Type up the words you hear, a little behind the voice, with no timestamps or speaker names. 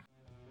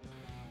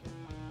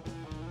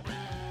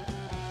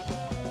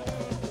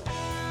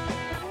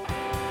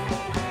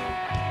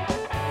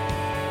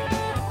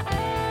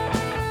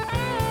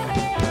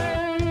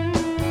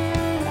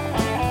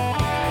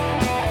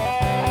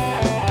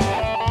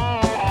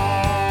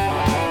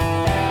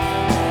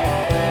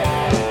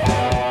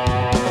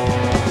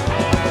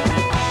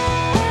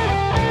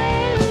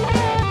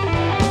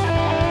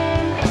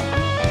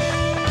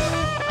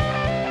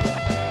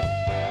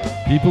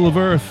People of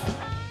Earth,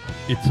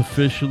 it's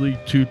officially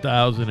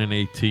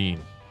 2018.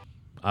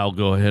 I'll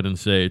go ahead and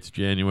say it's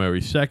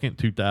January 2nd,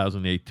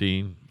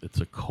 2018.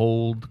 It's a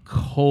cold,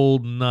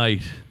 cold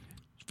night.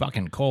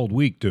 Fucking cold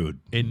week,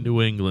 dude. In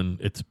New England.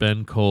 It's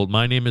been cold.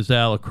 My name is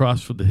Al.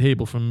 Across from the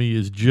table from me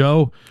is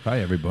Joe. Hi,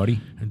 everybody.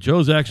 And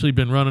Joe's actually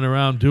been running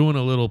around doing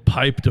a little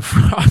pipe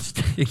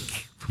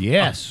defrosting.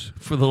 Yes.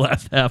 For the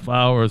last half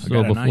hour or so.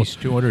 I got a nice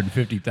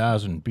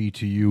 250,000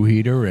 BTU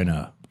heater in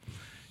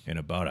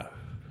about a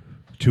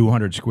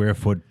 200 square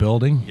foot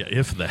building. Yeah,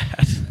 if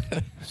that.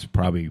 It's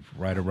probably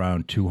right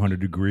around 200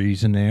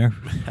 degrees in there.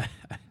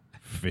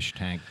 Fish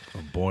tank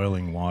of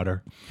boiling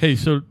water. Hey,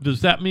 so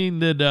does that mean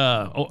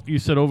that you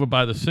said over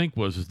by the sink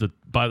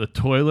by the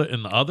toilet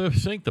and the other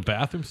sink, the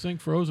bathroom sink,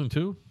 frozen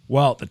too?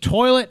 Well, the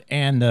toilet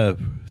and the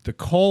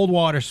cold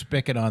water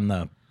spigot on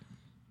the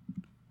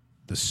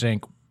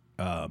sink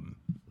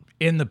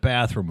in the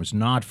bathroom was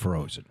not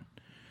frozen,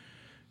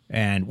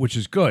 and which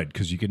is good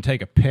because you can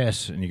take a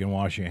piss and you can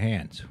wash your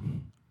hands,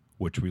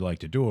 which we like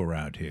to do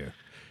around here.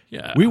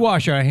 Yeah, we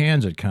wash our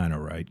hands at kind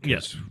of right.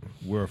 Yes,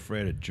 we're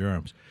afraid of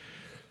germs.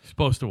 You're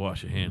supposed to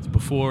wash your hands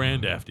before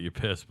and after you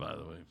piss, by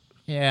the way.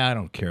 Yeah, I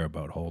don't care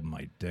about holding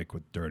my dick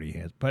with dirty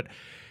hands, but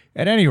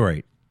at any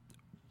rate,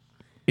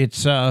 it's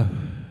so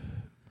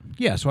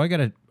I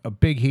got a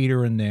big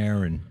heater in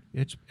there, and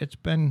it's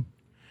been.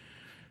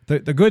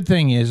 The good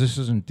thing is this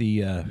isn't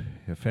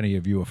if any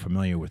of you are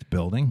familiar with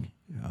building,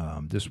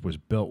 this was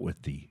built with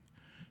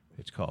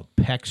it's called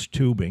PEX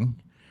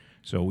tubing,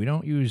 so we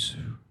don't use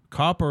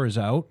copper is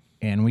out,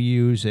 and we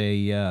use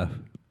a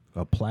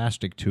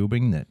plastic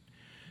tubing that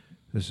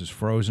this is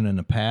frozen in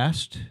the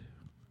past.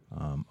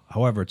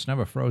 However, it's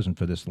never frozen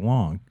for this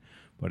long,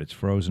 but it's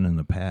frozen in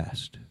the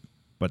past.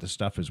 But the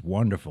stuff is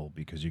wonderful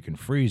because you can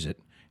freeze it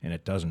and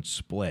it doesn't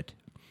split.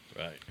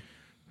 Right.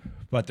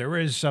 But there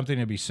is something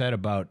to be said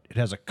about it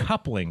has a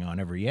coupling on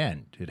every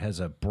end. It has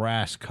a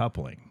brass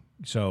coupling.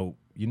 So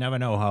you never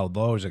know how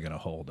those are going to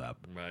hold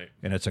up. Right.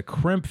 And it's a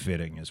crimp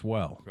fitting as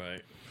well.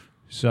 Right.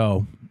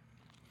 So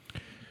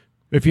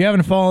if you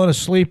haven't fallen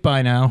asleep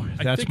by now,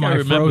 that's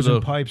my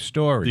frozen pipe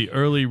story. The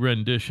early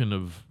rendition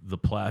of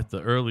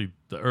the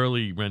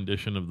early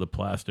rendition of the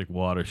plastic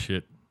water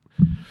shit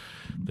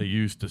they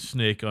used to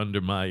snake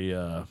under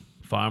my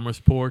farmer's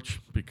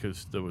porch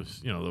because there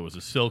was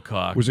a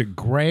silcock. Was it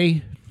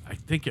gray? I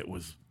think it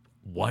was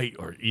white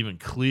or even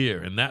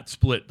clear, and that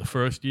split the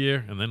first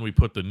year, and then we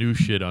put the new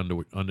shit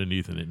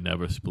underneath, and it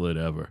never split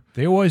ever.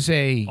 There was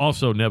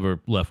also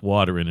never left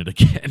water in it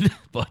again,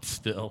 but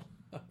still,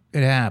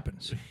 it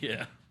happens.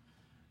 Yeah,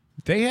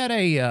 they had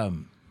this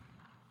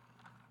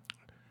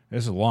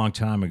is a long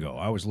time ago.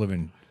 I was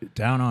living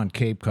down on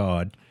Cape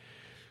Cod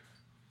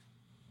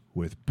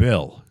with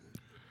Bill,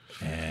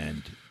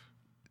 and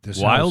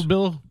this Wild house,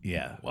 Bill,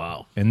 yeah,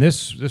 wow, and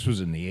this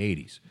was in the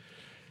 80s.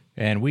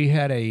 And we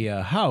had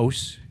a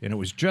house, and it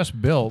was just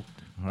built.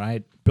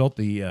 I built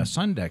the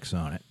sun decks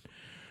on it.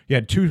 You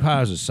had two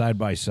houses side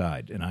by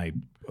side,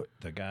 and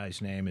the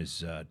guy's name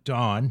is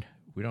Don.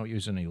 We don't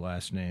use any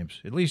last names,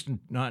 at least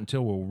not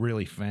until we're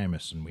really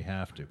famous, and we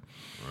have to.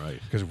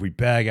 Right. Because if we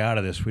bag out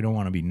of this, we don't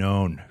want to be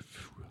known,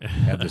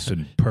 have this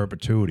in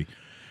perpetuity.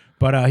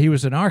 But he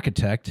was an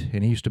architect,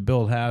 and he used to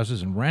build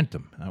houses and rent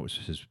them. That was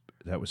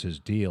his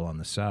deal on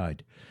the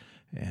side,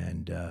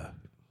 and.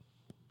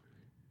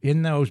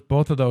 In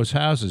both of those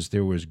houses,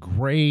 there was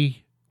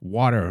gray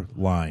water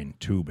line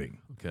tubing.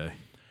 Okay.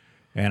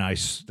 And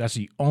that's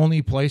the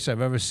only place I've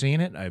ever seen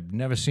it. I've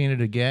never seen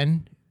it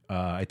again.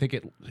 I think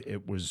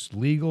it was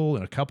legal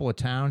in a couple of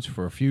towns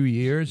for a few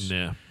years.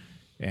 Yeah.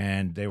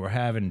 And they were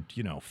having,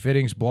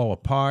 fittings blow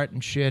apart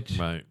and shit.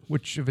 Right.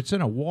 Which, if it's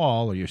in a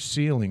wall or your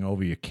ceiling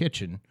over your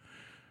kitchen,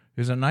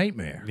 is a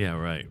nightmare. Yeah,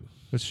 right.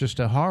 It's just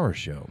a horror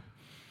show.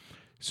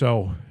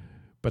 So...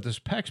 But this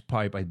PEX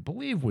pipe, I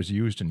believe, was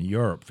used in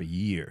Europe for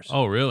years.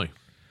 Oh, really?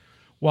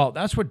 Well,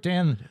 that's what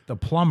Dan, the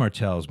plumber,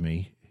 tells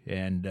me.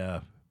 And,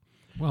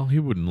 well, he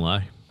wouldn't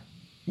lie.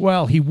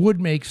 Well, he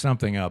would make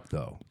something up,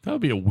 though. That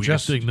would be a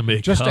weird thing to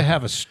make just up. to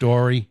have a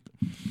story.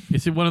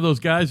 Is he one of those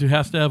guys who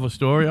has to have a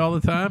story all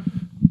the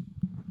time?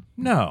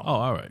 No. Oh,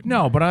 all right.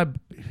 No, but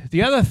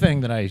the other thing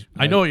that I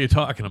know what you're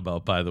talking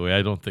about, by the way.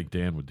 I don't think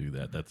Dan would do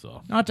that. That's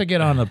all. Not to get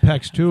on the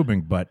PEX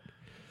tubing, but...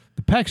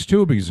 The PEX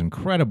tubing is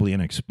incredibly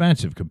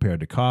inexpensive compared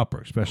to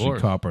copper, especially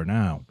copper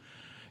now.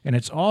 And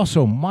it's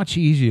also much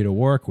easier to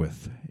work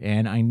with.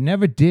 And I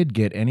never did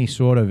get any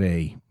sort of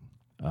a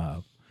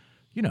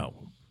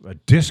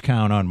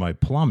discount on my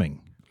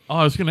plumbing. Oh,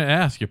 I was going to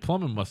ask. Your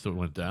plumbing must have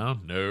went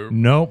down. No.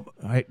 Nope.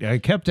 I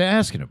kept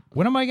asking him,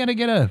 when am I going to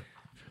get a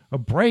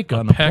break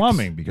on the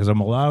plumbing? Because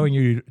I'm allowing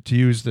you to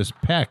use this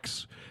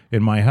PEX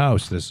in my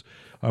house.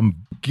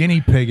 I'm guinea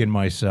pigging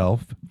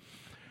myself.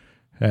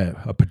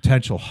 A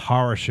potential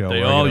horror show.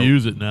 They all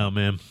use it now,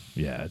 man.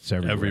 Yeah, it's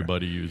everywhere.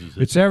 Everybody uses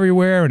it. It's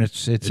everywhere, and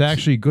it's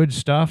actually good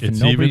stuff, and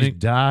nobody's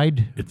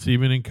died. It's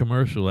even in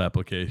commercial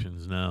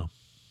applications now.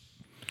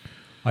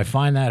 I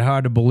find that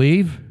hard to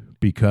believe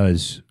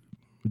because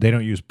they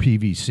don't use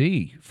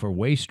PVC for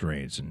waste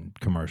drains in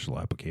commercial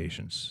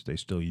applications. They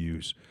still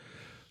use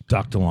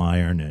ductile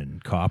iron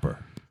and copper.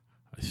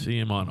 I see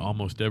him on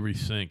almost every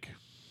sink.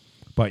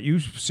 But you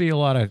see a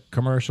lot of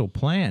commercial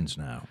plans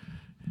now.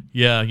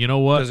 Yeah, you know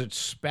what? Does it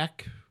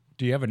spec?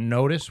 Do you ever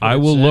notice what I it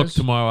will look says?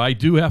 tomorrow. I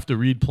do have to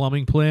read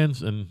plumbing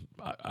plans, and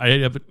I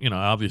have,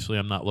 obviously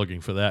I'm not looking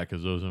for that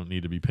because those don't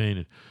need to be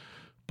painted.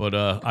 But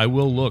I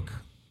will look.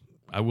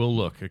 I will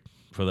look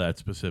for that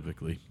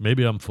specifically.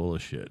 Maybe I'm full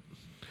of shit,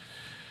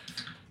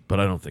 but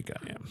I don't think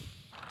I am.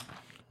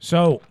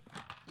 So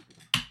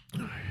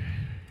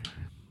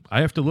I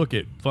have to look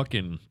at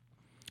fucking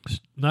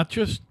not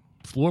just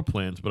floor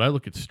plans, but I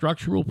look at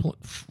structural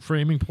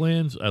framing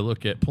plans. I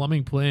look at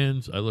plumbing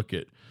plans. I look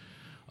at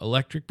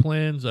electric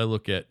plans. I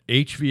look at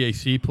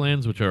HVAC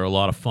plans, which are a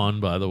lot of fun,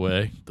 by the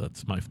way.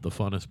 That's the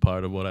funnest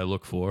part of what I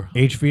look for.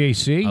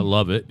 HVAC? I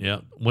love it,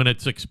 yeah. When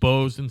it's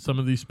exposed in some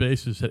of these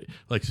spaces,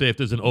 like say if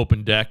there's an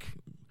open deck,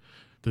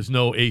 there's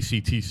no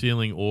ACT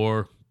ceiling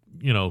or,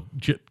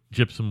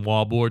 gypsum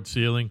wallboard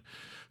ceiling.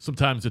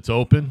 Sometimes it's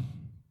open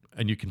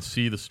and you can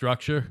see the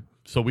structure.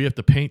 So we have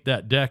to paint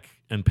that deck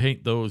and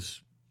paint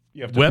those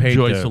web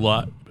joists a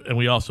lot. And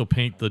we also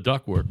paint the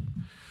ductwork.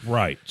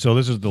 Right. So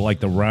this is the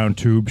round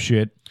tube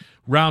shit.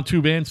 Round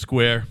tube and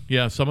square.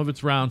 Yeah, some of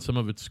it's round, some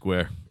of it's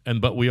square.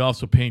 But we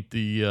also paint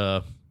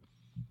the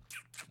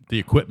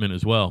equipment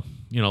as well.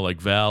 Like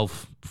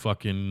valve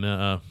fucking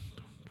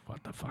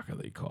what the fuck are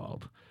they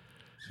called?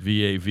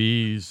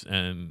 VAVs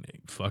and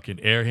fucking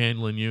air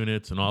handling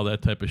units and all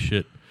that type of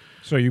shit.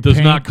 So you does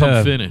paint, not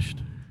come finished.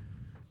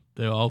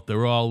 They're all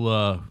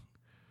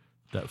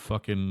that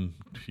fucking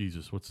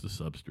Jesus, what's the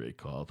substrate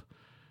called?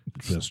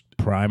 Just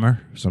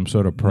primer? Some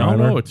sort of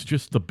primer? No, it's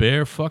just the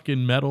bare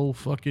fucking metal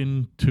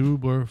fucking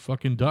tube or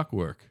fucking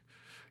ductwork.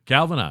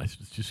 Galvanized.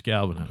 It's just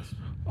galvanized.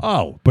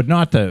 Oh, but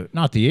not the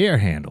air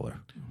handler.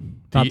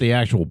 Not the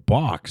actual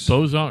box.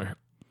 Those are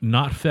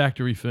not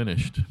factory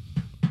finished.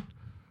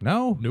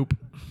 No? Nope.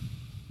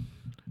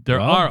 There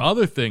are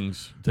other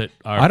things that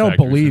are I don't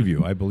factory believe finished.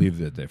 you. I believe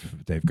that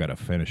they've got a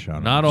finish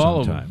on Not them all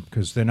of sometime. them.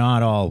 Because they're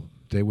not all,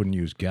 they wouldn't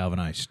use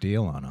galvanized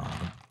steel on all of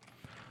them.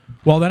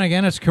 Well, then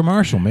again, it's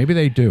commercial. Maybe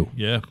they do.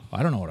 Yeah.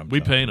 I don't know what I'm We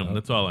talking paint them. about.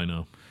 That's all I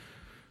know.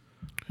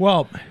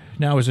 Well,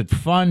 now is it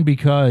fun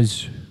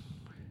because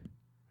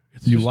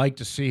you just- like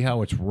to see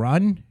how it's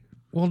run?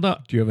 Well, no.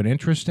 Do you have an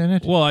interest in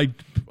it? Well,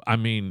 I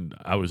mean,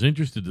 I was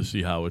interested to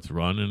see how it's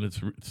run, and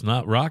it's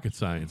not rocket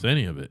science,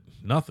 any of it.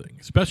 Nothing.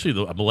 Especially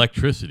the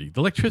electricity. The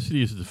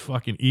electricity is the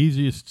fucking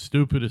easiest,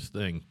 stupidest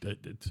thing.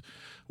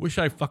 Wish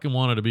I fucking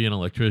wanted to be an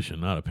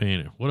electrician, not a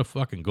painter. What a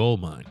fucking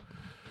gold mine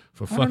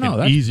for I don't know, fucking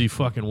that's- easy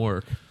fucking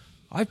work.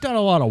 I've done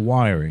a lot of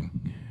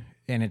wiring,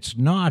 and it's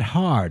not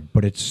hard,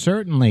 but it's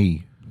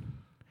certainly,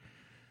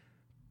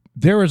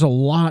 there is a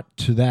lot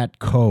to that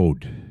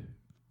code.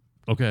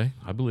 Okay,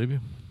 I believe you.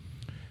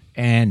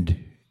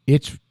 And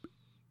it's,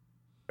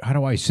 how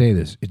do I say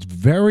this? It's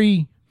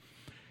pretty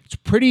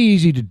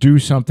easy to do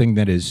something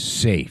that is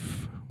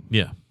safe.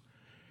 Yeah.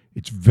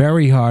 It's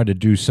very hard to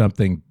do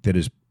something that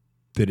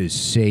is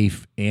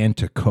safe and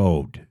to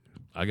code.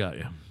 I got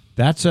you.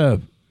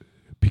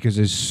 Because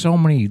there's so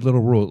many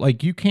little rules.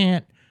 Like you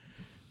can't,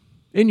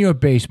 in your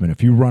basement,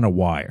 if you run a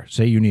wire,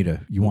 say you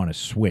want to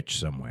switch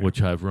somewhere.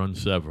 Which I've run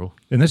several.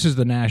 And this is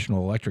the National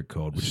Electric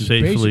Code, which is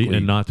Safely basically,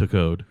 and not to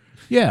code.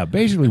 yeah,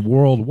 basically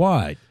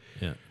worldwide.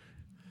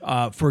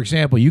 Yeah. For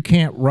example, you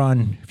can't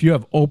run, if you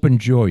have open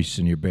joists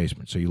in your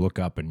basement, so you look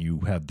up and you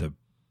have the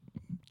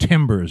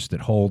timbers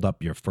that hold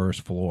up your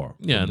first floor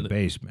in the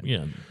basement.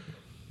 Yeah.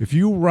 If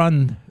you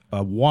run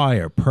a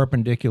wire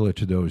perpendicular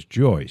to those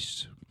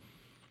joists,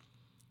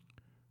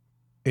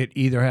 it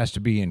either has to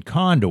be in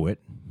conduit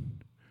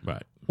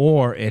Right.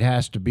 or it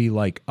has to be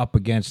like up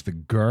against the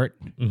girt,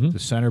 the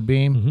center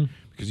beam,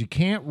 because you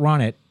can't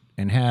run it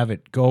and have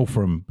it go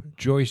from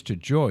joist to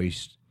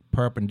joist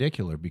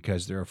perpendicular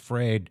because they're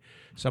afraid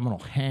someone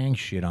will hang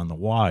shit on the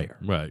wire.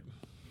 Right.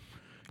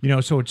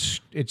 So it's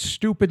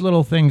stupid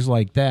little things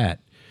like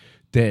that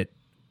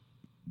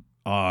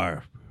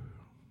are,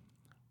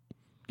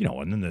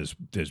 and then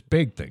there's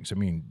big things. I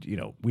mean,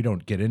 we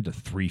don't get into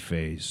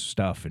three-phase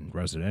stuff in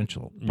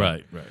residential.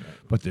 Right.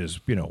 But there's,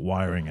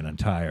 wiring an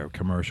entire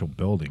commercial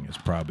building is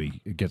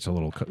probably, it gets a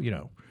little,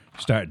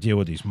 start deal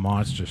with these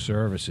monster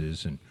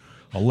services and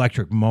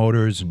electric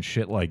motors and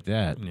shit like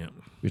that. Yeah.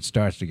 It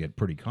starts to get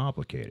pretty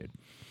complicated.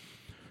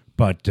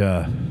 But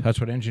that's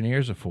what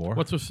engineers are for.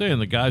 What's we're saying?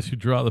 The guys who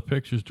draw the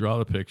pictures,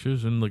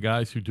 and the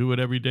guys who do it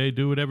every day,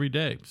 do it every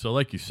day. So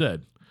like you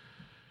said,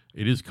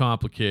 it is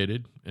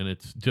complicated and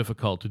it's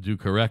difficult to do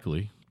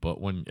correctly.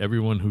 But when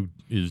everyone who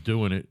is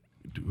doing it,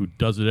 who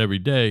does it every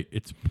day,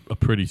 it's a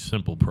pretty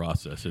simple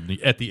process. And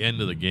at the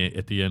end of the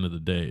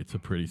day, it's a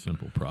pretty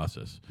simple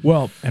process.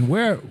 Well, and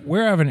we're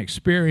having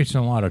experienced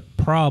a lot of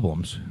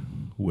problems,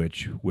 with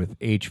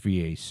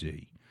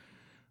HVAC.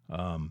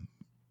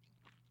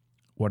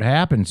 What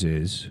happens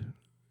is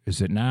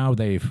that now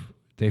they've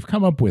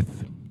come up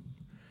with,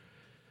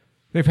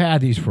 they've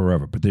had these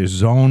forever, but there's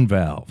zone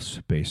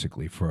valves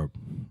basically for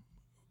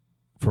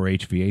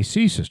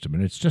HVAC system,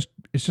 and it's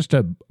just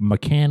a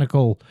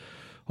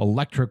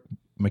electric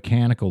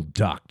mechanical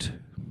duct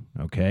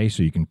Okay,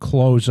 so you can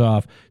close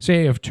off.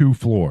 Say you have 2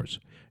 floors,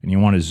 and you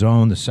want to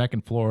zone the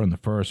second floor and the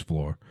first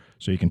floor,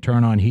 so you can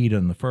turn on heat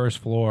on the first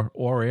floor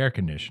or air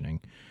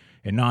conditioning,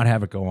 and not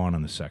have it go on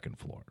the second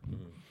floor.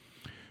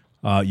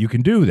 You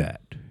can do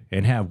that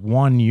and have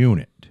 1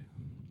 unit.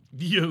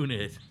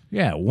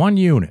 Yeah, 1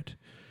 unit.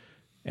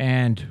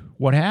 And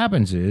what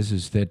happens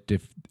is that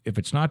if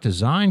it's not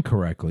designed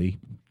correctly,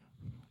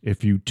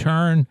 if you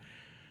turn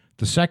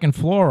the second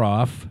floor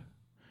off,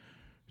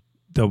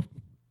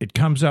 it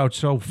comes out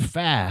so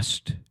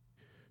fast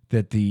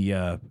that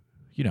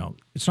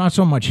it's not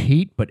so much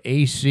heat, but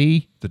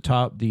AC,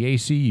 the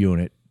AC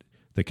unit,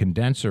 the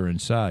condenser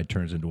inside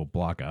turns into a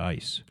block of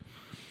ice.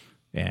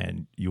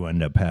 And you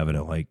end up having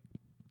to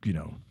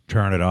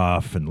turn it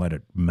off and let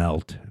it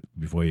melt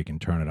before you can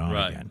turn it on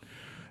again.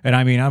 And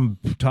I mean, I'm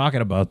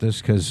talking about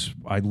this because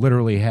I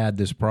literally had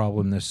this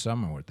problem this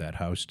summer with that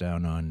house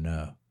down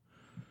on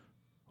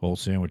Old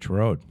Sandwich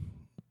Road.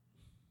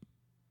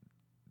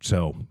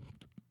 So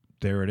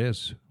there it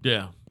is.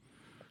 Yeah.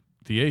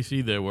 The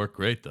AC there worked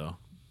great, though.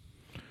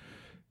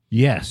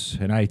 Yes,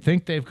 and I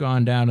think they've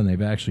gone down and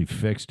they've actually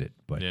fixed it.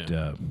 But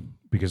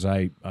because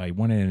I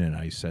went in and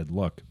I said,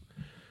 look,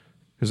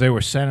 because they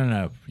were sending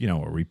a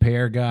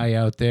repair guy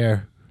out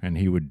there, and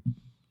he would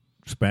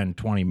spend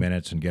 20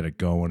 minutes and get it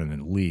going and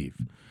then leave.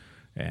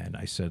 And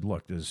I said,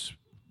 look,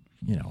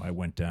 I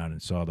went down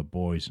and saw the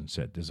boys and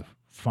said, there's a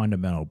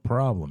fundamental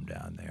problem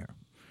down there.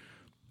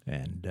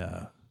 And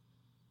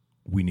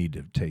we need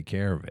to take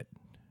care of it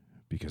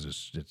because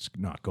it's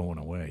not going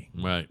away.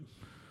 Right.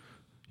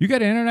 You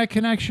got an internet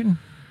connection?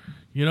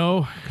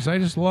 Because I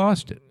just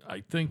lost it.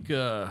 I think,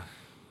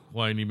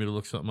 why, you need me to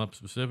look something up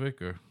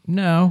specific? Or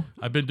No.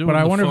 I've been doing But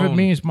I the wonder if it phone.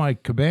 means my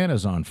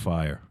cabana's on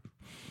fire.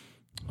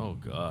 Oh,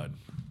 God.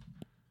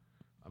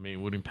 I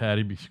mean, wouldn't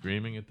Patty be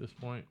screaming at this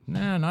point?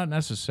 No, not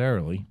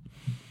necessarily.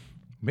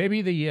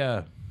 Maybe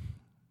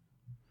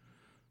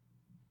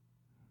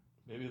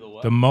Maybe the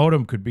what? the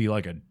modem could be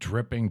like a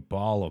dripping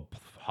ball of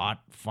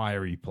hot,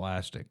 fiery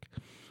plastic.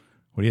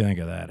 What do you think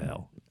of that,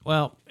 Al?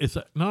 Well,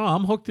 no,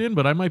 I'm hooked in,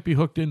 but I might be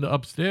hooked into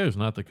upstairs,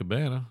 not the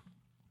cabana.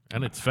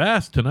 And it's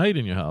fast tonight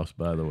in your house,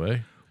 by the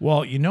way.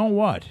 Well, you know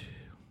what?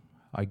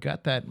 I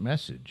got that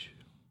message.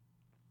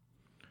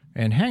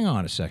 And hang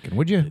on a second,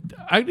 would you?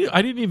 I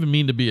didn't even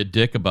mean to be a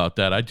dick about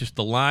that.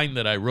 The line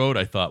that I wrote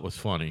I thought was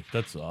funny.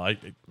 That's all. I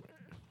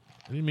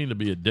didn't mean to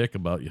be a dick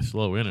about your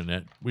slow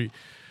internet.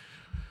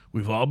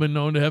 We've all been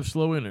known to have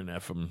slow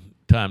internet from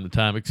time to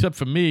time, except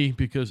for me,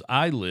 because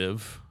I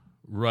live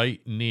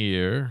right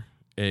near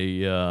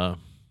a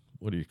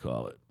what do you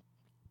call it?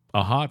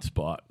 A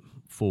hotspot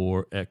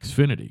for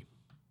Xfinity.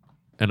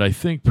 And I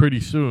think pretty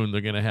soon they're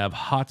going to have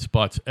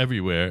hotspots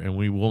everywhere, and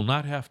we will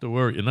not have to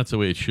worry. And that's the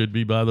way it should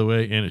be, by the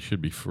way, and it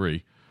should be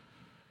free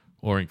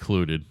or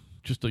included.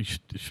 It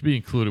should be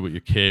included with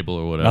your cable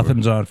or whatever.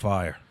 Nothing's on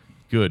fire.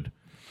 Good.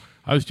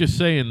 I was just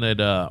saying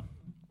that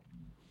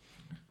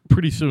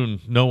pretty soon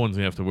no one's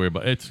going to have to worry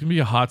about it. It's going to be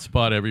a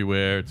hotspot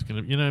everywhere. It's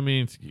going to, you know what I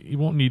mean? You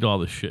won't need all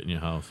this shit in your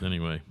house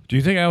anyway. Do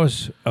you think I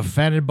was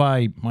offended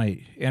by my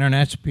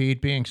internet speed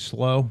being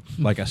slow,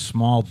 like a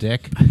small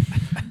dick?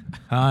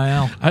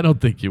 Al? I don't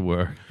think you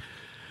were.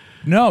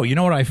 No, you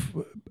know what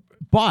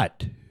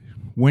but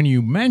when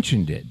you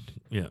mentioned it,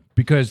 Yeah.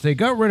 because they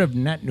got rid of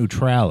net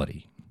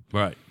neutrality.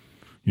 Right.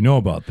 You know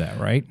about that,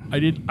 right? I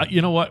did.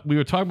 You know what? We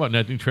were talking about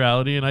net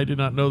neutrality, and I did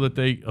not know that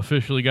they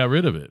officially got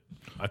rid of it.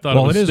 I thought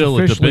Well, it was it is still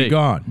officially a debate.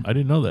 gone. I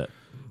didn't know that.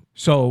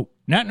 So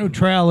net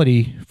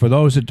neutrality, for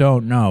those that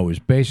don't know, is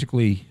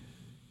basically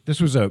this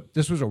was a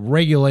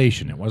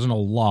regulation. It wasn't a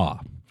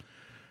law.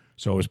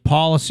 So it was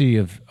policy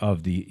of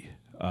the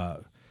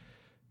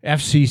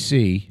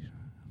FCC.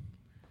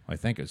 I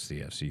think it's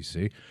the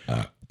FCC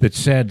that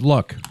said,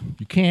 look,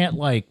 you can't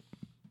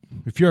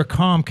if you're a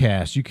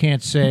Comcast, you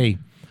can't say,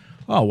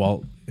 oh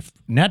well, if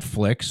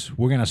Netflix,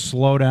 we're going to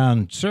slow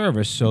down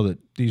service so that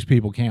these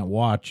people can't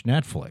watch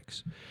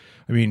Netflix.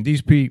 I mean,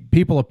 these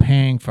people are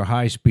paying for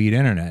high-speed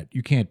internet.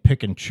 You can't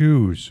pick and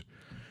choose,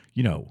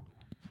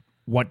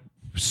 what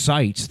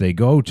sites they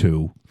go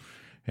to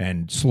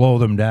and slow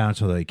them down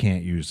so they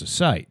can't use the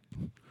site.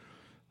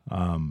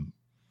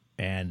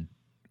 And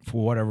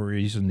for whatever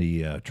reason,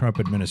 the Trump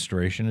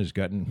administration has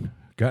gotten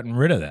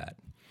rid of that.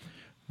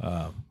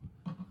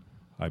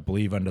 I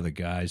believe under the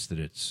guise that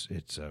it's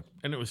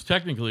And it was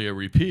technically a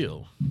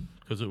repeal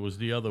because it was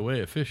the other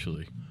way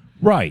officially.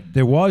 right.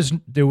 There was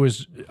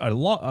a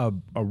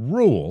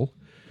rule,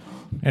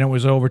 and it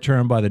was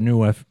overturned by the new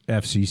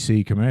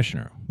FCC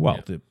commissioner. Well,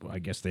 I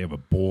guess they have a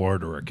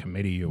board or a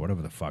committee or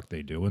whatever the fuck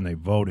they do, and they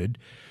voted.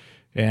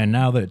 And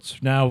now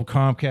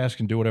Comcast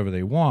can do whatever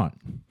they want.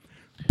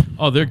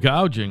 Oh, they're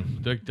gouging.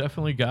 They're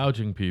definitely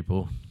gouging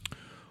people.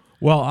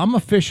 Well, I'm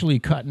officially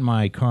cutting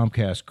my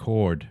Comcast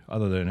cord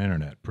other than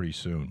internet pretty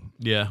soon.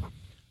 Yeah.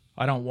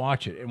 I don't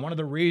watch it. And one of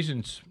the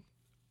reasons,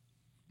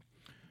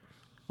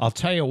 I'll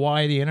tell you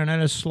why the internet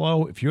is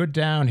slow. If you're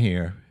down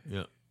here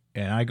Yeah.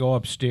 and I go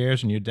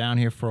upstairs and you're down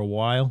here for a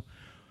while,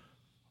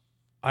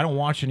 I don't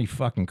watch any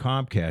fucking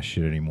Comcast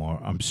shit anymore.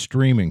 I'm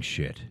streaming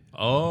shit.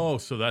 Oh,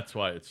 so that's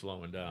why it's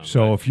slowing down.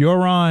 So right? if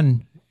you're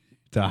on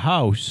the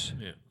house,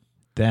 Yeah.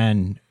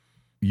 then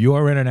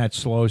your internet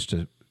slows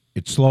to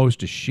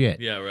shit.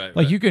 Yeah, right.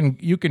 Like right.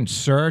 you can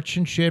search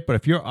and shit, but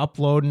if you're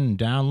uploading and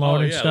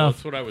downloading yeah, stuff,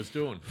 that's what I was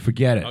doing.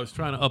 forget it. I was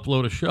trying to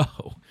upload a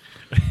show,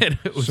 and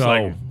it was So,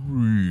 like,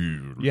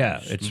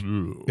 yeah,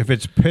 if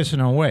it's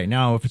pissing away.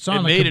 Now, if it's on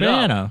It the made it up.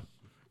 Cabana,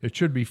 it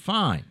should be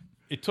fine.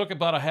 It took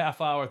about a half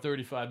hour,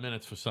 35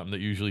 minutes for something that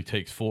usually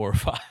takes 4 or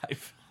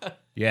 5.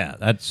 Yeah,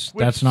 that's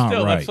Which not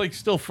still, right. That's like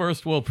still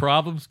first world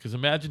problems. Because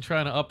imagine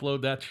trying to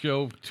upload that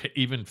show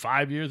even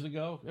 5 years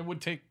ago. It would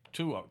take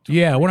 2 hours.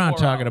 Yeah, we're not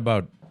talking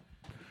about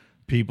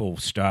people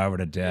starving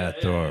to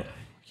death or,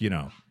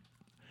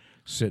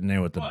 sitting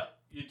there with the But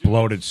you do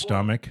bloated get spoiled.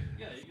 stomach.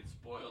 Yeah, you get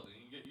spoiled and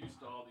you get used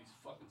to all these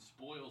fucking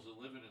spoils of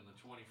living in the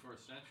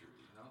 21st century,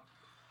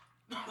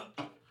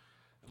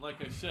 And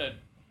like I said,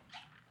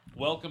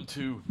 welcome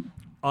to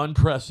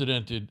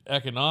unprecedented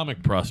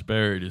economic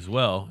prosperity as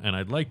well. And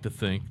I'd like to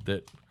think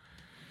that,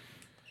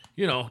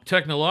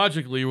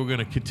 technologically we're going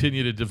to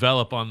continue to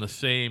develop on the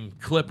same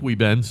clip we've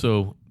been.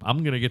 So I'm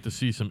going to get to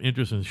see some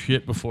interesting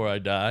shit before I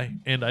die.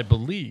 And I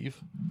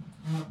believe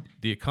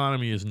the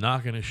economy is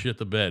not going to shit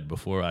the bed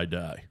before I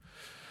die.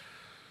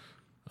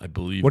 I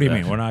believe What do you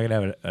that. mean? We're not going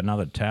to have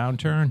another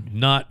downturn?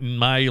 Not in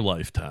my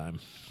lifetime.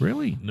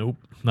 Really? Nope.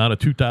 Not a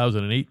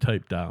 2008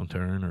 type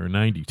downturn or a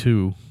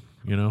 92,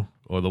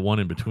 or the one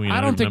in between.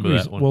 I don't think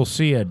remember that one. we'll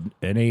see a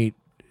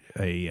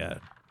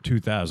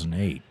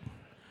 2008.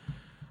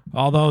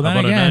 Although then How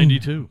about again, a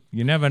 92?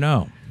 you never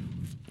know.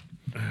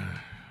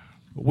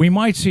 We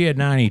might see a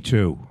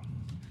 92.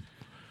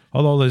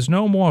 Although there's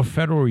no more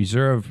Federal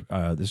Reserve,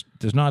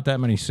 there's not that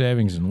many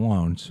savings and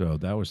loans, so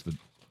that was the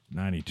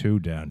 92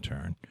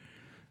 downturn.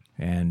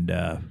 And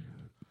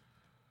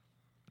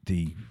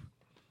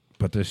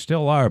but there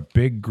still are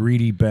big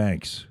greedy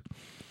banks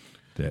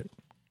that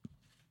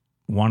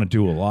want to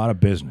do a lot of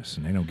business,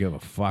 and they don't give a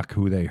fuck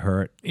who they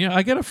hurt. Yeah,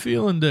 I got a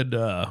feeling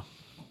that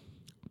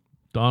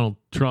Donald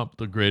Trump,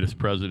 the greatest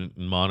president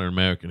in modern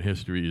American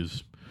history,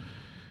 is.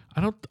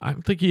 I don't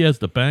think he has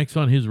the banks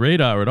on his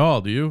radar at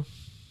all. Do you?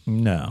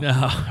 No.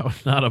 No,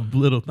 not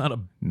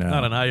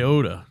an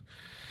iota.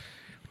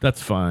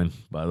 That's fine.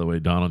 By the way,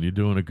 Donald, you're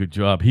doing a good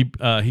job. He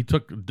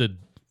took the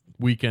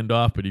weekend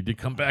off, but he did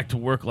come back to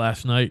work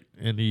last night,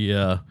 and he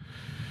got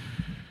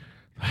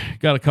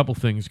a couple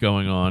things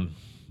going on.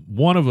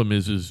 One of them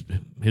is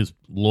his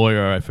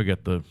lawyer. I forget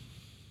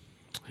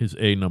his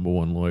number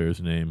one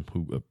lawyer's name,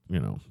 who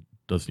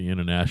does the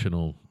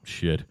international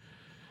shit.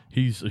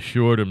 He's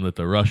assured him that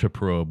the Russia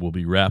probe will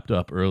be wrapped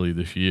up early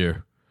this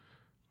year.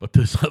 But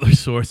there's other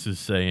sources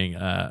saying,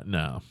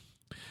 no,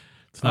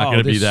 it's not going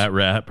to be that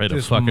rapid.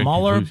 This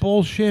Mueller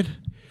bullshit?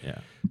 Yeah.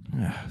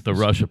 The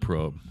Russia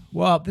probe.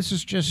 Well, this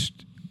is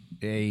just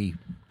a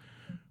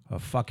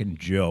fucking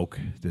joke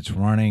that's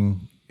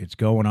running. It's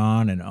going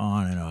on and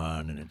on and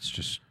on, and it's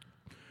just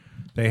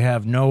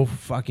there's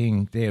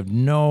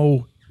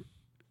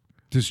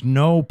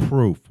no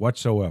proof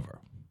whatsoever.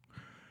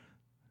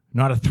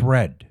 Not a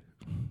thread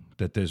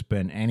that there's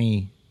been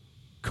any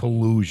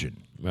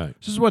collusion. Right.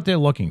 This is what they're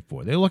looking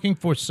for. They're looking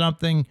for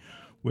something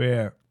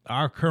where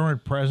our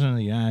current president of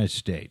the United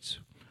States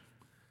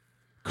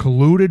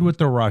colluded with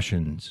the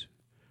Russians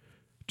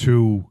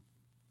to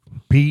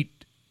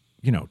beat,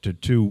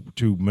 to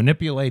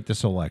manipulate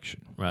this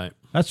election. Right.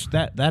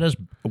 That is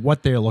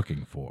what they're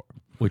looking for.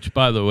 Which,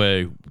 by the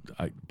way,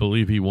 I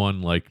believe he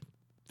won like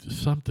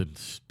something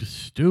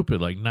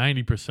stupid, like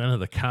 90% of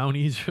the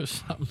counties or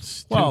something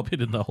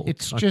stupid in the whole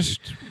country.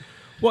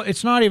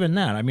 It's not even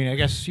that. I mean, I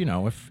guess,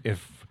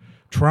 if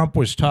Trump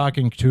was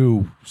talking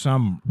to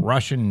some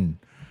Russian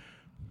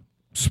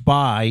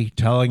spy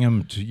telling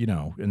him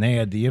to, and they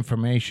had the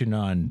information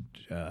on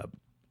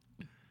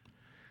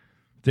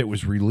that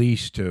was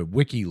released to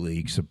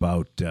WikiLeaks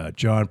about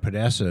John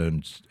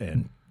Podesta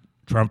and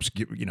Trump's,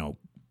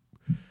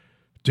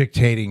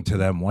 dictating to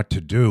them what to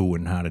do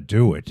and how to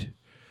do it,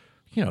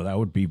 that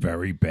would be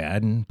very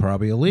bad and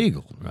probably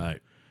illegal.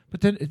 Right.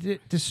 But then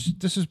this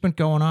has been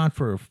going on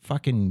for a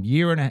fucking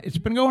year and a half. It's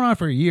been going on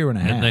for a year and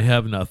a half. And they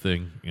have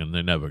nothing, and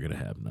they're never going to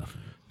have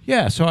nothing.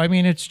 Yeah, so I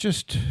mean, it's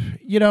just,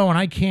 and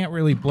I can't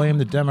really blame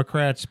the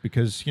Democrats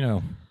because,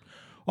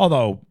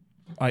 although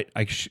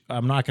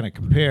I'm not going to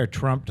compare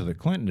Trump to the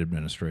Clinton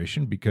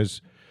administration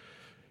because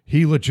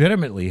he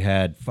legitimately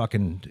had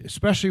fucking,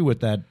 especially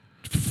with that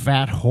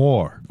fat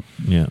whore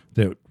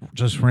that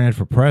just ran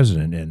for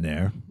president in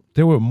there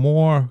were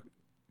more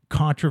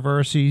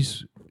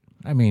controversies.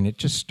 I mean, it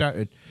just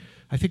started.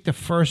 I think the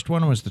first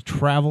one was the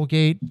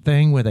Travelgate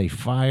thing where they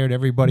fired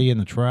everybody in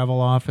the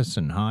travel office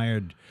and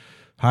hired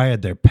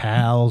their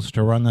pals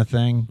to run the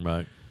thing.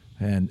 Right.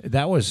 And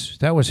that was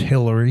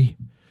Hillary.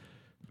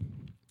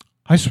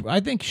 I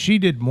think she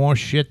did more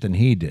shit than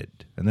he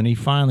did. And then he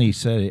finally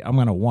said, I'm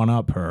going to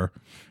one-up her,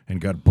 and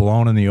got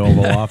blown in the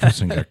Oval Office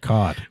and got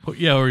caught. Well,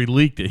 yeah, or he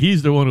leaked it.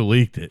 He's the one who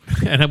leaked it.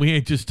 And we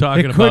ain't just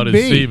talking It about could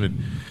his be.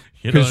 semen.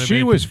 Because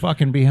she was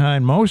fucking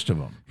behind most of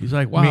them. He's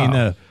like, wow. I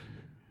mean,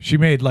 She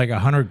made like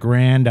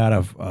 $100,000 out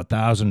of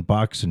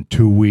 $1,000 in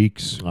 2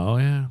 weeks Oh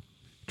yeah.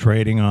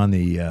 trading on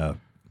the.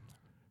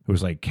 It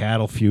was like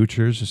cattle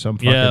futures or some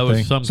fucking Yeah, it was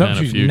thing. some Something kind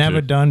of she's future.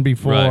 never done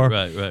before.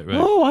 Right.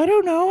 Oh, I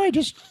don't know. I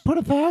just put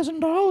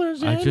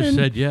 $1,000 in. I just and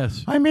said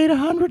yes. I made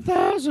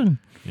 100,000.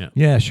 Yeah.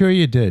 Yeah, sure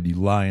you did. You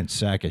lying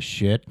sack of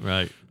shit.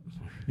 Right.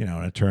 You know,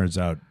 and it turns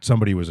out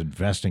somebody was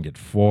investing it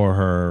for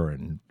her,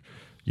 and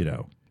you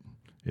know,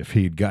 if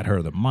he'd got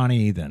her the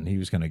money, then he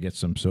was going to get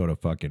some sort of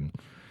fucking,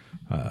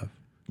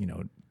 you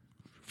know,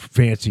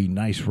 fancy,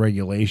 nice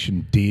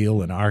regulation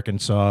deal in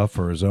Arkansas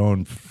for his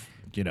own,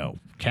 you know,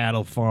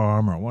 cattle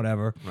farm or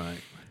whatever. Right.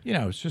 You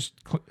know, it's just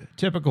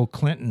typical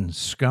Clinton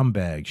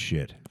scumbag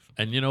shit.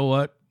 And you know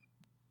what?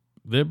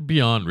 They're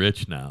beyond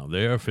rich now.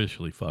 They're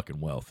officially fucking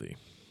wealthy.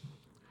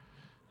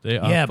 They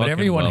are Yeah, but fucking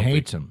everyone wealthy.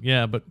 hates 'em.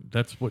 Yeah, but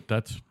that's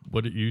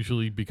what it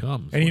usually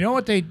becomes. And you know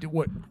what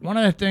one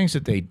of the things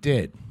that they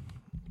did,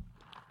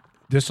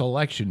 this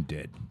election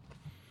did,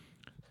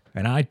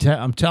 and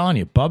I'm telling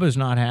you, Bubba's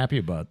not happy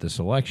about this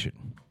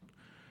election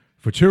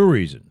for two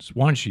reasons.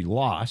 One, she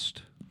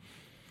lost,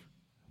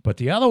 but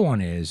the other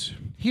one is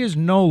he is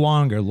no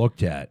longer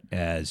looked at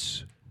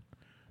as,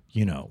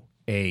 you know,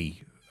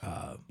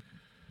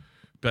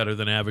 Better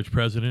than average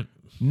president.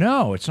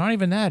 no, it's not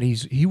even that.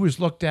 He was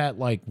looked at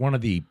like one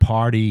of the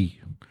party,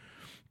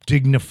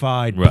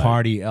 dignified Right.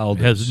 party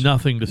elders. Has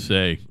nothing to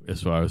say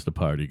as far as the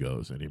party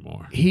goes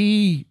anymore.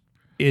 He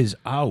is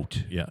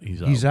out. Yeah,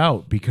 he's out. He's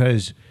out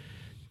because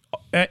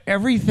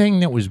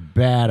everything that was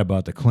bad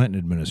about the Clinton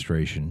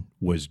administration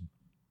was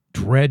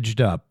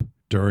dredged up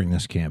during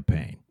this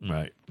campaign.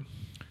 Right.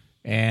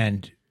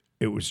 And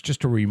it was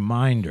just a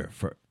reminder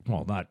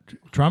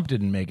Trump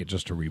didn't make it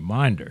just a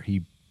reminder.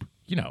 He,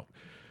 you know,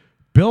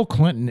 Bill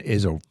Clinton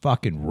is a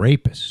fucking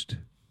rapist.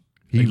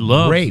 He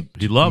loves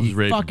raped. He loves he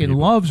raping fucking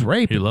people. loves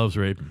raping. He loves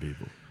raping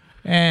people.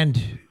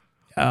 And,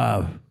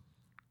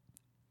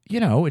 you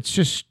know, it's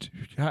just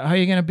how are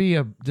you going to be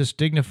this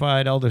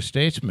dignified elder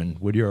statesman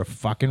when you're a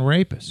fucking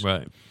rapist?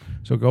 Right.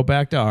 So go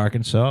back to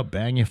Arkansas,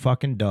 bang your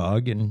fucking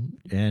dog, and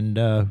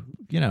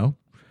you know,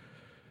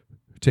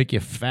 take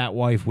your fat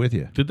wife with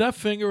you. Did that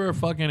fingerer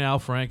fucking Al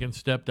Franken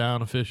step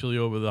down officially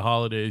over the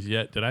holidays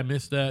yet? Did I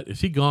miss that?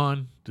 Is he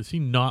gone? Does he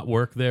not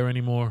work there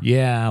anymore?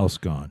 Yeah, Al's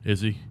gone.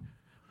 Is he?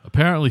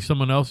 Apparently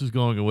someone else is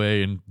going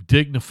away and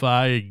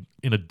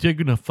in a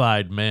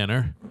dignified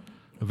manner.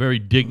 A very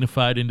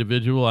dignified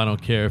individual. I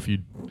don't care if you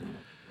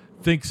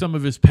think some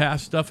of his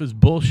past stuff is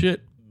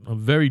bullshit. A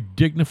very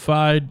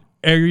dignified,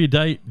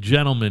 erudite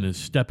gentleman is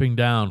stepping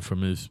down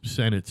from his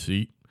Senate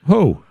seat.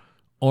 Who?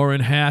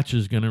 Orrin Hatch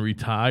is going to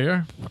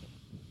retire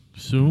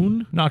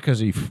soon. Not because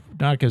he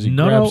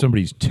No. grabbed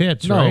somebody's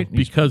tits, No, right?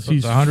 because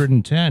he's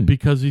 110.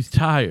 Because he's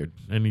tired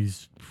and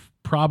he's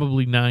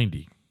probably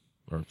 90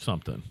 or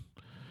something.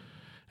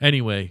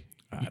 Anyway,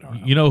 I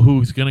don't know. you know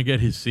who's going to get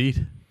his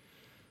seat?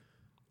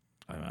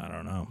 I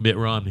don't know. Mitt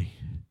Romney.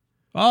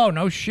 Oh,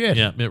 no shit.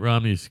 Yeah, Mitt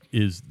Romney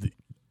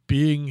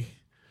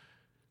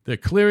they're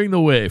clearing the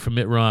way for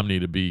Mitt Romney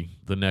to be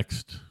the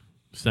next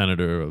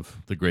senator of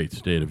the great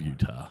state of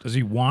Utah. Does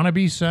he want to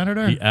be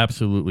senator? He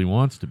absolutely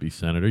wants to be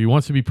senator. He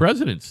wants to be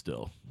president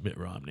still, Mitt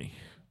Romney.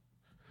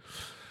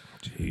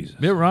 Jesus.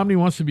 Mitt Romney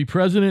wants to be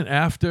president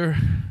after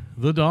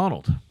the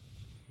Donald.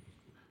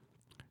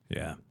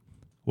 Yeah.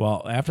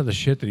 Well, after the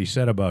shit that he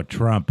said about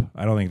Trump,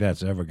 I don't think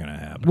that's ever going to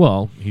happen.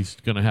 Well, he's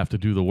going to have to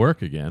do the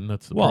work again.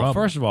 That's the problem.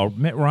 First of all,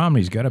 Mitt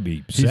Romney's got to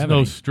be He's 70.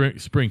 no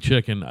spring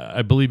chicken.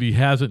 I believe he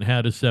hasn't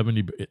had his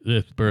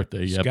 70th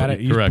birthday yet. But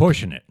He's correct.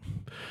 pushing it.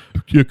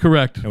 You're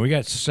correct. And we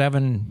got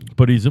 7.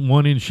 But he's a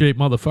one-in-shape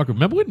motherfucker.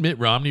 Remember when Mitt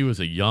Romney was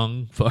a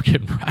young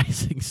fucking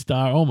rising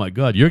star? Oh, my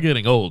God. You're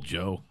getting old,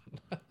 Joe.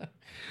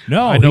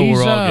 No, I know he's,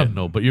 we're all getting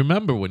old. But you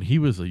remember when he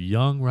was a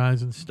young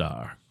rising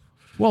star?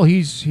 Well,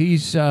 he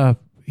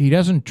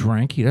doesn't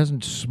drink. He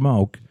doesn't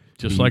smoke.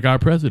 Just like our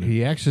president.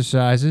 He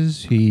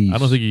exercises. I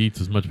don't think he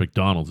eats as much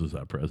McDonald's as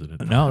our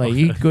president. No, they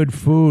eat good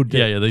food.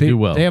 Yeah, they do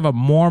well. They have a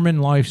Mormon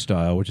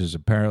lifestyle, which is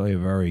apparently a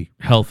very,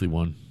 Healthy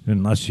one.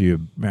 unless you're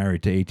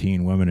married to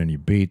 18 women and you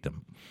beat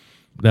them.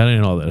 That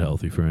ain't all that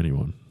healthy for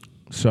anyone.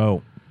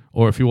 So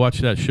Or if you watch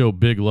that show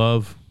Big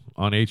Love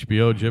on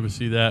HBO, did you ever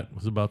see that? It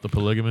was about the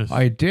polygamist.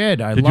 I did.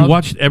 Did you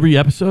watch every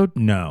episode?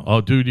 No.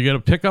 Oh, dude, you got to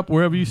pick up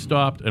wherever you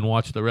stopped and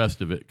watch the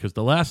rest of it because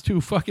the last 2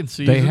 fucking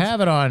seasons. They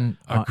have it on.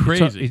 are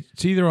crazy.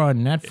 It's either on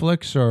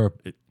Netflix or.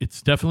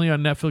 It's definitely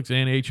on Netflix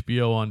and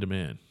HBO on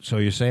demand. So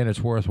you're saying it's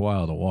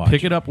worthwhile to watch?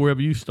 Pick it up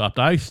wherever you stopped.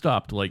 I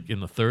stopped like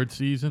in the 3rd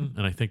season,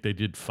 and I think they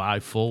did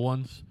 5 full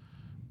ones.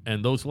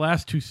 And those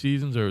last 2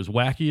 seasons are as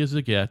wacky as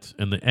it gets,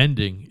 and the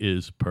ending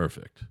is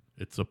perfect.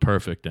 It's a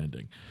perfect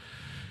ending.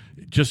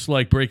 Just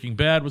like Breaking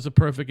Bad was a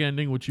perfect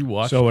ending, which you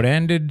watched. So it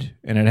ended,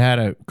 and it had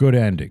a good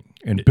ending.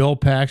 And Bill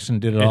Paxton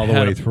did it all the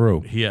way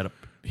through.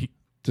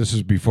 This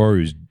is before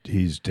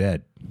he's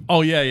dead.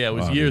 Oh, yeah. It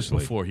was years Obviously.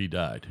 before he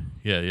died.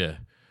 Yeah.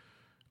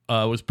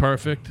 It was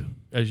perfect.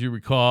 As you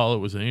recall, it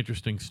was an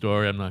interesting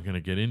story. I'm not going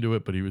to get into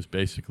it, but he was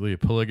basically a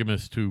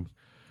polygamist who...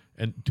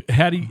 And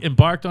had he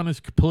embarked on his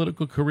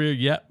political career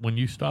yet when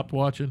you stopped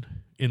watching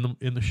in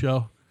the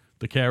show?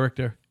 the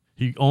character.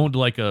 He owned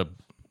like a,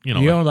 you know,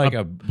 He owned like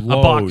a box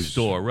Lowe's.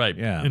 store, right?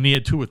 Yeah. And he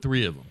had 2 or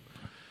 3 of them.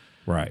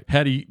 Right.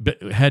 Had he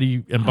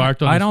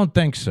embarked on? I this- don't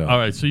think so. All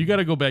right, so you got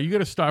to go back. You got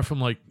to start from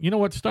like, you know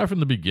what? Start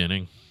from the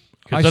beginning.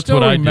 'Cause I that's still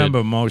what remember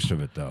I did. most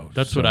of it, though.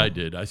 That's so. what I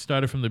did. I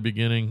started from the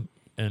beginning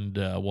and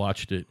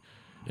watched it,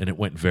 and it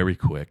went very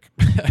quick.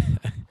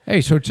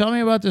 Hey, so tell me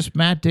about this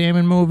Matt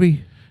Damon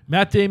movie.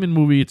 Matt Damon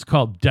movie. It's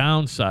called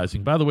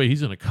Downsizing. By the way,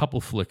 he's in a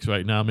couple flicks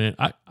right now, man.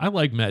 I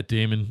like Matt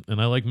Damon,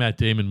 and I like Matt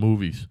Damon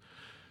movies.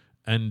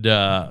 And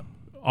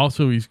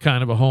also, he's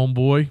kind of a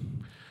homeboy.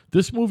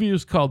 This movie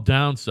is called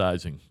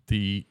Downsizing.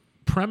 The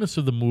premise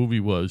of the movie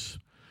was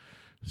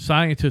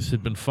scientists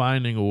had been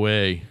finding a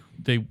way.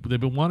 They've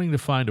been wanting to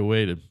find a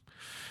way to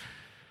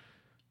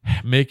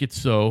make it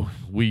so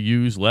we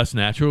use less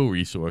natural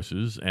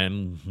resources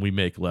and we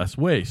make less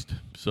waste.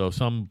 So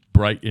some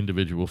bright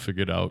individual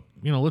figured out,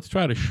 let's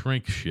try to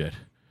shrink shit.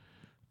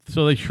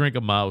 So they shrink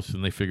a mouse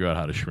and they figure out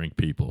how to shrink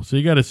people. So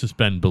you got to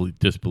suspend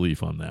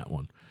disbelief on that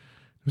one.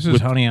 This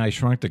is Honey, I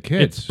Shrunk the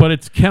Kids. But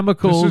it's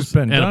chemicals This has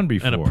been and, done a,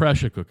 before. and a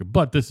pressure cooker.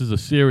 But this is a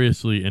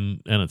seriously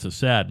and it's a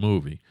sad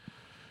movie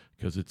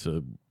because it's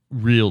a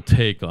real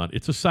take on.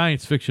 It's a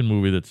science fiction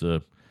movie it's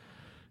a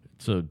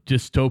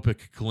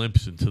dystopic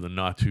glimpse into the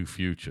not too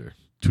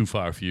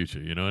far future.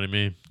 You know what I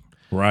mean?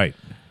 Right.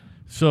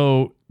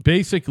 So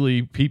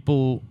basically,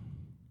 people,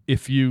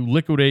 if you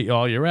liquidate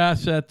all your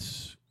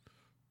assets,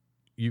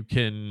 you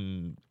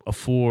can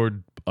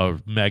afford a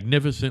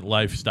magnificent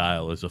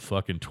lifestyle as a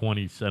fucking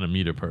 20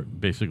 centimeter,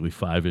 basically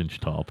 5-inch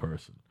tall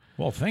person.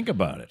 Well, think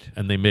about it.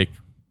 And they make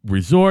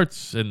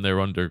resorts, and they're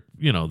under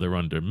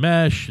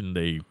mesh, and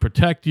they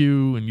protect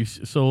you, and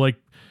so like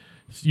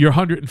your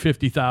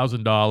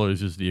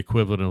 $150,000 is the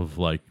equivalent of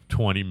like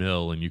 20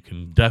 mil, and you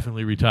can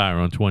definitely retire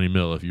on 20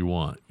 mil if you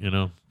want.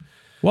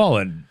 Well,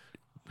 and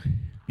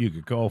you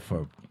could go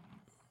for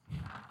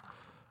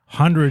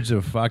hundreds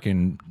of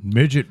fucking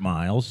midget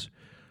miles.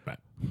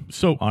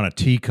 So on a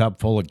teacup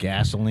full of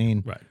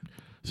gasoline. Right.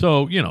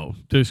 So,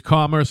 there's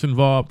commerce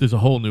involved. There's a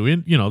whole new,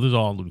 there's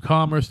all new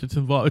commerce that's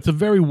involved. It's a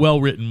very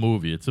well-written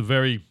movie.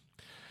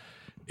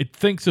 It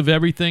thinks of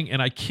everything,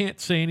 and I can't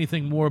say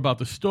anything more about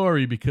the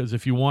story because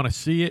if you want to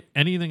see it,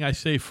 anything I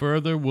say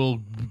further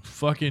will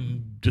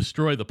fucking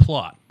destroy the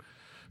plot.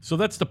 So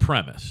that's the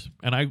premise.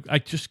 And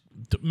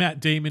Matt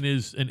Damon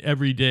is an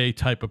everyday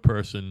type of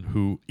person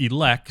who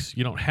elects,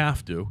 you don't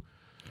have to.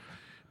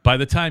 By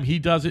the time he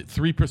does it,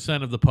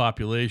 3% of the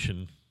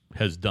population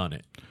has done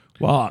it.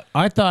 Well,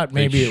 I thought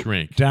maybe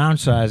shrink.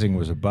 Downsizing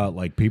was about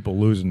like people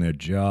losing their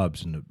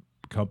jobs and the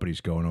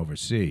companies going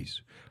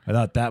overseas. I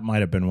thought that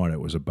might have been what it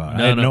was about.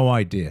 I had no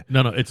idea.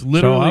 No, it's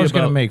literally So I was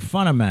going to about- make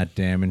fun of Matt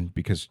Damon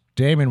because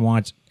Damon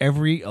wants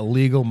every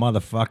illegal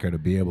motherfucker to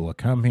be able to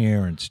come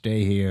here and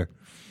stay here,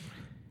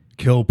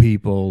 kill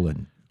people,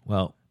 and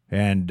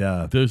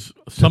there's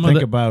some of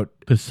about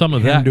there's some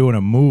of him that doing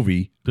a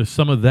movie. There's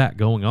some of that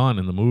going on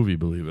in the movie,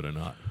 believe it or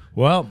not.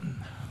 Well,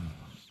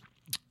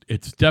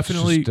 it's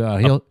definitely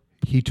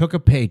he took a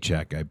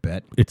paycheck, I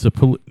bet. it's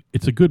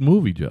a good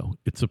movie, Joe.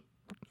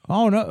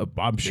 Oh no,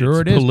 I'm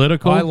sure It's it is.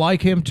 political. I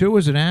like him too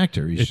as an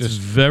actor. He's It's just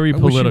very I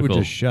wish he political. would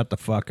just shut the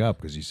fuck up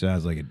because he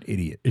sounds like an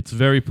idiot. It's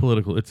very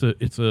political. It's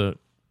a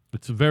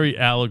very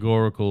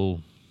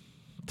allegorical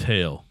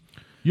tale.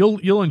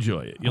 You'll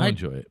enjoy it. You'll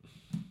enjoy it.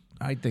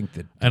 I think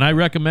that. And I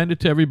recommend it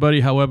to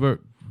everybody.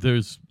 However,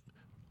 there's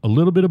a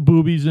little bit of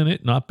boobies in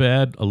it, not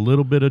bad. A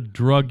little bit of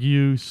drug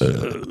use,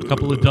 a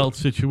couple adult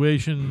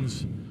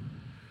situations.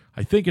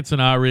 I think it's an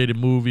R-rated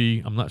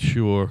movie. I'm not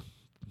sure.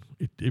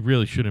 It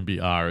really shouldn't be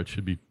R. It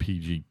should be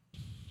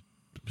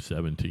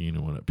PG-17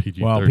 or whatever.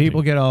 PG-13. Well,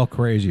 people get all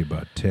crazy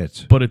about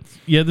tits. But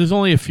there's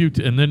only a few,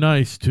 and they're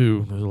nice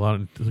too. There's a lot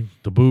of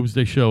the boobs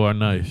they show are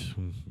nice.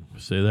 I'll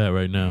say that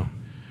right now.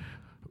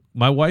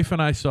 My wife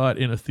and I saw it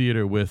in a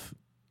theater with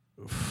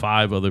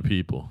 5 other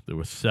people. There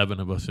were 7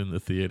 of us in the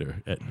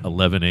theater at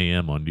 11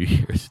 a.m. on New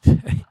Year's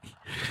Day.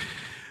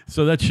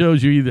 So that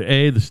shows you either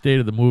A, the state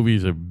of the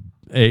movies, or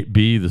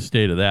B, the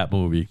state of that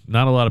movie.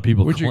 Not a lot of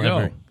people. Where'd you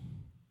go?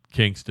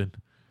 Kingston.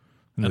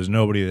 And there's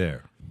nobody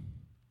there.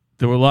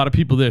 There were a lot of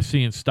people there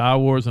seeing Star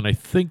Wars, and I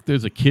think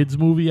there's a kids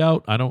movie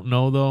out. I don't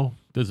know though.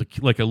 There's a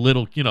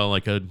little,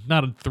 like a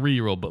not a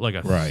 3-year-old, but like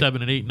a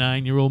 7 and 8,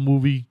 9-year-old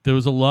movie. There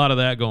was a lot of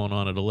that going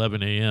on at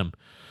 11 a.m.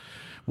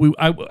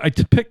 I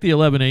picked the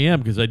 11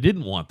 a.m. because I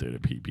didn't want there to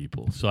be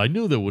people, so I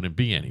knew there wouldn't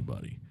be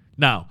anybody.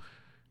 Now,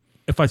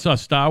 if I saw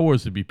Star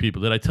Wars, there'd be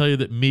people. Did I tell you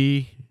that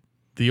me,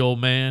 the old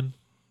man,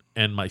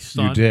 and my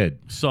son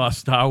saw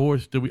Star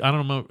Wars? Did we? I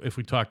don't know if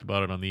we talked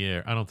about it on the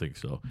air. I don't think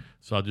so.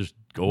 So I'll just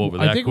go over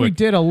that. I think we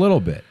did a little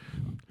bit.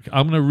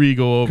 I'm going to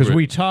re-go over because it.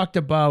 we talked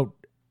about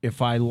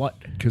if I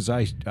because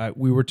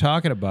we were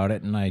talking about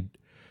it, and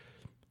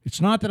it's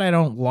not that I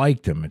don't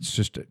like them. It's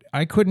just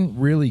I couldn't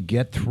really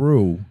get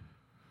through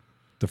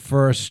the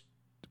first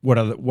what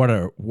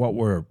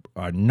were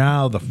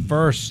now the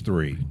first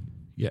 3.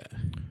 Yeah.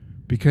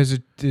 Because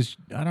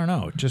I don't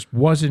know, it just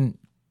wasn't.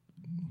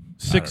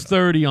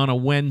 6:30 on a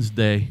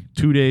Wednesday,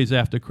 2 days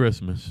after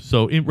Christmas.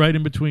 So right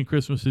in between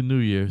Christmas and New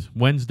Year's,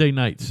 Wednesday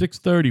night,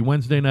 6:30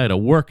 Wednesday night, a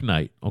work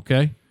night,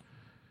 okay?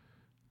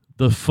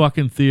 The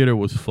fucking theater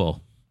was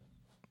full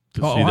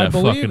to see I that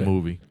believe fucking it.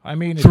 movie. I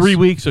mean, 3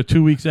 weeks or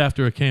 2 weeks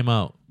after it came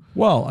out.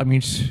 Well, I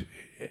mean,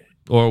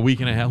 Or a week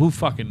and a half. Who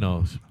fucking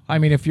knows?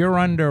 if you're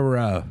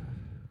under,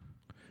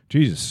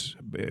 Jesus,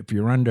 if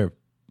you're under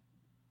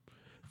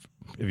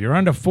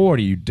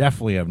 40, you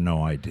definitely have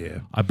no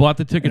idea. I bought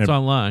the tickets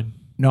online.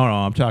 No,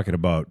 I'm talking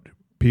about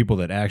people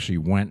that actually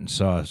went and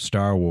saw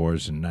Star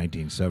Wars in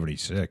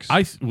 1976. It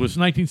was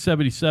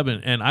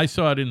 1977, and I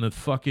saw it in the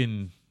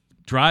fucking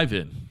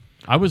drive-in.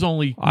 I was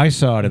only I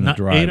saw it in the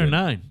drive-in. 8 or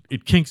 9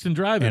 at Kingston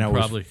Drive-In, and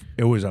probably.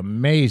 it was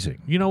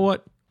amazing. You know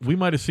what? We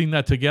might have seen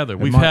that together.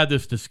 We've had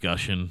this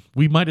discussion.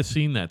 We might have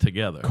seen that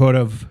together. Could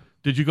have.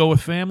 Did you go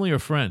with family or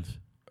friends?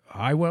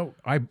 I want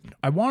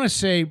to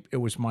say it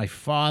was my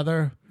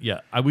father.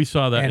 Yeah, we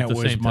saw that and at the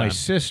same time. it was my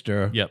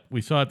sister. Yep,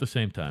 we saw it at the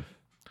same time.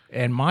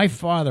 And my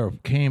father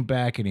came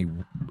back and he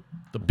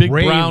The big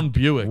brown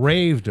Buick.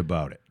 raved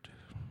about it.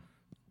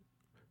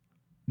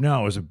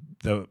 No, it was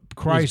the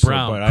Chrysler, It was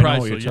brown. but I know what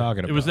Chrysler, you're yeah. talking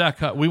about. It was that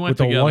car. We went with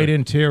together. the white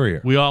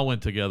interior. We all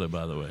went together,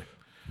 by the way.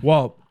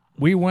 Well,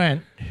 we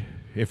went.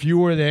 If you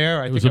were there,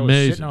 I think was I was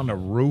amazing. sitting on the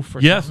roof or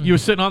Yes, something. you were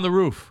sitting on the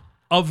roof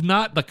of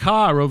not the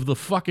car, of the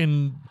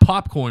fucking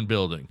popcorn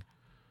building.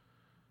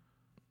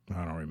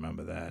 I don't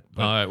remember that.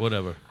 All right,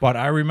 whatever. But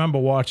I remember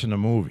watching the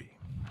movie.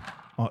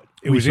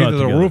 It We was saw it either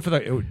the together. roof of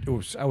the. It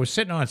was. I was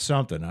sitting on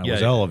something. I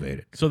was yeah.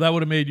 elevated. So that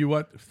would have made you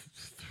what,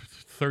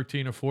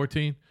 13 or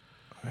 14?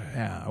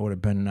 Yeah, I would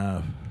have been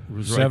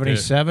was right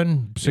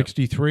 77,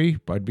 63.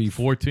 I'd be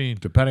 14.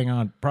 depending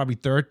on probably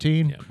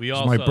 13. Yeah, we 'cause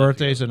all my saw it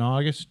birthday's in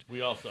August.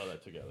 We all saw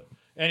that together.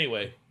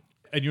 Anyway,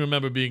 and you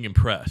remember being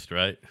impressed,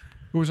 right?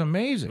 It was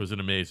amazing. It was an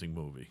amazing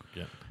movie.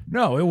 Yeah.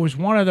 No, it was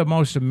one of the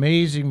most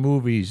amazing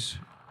movies.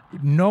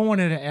 No one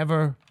had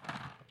ever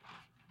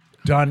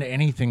done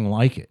anything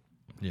like it.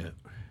 Yeah.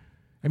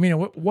 I mean,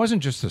 it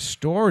wasn't just the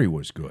story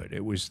was good.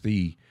 It was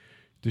the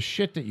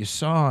shit that you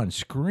saw on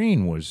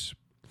screen was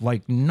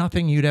like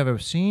nothing you'd ever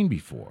seen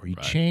before. He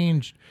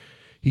changed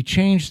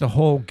the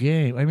whole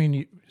game. I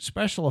mean,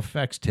 special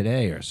effects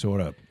today are sort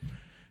of,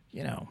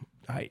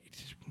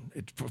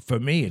 for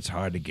me, it's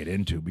hard to get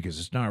into because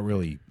it's not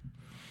really.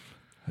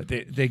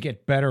 They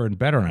get better and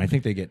better, and I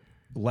think they get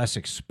less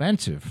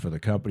expensive for the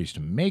companies to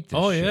make this.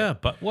 Oh shit. yeah,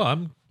 but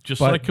I'm just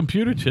like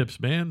computer chips,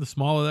 man. The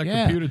smaller that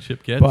Yeah, computer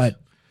chip gets,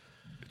 But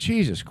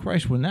Jesus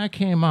Christ, when that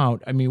came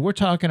out, I mean, we're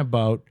talking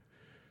about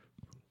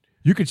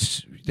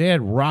they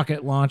had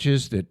rocket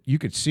launches that you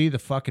could see the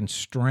fucking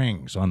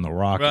strings on the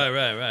rocket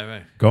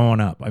right. going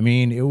up. I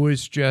mean, it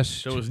was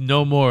just There was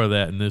no more of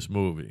that in this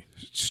movie.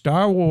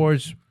 Star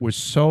Wars was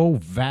so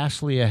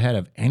vastly ahead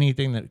of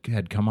anything that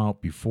had come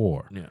out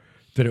before Yeah.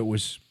 that it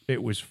was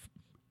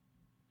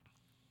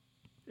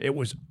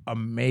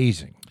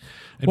amazing.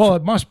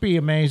 It must be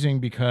amazing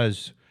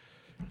because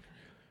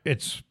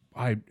it's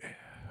I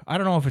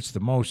don't know if it's the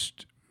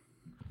most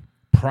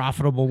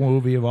profitable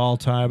movie of all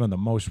time and the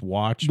most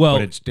watched, Well,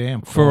 but it's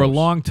damn close. For a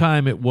long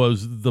time, it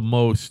was the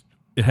most.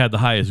 It had the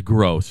highest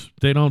gross.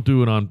 They don't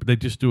do it on. They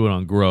just do it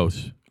on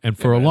gross. And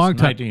for a long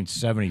time,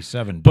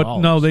 1977. but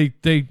no, they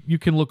you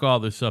can look all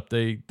this up.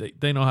 They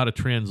know how to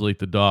translate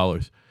the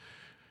dollars.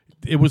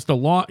 It was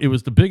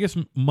the biggest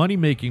money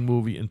making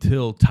movie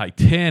until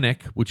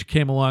Titanic, which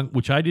came along,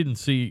 which I didn't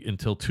see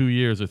until 2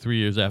 years or 3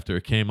 years after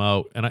it came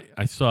out, and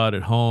I saw it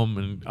at home.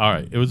 And all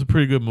right, it was a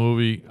pretty good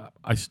movie.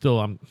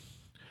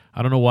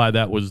 I don't know why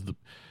that was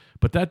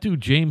but that dude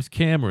James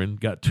Cameron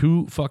got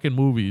 2 fucking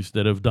movies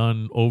that have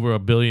done over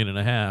 $1.5 billion,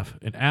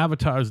 and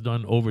Avatar's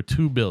done over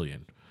 $2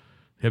 billion.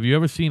 Have you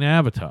ever seen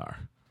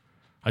Avatar?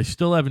 I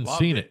still haven't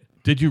seen it.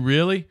 Did you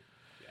really?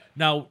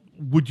 Now,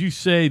 would you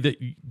say that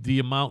the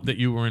amount that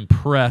you were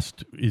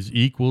impressed is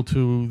equal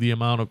to the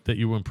amount that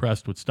you were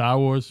impressed with Star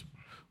Wars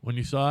when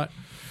you saw it?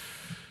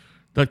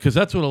 Because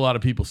that's what a lot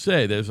of people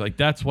say. There's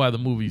that's why the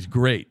movie's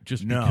great,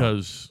 just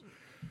because.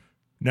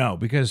 No,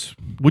 because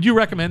Would you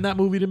recommend that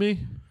movie to me?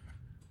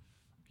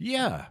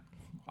 yeah,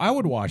 I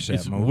would watch that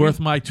It's movie. worth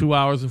my 2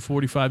 hours and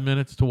 45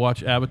 minutes to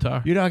watch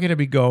Avatar. You're not going to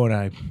be going.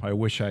 I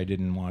wish I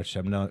didn't watch.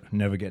 I'm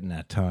never getting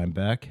that time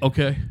back.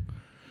 Okay.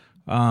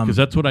 Because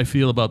that's what I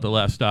feel about the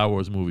last Star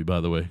Wars movie,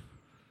 by the way.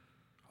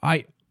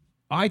 I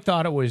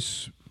thought it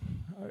was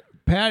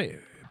Patty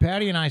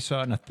and I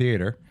saw it in a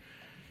theater,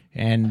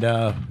 and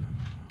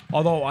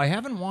although I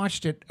haven't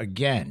watched it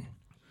again,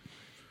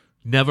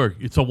 Never.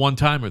 It's a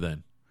one-timer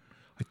then.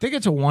 I think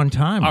it's a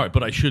one-time. All right,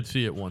 but I should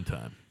see it one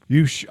time.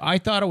 I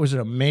thought it was an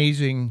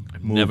amazing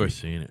movie. Never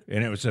seen it.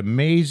 And it was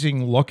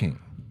amazing looking.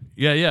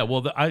 Yeah.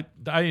 Well,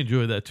 I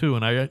enjoy that too,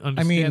 and I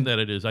understand that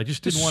it is. I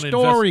just The didn't want to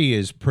story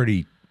is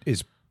pretty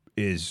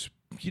is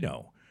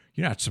you're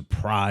not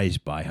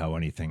surprised by how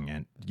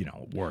anything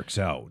works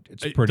out.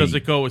 It's pretty. Does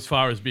it go as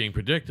far as being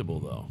predictable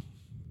though?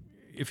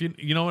 If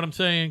you know what I'm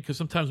saying, because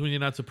sometimes when you're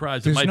not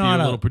surprised, it might be a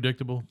little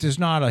predictable. There's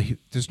not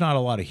a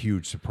lot of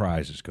huge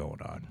surprises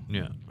going on.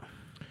 Yeah.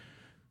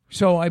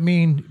 So I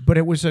mean, but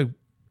it was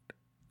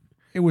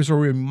it was a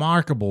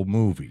remarkable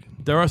movie.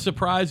 There are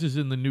surprises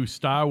in the new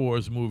Star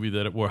Wars movie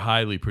that were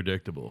highly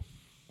predictable.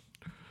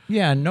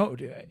 Yeah, no,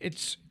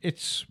 it's.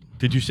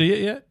 Did you see it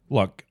yet?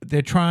 Look,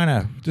 they're trying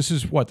to. This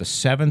is what, the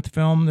 7th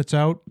film that's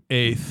out.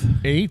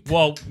 8th.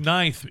 Well,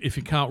 9th if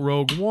you count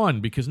Rogue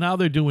One, because now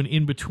they're doing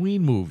in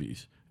between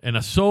movies. And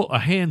a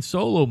Han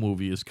Solo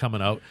movie is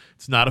coming out.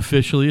 It's not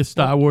officially a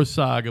Star Wars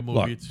saga movie.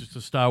 Look, it's just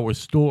a Star Wars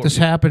story. This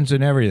happens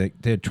in everything.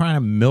 They're trying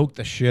to milk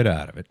the shit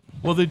out of it.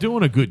 Well, they're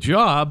doing a good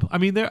job. I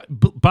mean,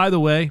 by the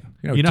way,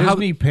 you know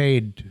Disney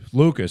paid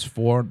Lucas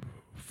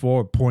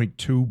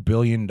 $4.2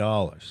 billion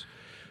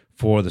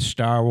for the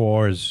Star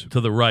Wars,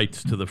 to the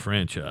rights to the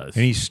franchise.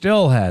 and he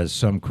still has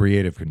some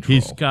creative control.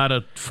 He's got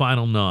a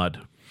final nod.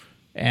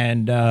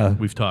 And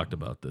We've talked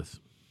about this.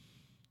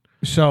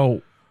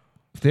 so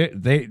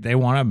they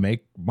want to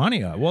make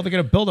money on it. Well, they're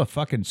going to build a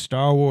fucking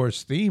Star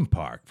Wars theme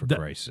park, for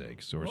Christ's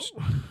sakes.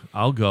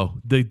 I'll go.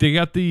 They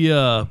got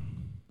the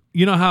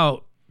you know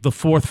how the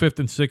 4th, 5th,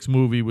 and 6th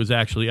movie was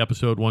actually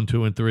episode 1,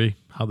 2, and 3?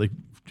 All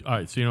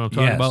right, so you know what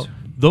I'm talking Yes. about?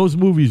 Those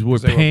movies were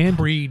They panned.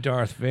 were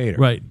pre-Darth Vader.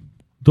 Right.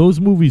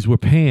 Those movies were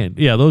panned.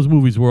 Yeah, those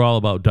movies were all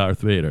about Darth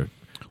Vader.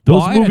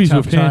 Those I movies had a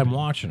were tough panned. time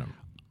watching them.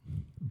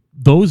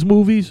 Those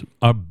movies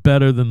are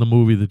better than the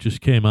movie that just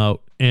came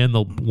out and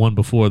the one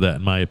before that,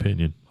 in my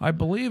opinion. I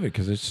believe it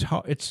because it's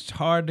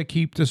hard to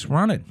keep this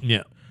running.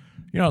 Yeah.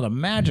 You know, the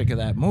magic of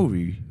that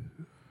movie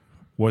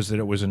was that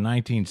it was in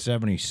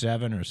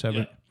 1977 or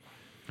 7.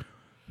 Yeah.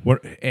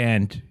 What,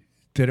 and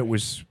that it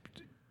was,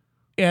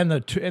 and the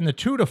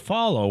two to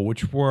follow,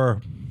 which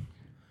were,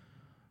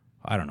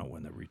 I don't know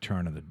when the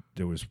Return of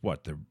there was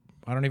what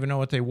I don't even know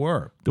what they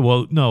were.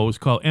 Well, no, it was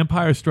called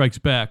Empire Strikes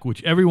Back,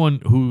 which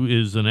everyone who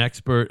is an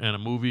expert and a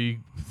movie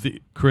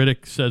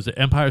critic says that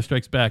Empire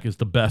Strikes Back is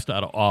the best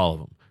out of all of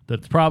them.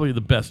 That's probably the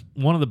best,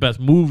 one of the best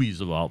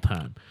movies of all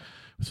time.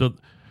 So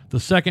the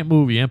second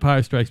movie,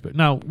 Empire Strikes Back.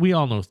 Now, we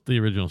all know the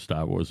original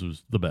Star Wars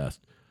was the best.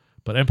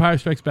 But Empire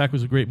Strikes Back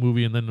was a great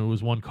movie, and then there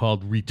was one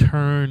called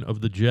Return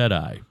of the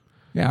Jedi.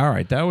 Yeah, all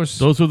right.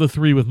 Those were the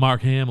three with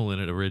Mark Hamill in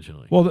it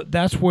originally. Well,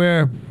 that's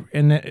where,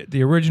 in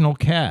the original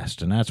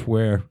cast, and that's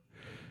where,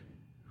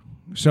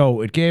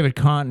 so it gave it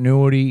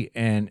continuity,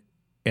 and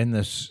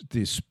the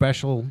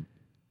special,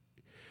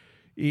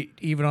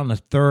 even on the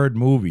third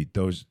movie,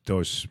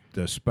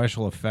 the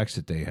special effects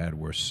that they had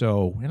were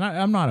so, and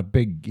I'm not a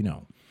big,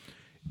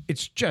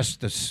 it's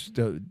just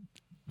the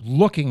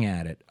looking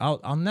at it.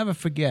 I'll never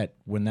forget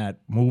when that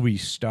movie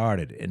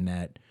started, and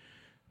that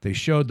they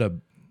showed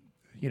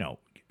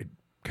it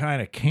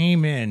kind of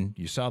came in,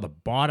 you saw the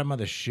bottom of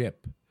the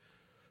ship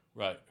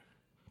Right.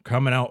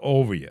 coming out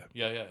over you.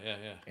 Yeah.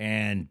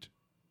 And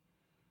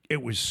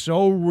it was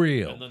so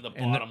real. And then the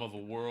bottom of a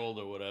world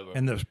or whatever.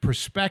 And the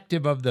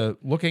perspective of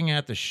looking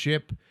at the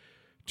ship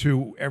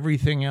to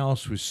everything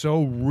else was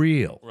so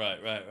real. Right.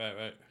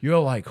 You're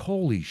like,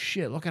 holy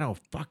shit, look at how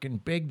fucking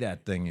big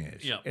that thing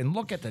is. Yeah. And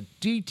look at the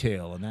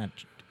detail in that,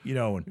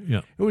 and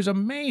Yeah. it was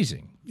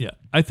amazing. Yeah.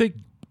 I think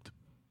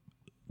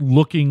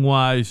looking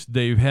wise,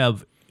 they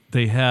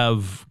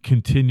have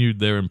continued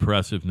their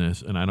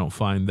impressiveness, and I don't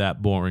find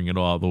that boring at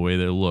all, the way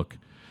they look.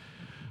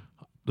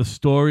 The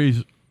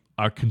stories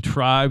are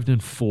contrived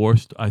and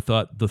forced. I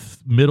thought the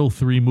middle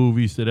three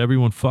movies that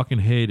everyone fucking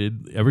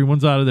hated,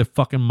 everyone's out of their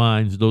fucking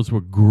minds. Those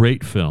were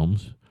great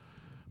films.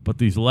 But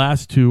these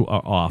last two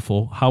are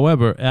awful.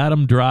 However,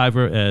 Adam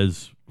Driver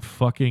as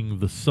fucking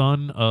the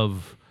son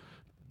of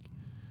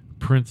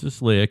Princess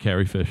Leia,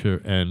 Carrie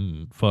Fisher,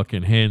 and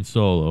fucking Han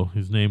Solo.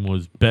 His name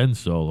was Ben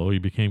Solo. He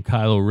became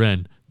Kylo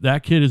Ren.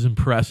 That kid is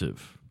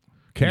impressive.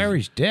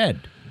 Carrie's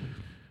dead.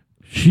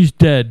 She's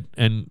dead,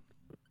 and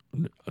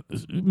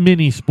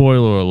mini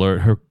spoiler alert,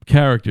 her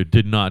character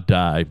did not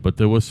die, but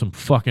there was some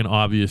fucking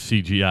obvious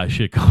CGI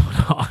shit going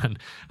on.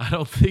 I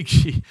don't think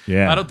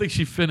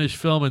she finished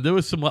filming. There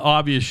was some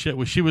obvious shit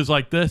where she was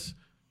like this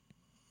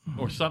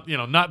or something,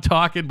 not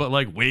talking, but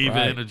like waving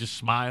Right. or just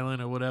smiling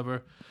or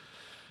whatever.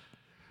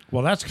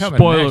 Well, that's coming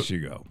next,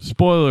 you go.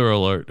 Spoiler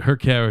alert, her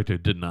character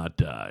did not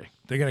die.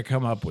 They're going to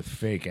come up with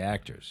fake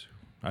actors.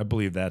 I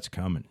believe that's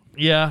coming.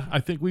 Yeah, I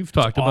think we've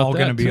talked about that. All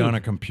going to be too. on a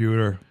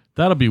computer.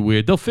 That'll be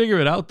weird. They'll figure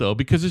it out though,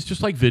 because it's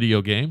just like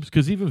video games.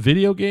 Because even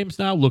video games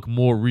now look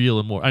more real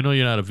and more. I know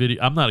you're not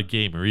I'm not a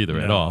gamer either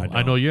at No, all.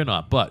 I know you're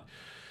not. But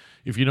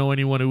if you know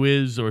anyone who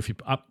is, or if you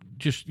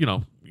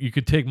you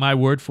could take my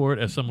word for it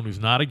as someone who's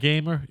not a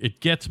gamer. It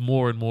gets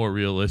more and more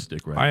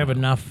realistic. Right. I have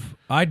enough.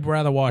 I'd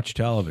rather watch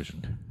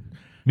television.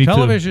 Me too.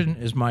 Television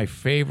is my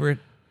favorite.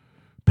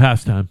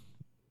 Pastime.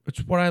 It's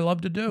what I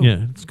love to do.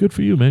 Yeah, it's good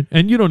for you, man.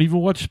 And you don't even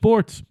watch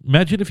sports.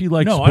 Imagine if you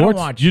like No, sports. I don't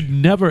watch- You'd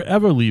never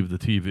ever leave the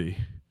TV.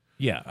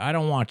 Yeah, I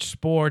don't watch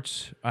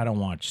sports. I don't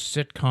watch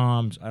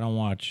sitcoms. I don't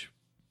watch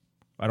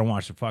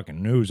the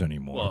fucking news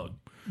anymore.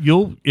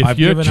 Well, I've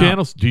given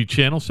up. do you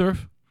channel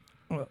surf?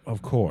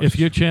 Of course. If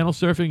you're channel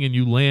surfing and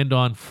you land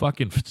on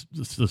fucking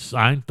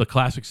the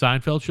classic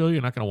Seinfeld show,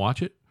 you're not going to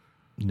watch it?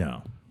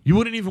 No. You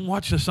wouldn't even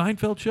watch the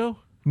Seinfeld show?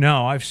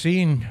 No, I've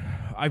seen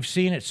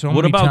it so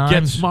What many about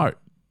times. Get Smart?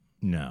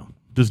 No.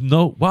 There's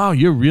no, wow,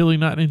 you're really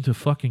not into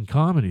fucking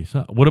comedies,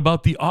 huh? What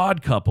about The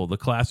Odd Couple, the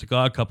classic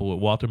Odd Couple with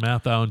Walter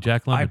Matthau and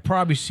Jack Lemmon? I've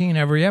probably seen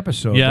every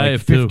episode, Yeah, like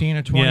if 15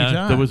 or 20 yeah,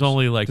 times. there was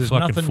only like There's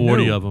fucking nothing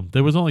 40 new. of them.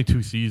 There was only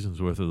 2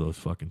 seasons worth of those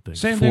fucking things.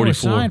 Same thing with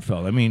 44.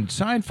 Seinfeld. I mean,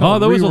 Seinfeld. Oh,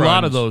 there was a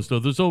lot of reruns. those, though.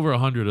 There's over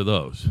 100 of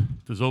those.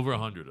 There's over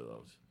 100 of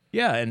those.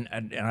 Yeah,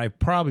 and I've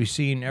probably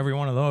seen every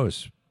one of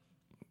those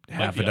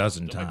half a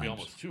dozen There might be times.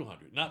 almost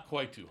 200. Not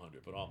quite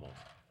 200, but almost.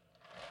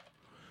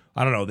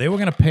 I don't know. They were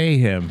going to pay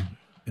him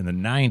in the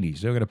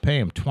 90s. They were going to pay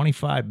him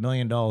 $25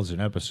 million an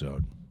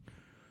episode.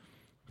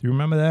 Do you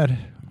remember that?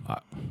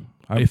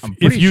 I'm If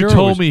pretty you sure it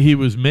told was- me he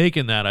was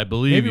making that, I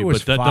believe Maybe you. it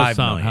was But that $5 does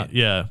sound, million.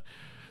 yeah.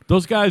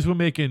 Those guys were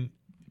making.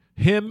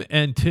 Him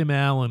and Tim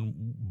Allen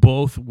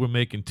both were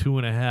making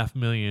 $2.5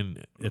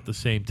 million at the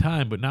same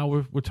time. But now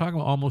we're talking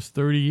about almost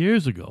 30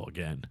 years ago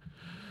again.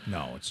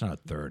 No, it's not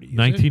 30. Is it?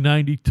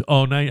 1992.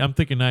 Oh, I'm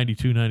thinking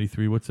 92,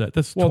 93. What's that?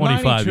 That's Well,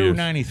 25 92, years.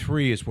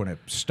 93 is when it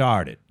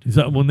started. Is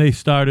that when they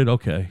started?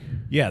 Okay.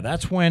 Yeah,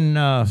 that's when.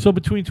 So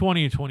between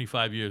 20 and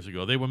 25 years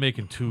ago, they were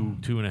making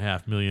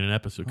 $2.5 million an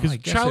episode. Well, Because I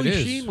guess Charlie it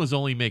is. Sheen was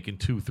only making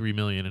 $2-3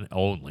 million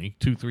only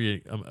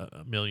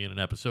 $2-3 million an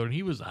episode, and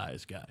he was the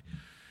highest guy.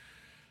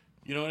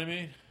 You know what I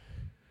mean?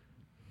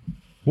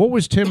 What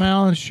was Tim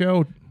Allen's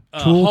show?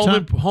 Tool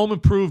Time? Home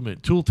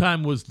Improvement. Tool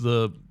Time was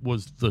the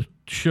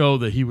show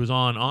that he was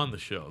on the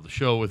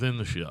show within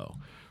the show.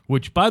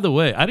 Which, by the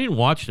way, I didn't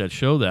watch that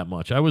show that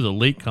much. I was a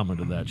latecomer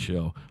to that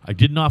show. I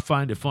did not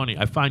find it funny.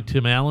 I find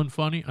Tim Allen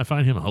funny. I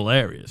find him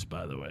hilarious,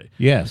 by the way.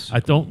 Yes.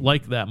 I don't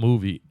like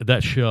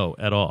that show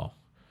at all.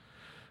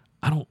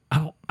 I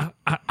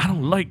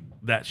don't like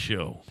that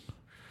show.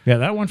 Yeah,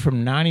 that went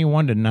from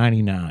 91 to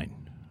 99.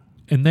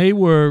 And they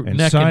were And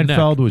neck and neck.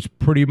 Seinfeld was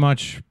pretty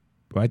much,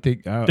 I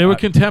think. They were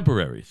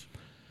contemporaries.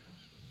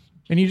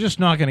 and you're just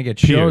not going to get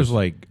shows Cheers.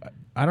 like.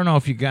 I don't know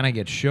if you're going to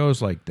get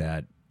shows like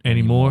that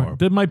Anymore.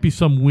 There might be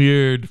some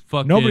weird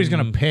fucking. Nobody's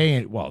going to pay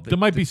it. Well, There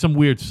might be some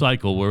weird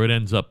cycle where it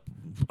ends up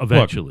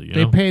eventually. Look,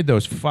 you they know? paid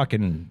those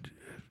fucking.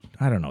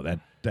 I don't know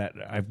that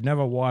I've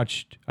never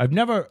watched. I've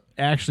never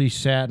actually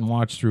sat and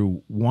watched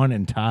through one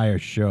entire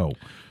show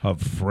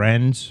of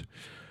Friends,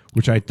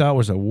 which I thought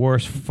was the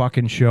worst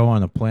fucking show on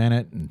the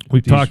planet. And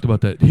We've these- talked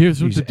about that.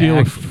 Here's what these the deal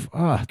act- with.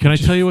 ah, Can I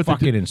just tell you what the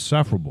fucking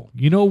insufferable?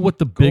 You know what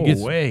the Go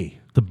biggest away.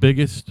 the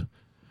biggest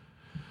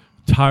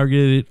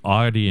targeted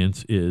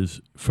audience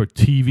is for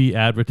TV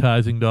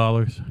advertising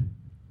dollars?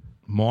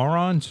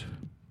 Morons.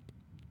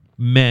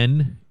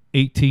 Men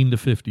 18 to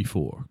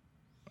 54.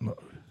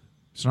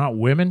 It's not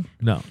women.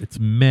 No, it's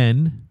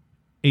men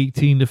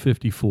 18 to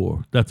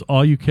 54. That's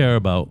all you care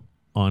about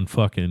on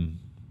fucking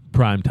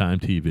primetime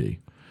TV.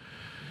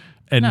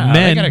 And Nah,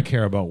 men they gotta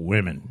care about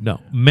women. No,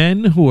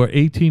 men who are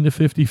 18 to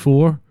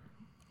 54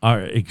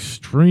 are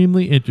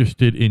extremely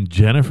interested in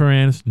Jennifer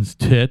Aniston's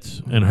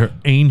tits and her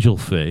angel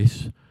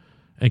face,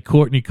 and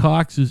Courtney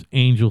Cox's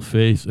angel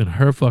face and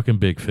her fucking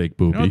big fake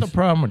You know what boobies. the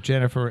problem with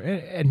Jennifer?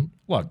 And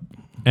look,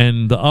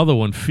 And the other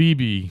one,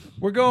 Phoebe,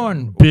 we're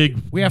going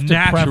big We have to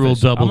natural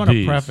preface, double I'm going to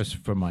Ds. preface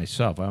for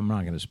myself. I'm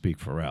not going to speak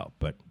for Al,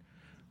 but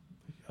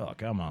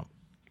look, I'm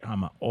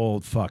an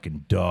old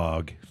fucking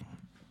dog.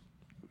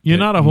 You're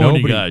not a horny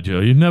nobody- guy, Joe.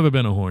 You've never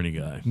been a horny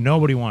guy.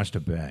 Nobody wants to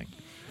bang,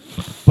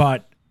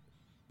 but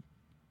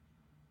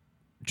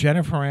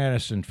Jennifer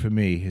Aniston for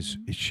me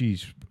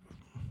she's.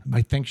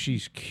 I think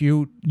she's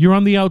cute, You're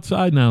on the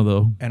outside now,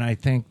 though. and I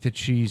think that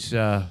she's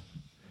one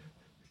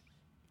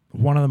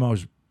of the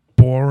most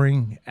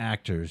boring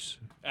actors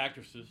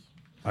Actresses.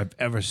 I've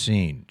ever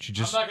seen. She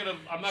just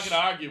I'm not gonna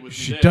argue with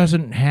she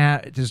doesn't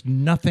have. There's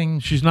nothing.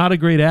 She's not a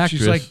great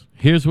actress. like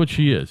Here's what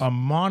she is. A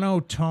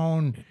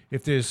monotone.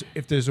 If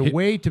there's a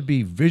way to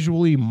be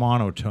visually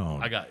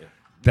monotone, I got you.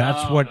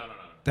 that's No, what. no.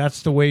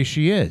 That's the way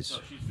she is.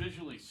 She's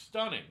visually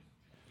stunning.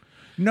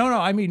 No,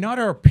 I mean not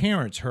her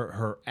appearance,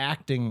 her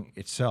acting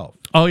itself.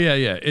 Oh yeah.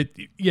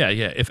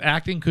 If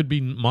acting could be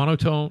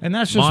monotone, And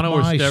that's just mono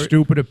or my stereo,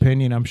 stupid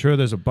opinion. I'm sure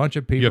there's a bunch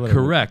of people. You're that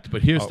correct,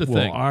 but here's the will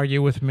thing: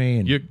 argue with me.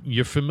 And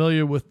you're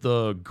familiar with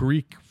the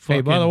Greek.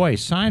 hey, by the fucking- way,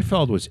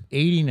 Seinfeld was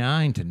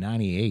 89 to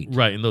 98.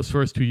 right in those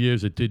first 2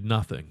 years, it did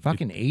nothing.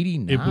 Fucking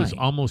 89. It was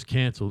almost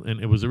canceled, and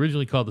it was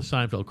originally called the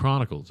Seinfeld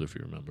Chronicles, if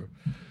you remember.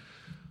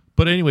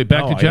 But anyway,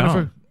 back No, to I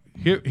Jennifer.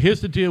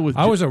 Here's the deal with.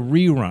 I was a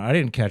rerun. I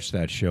didn't catch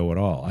that show at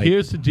all.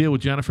 Here's the deal with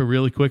Jennifer,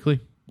 really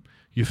quickly.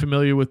 You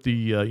familiar with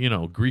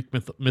the Greek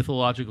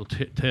mythological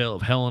tale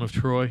of Helen of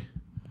Troy?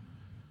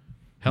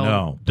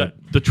 No,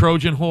 the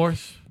Trojan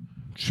horse,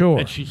 Sure.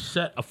 and she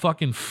set a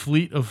fucking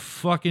fleet of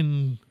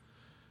fucking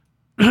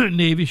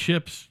Navy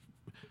ships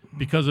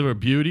because of her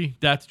beauty.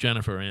 That's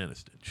Jennifer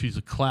Aniston. She's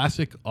a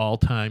classic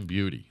all-time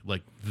beauty,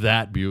 like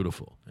that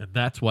beautiful, and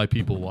that's why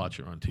people watch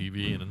her on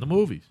TV and in the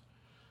movies.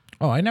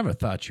 Oh, I never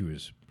thought she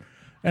was.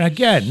 And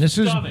again, this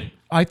Stunning. is.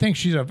 I think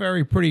she's a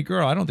very pretty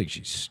girl. I don't think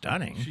she's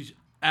stunning. She's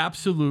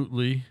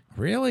absolutely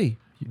Really?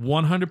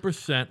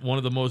 100% one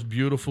of the most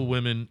beautiful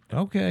women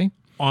Okay.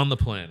 on the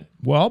planet.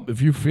 Well,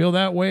 if you feel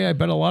that way, I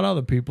bet a lot of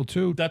other people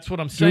too. That's what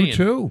I'm saying.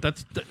 too.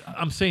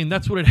 I'm saying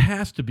that's what it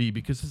has to be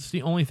because it's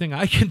the only thing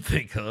I can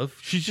think of.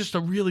 She's just a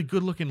really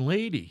good-looking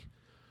lady.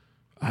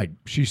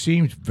 She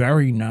seems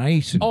very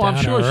nice and down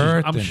I'm sure to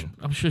earth.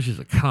 I'm sure she's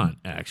a cunt,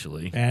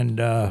 actually. And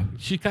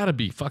She's got to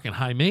be fucking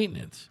high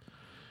maintenance.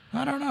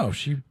 I don't know.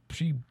 She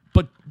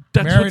But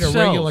that's married what a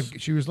regular.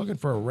 sells. She was looking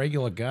for a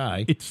regular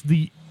guy. It's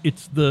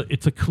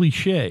a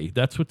cliche.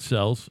 That's what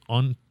sells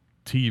on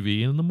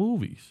TV and the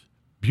movies.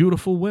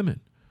 Beautiful women.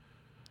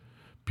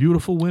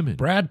 Beautiful women.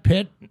 Brad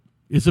Pitt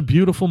Is a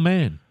beautiful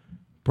man.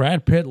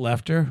 Brad Pitt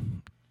left her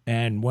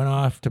and went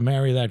off to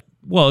marry that.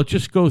 Well, it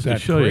just goes to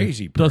That show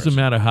crazy you. Doesn't person.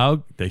 matter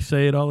how they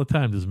say it all the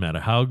time. Doesn't matter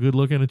how good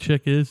looking a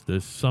chick is.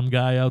 There's some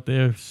guy out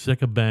there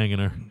sick of banging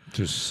her.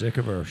 Just sick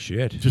of her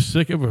shit. Just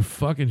sick of her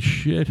fucking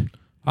shit.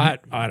 I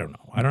don't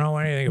know. I don't know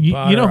anything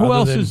about her. You know who other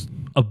else than- is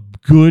a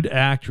good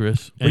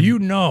actress? Well, you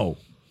know,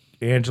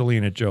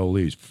 Angelina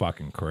Jolie's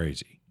fucking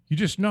crazy. You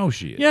just know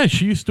she is. Yeah,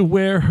 she used to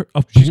wear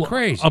She's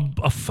crazy.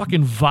 a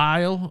fucking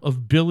vial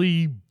of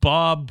Billy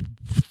Bob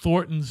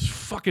Thornton's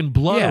fucking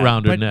blood Yeah,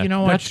 around her but neck. you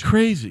know what? That's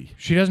crazy.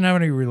 She doesn't have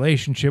any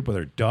relationship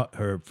with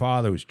her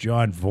father, who's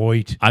John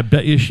Voight. I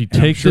bet you she And I'm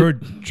takes sure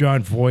it.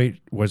 John Voight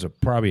was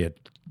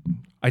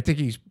I think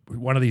he's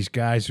one of these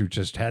guys who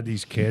just had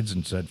these kids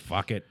and said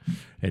fuck it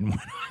and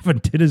went off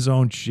and did his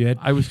own shit.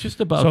 I was just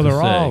about So to they're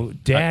say. all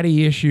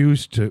daddy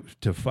issues to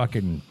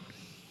fucking.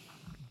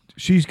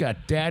 She's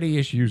got daddy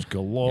issues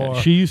galore.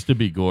 She used to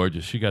be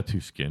gorgeous. She got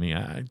too skinny.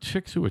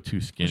 Chicks who are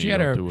too skinny. She had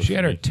don't her do it she for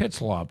had her me.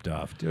 tits lopped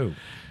off too.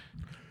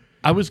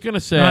 I was gonna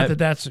say. Not that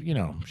that's she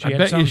I had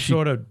bet some you she-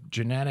 sort of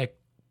genetic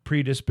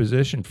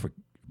predisposition for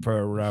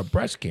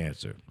breast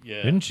cancer.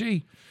 Yeah. Didn't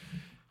she?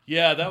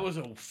 Yeah, that was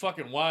a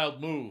fucking wild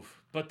move.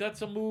 But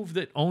that's a move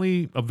that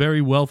only a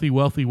very wealthy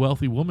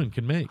woman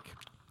can make.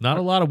 Not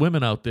a lot of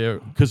women out there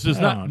because there's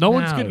no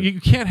one's gonna.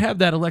 You can't have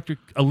that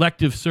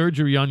elective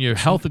surgery on your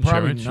health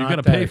Probably insurance. not You got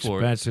to that pay for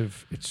it.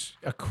 expensive. It's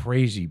a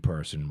crazy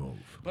person move.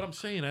 But I'm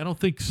saying I don't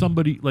think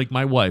somebody like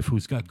my wife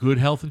who's got good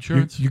health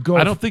insurance. You go.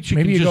 I don't think she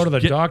maybe can you go just to the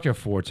get, doctor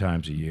 4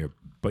 times a year,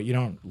 but you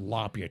don't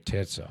lop your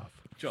tits off.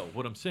 Joe,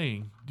 what I'm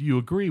saying, do you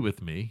agree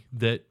with me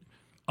that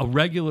a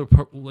regular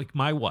like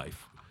my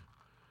wife,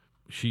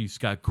 she's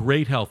got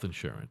great health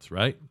insurance,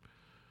 right?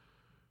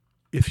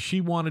 If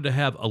she wanted to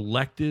have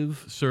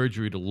elective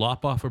surgery to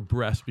lop off her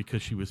breast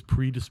because she was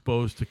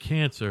predisposed to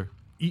cancer,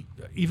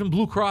 even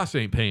Blue Cross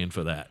ain't paying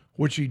for that.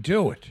 Would she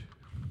do it?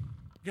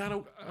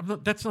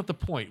 That's not the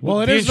point.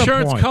 Well, it the is the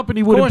insurance point. company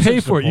Of wouldn't course pay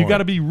it's the for it. You point. got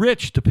to be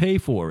rich to pay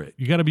for it.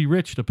 You got to be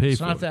rich to pay It's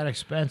for not it. that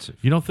expensive.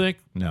 You don't think?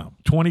 No,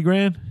 20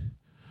 grand?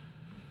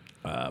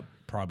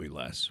 probably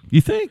less.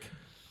 You think?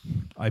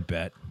 I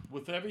bet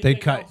With everything they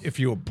cut else? if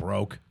you were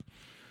broke.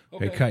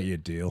 They Okay. cut you a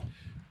deal.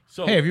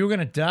 So Hey, if you were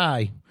gonna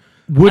die,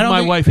 would I don't my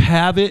think- wife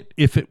have it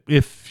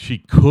if she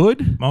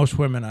could? most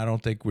women I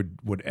don't think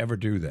would ever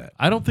do that.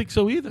 I don't think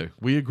so either.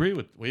 We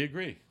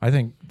agree. I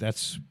think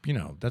that's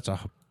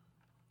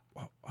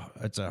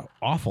it's a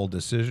awful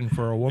decision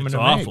for a woman It's to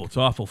awful. make. It's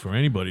awful for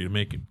anybody to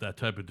make that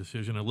type of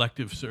decision.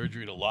 Elective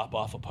surgery to lop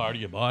off a part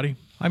of your body,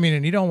 I mean,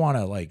 and you don't want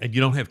to like. and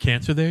you don't have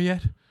cancer there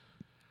yet,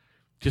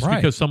 just Right.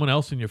 because someone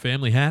else in your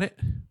family had it.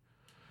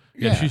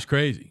 Yeah, she's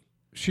crazy.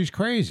 she's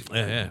crazy.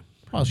 Yeah.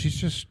 Well,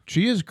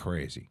 she is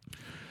crazy.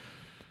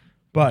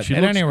 But She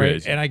at looks any rate,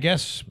 crazy. and I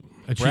guess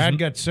And she's Brad n-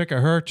 got sick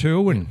of her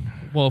too, and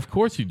Well, of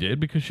course he did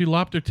because she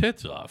lopped her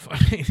tits off. I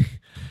mean,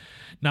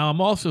 now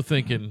I'm also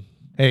thinking.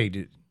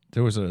 hey,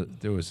 there was a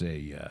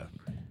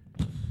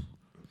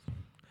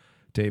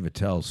Dave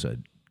Attell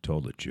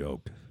told a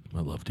joke. I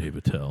love Dave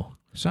Attell.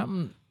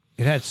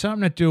 It had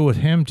something to do with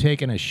him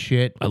taking a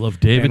shit. I love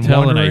Dave and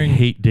Attell, and I wondering-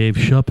 hate Dave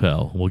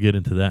Chappelle. We'll get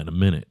into that in a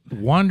minute.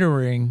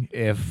 Wondering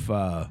if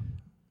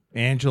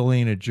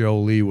Angelina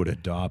Jolie would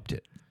adopt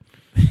it.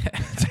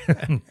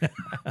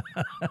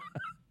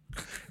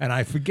 And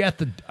I forget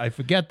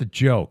the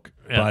joke,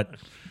 Yeah. but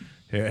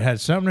it had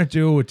something to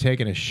do with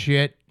taking a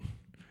shit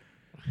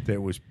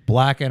that was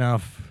black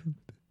enough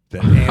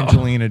that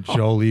Angelina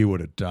Jolie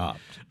would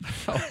adopt.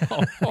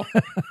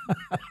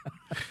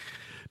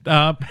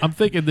 I'm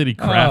thinking that he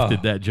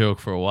crafted that joke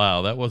for a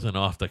while. That wasn't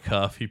off the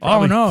cuff. He Oh,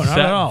 probably no, not sat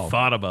at and all.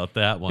 thought about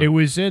that one. It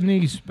was in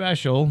the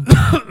special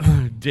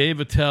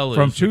Dave Attell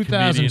from is a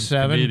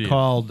 2007 comedian.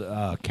 called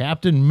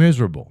Captain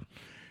Miserable.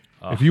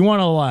 If you want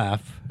to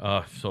laugh,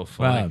 Oh, so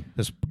funny.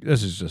 this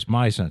is just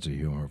my sense of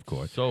humor, of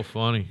course. So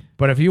funny.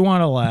 But if you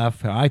want to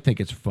laugh, I think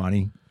it's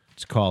funny.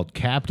 It's called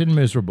Captain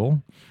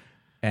Miserable,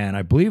 and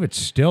I believe it's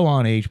still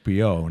on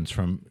HBO. And it's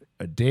from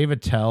Dave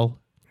Attell.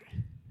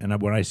 And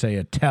when I say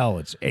Attell,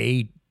 it's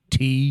A-T.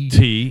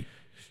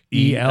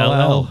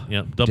 T-E-L-L.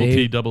 Yep, double T,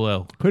 Dave- double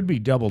L. Could be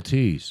double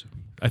T's.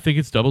 I think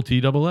it's double T,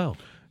 double L.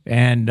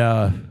 And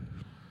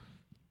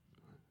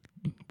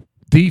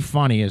the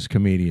funniest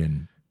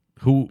comedian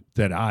Who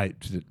that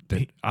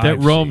that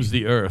I've roams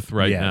seen. the earth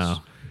right Yes.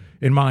 now.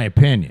 in my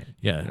opinion.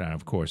 Yeah. And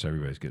of course,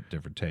 everybody's got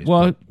different tastes.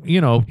 Well, but you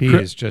know, he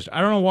is just.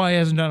 I don't know why he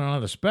hasn't done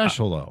another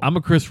special though. I'm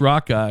a Chris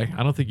Rock guy.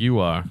 I don't think you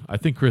are. I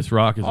think Chris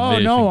Rock is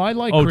amazing. no, I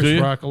like do Chris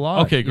you? Rock a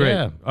lot. Okay, great.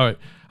 Yeah. All right.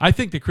 I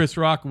think that Chris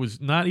Rock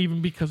was not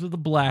even because of the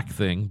black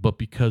thing, but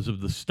because of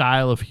the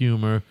style of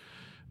humor.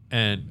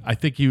 And I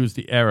think he was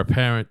the heir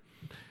apparent.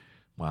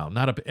 Well,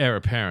 not an heir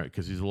apparent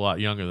because he's a lot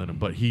younger than him,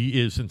 but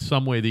he is in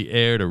some way the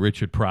heir to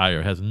Richard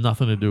Pryor. Has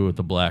nothing to do with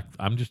the black.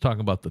 I'm just talking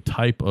about the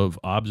type of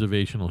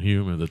observational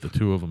humor that the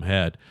two of them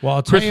had. Well,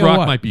 I'll tell Chris you Rock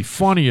what. might be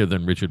funnier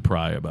than Richard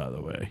Pryor, by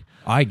the way.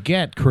 I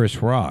get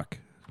Chris Rock,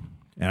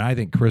 and I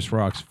think Chris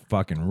Rock's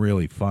fucking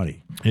really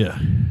funny. Yeah.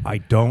 I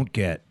don't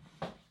get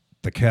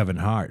the Kevin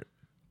Hart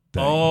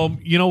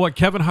thing. You know what?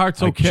 Kevin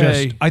Hart's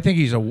okay. I think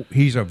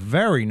he's a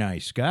very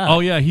nice guy.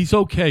 Oh yeah, he's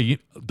okay.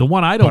 The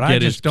one I don't But I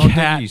get is just don't think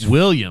Cat he's-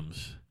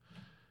 Williams.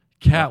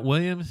 Cat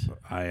Williams.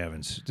 I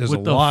haven't. There's What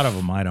a the lot of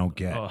them I don't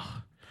get. Ugh,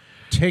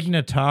 Tig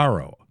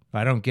Notaro.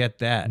 I don't get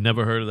that.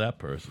 never heard of that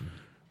person.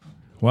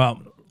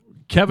 Well,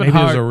 Kevin maybe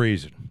Hart. there's a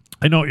reason.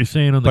 I know what you're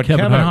saying on the But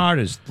Kevin Hart. Hart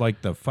is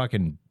like the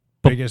fucking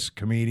biggest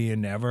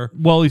comedian ever.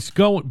 Well, he's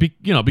going,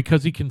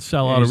 because he can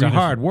sell out He's a arenas.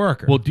 hard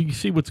worker. Well, do you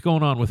see what's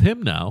going on with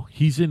him now?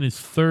 He's in his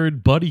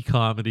third buddy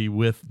comedy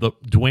with the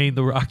Dwayne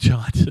the Rock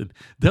Johnson.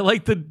 They're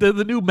like the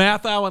new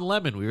Mathau and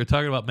Lemon. We were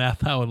talking about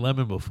Mathau and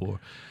Lemon before.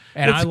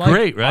 and It's I like,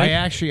 great, right?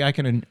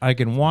 I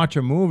can watch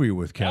a movie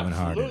with Kevin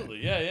Hart. In it.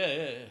 Absolutely,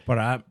 yeah.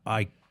 But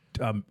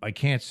I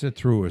can't sit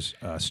through his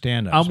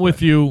stand-up. I'm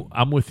with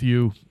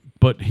you.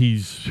 But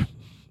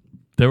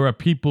there are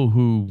people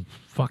who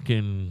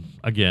fucking,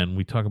 again,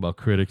 we talk about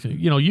critics.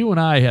 You and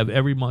I have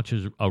every much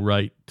as a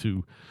right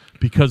to,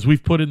 because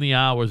we've put in the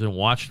hours and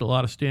watched a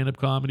lot of stand-up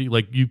comedy.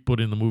 Like you put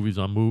in the movies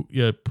on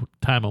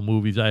time on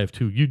movies. I have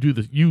too. You do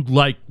this. You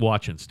like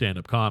watching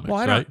stand-up comics,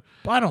 Well, right?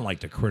 I don't like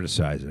to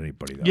criticize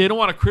anybody though. Yeah, you don't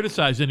want to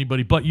criticize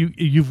anybody, but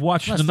you've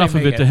watched Unless enough they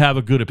of make it to it- have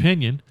a good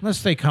opinion.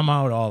 Unless they come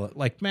out all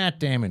like Matt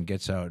Damon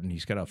gets out and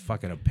he's got a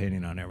fucking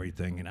opinion on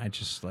everything, and I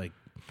just like.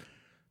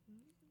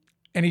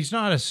 And he's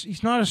not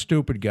a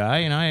stupid guy,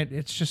 and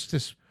it's just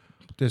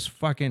this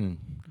fucking.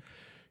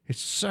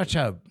 It's such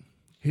a.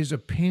 His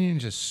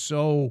opinions are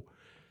so,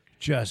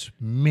 just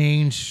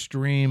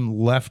mainstream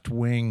left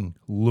wing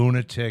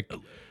lunatic.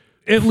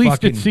 At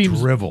least it fucking seems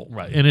drivel.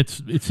 right, and it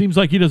seems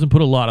like he doesn't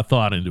put a lot of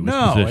thought into his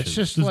No, position. it's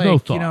just There's like no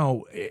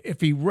thought.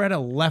 if he read a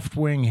left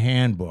wing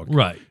handbook,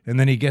 Right. and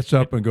then he gets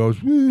up and goes.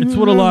 It's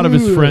what a lot of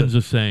his friends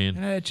are saying.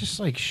 And it's just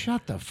like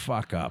shut the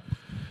fuck up.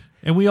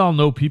 And we all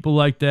know people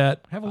like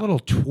that. Have a little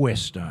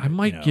twist on it. I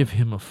might you know? give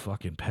him a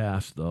fucking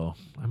pass, though.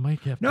 I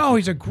might have to. No,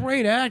 he's a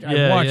great actor.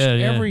 Yeah, I watched yeah,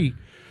 yeah. every.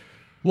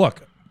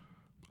 Look,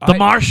 The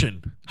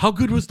Martian. How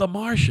good was The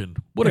Martian?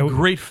 What a Yeah,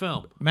 great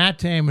film. Matt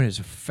Damon is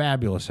a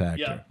fabulous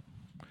actor,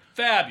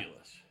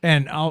 Fabulous.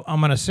 and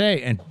I'm gonna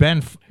say, and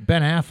Ben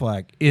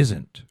Affleck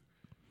isn't.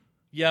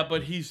 Yeah,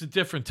 but he's a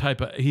different type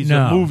of. He's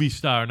No. a movie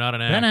star, not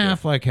an actor. Ben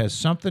Affleck has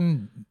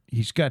something.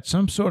 He's got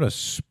some sort of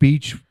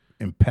speech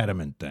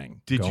impediment thing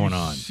Did going you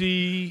on,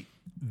 see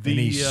the? and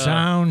he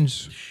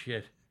sounds.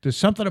 shit. There's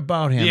something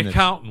about him. The that's-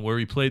 Accountant, where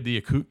he played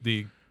the.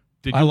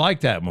 Did I you, like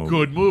that movie.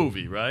 good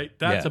movie, right?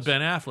 That's a Yes. Ben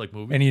Affleck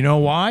movie. And you know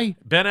why?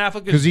 Ben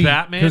Affleck Because is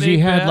Batman. he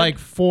ain't had bad. like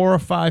 4 or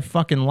 5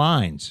 fucking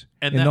lines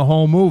And in that- the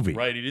whole movie.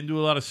 Right, he didn't do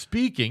a lot of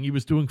speaking. He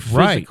was doing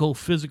Right.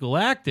 physical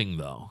acting,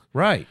 though.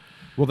 Right.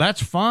 Well,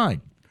 that's fine.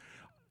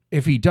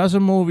 If he does a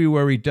movie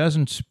where he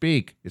doesn't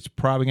speak, it's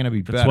probably going to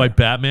be That's better. why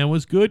Batman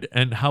was good.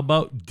 And how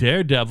about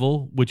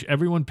Daredevil, which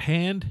everyone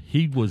panned?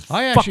 He was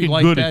I actually fucking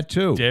like good that, at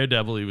too.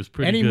 Daredevil, he was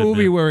pretty Any good.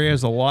 movie man. where he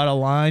has a lot of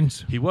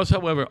lines. He was,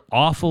 however,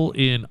 awful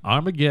in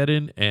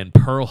Armageddon and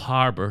Pearl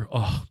Harbor.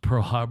 Oh,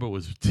 Pearl Harbor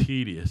was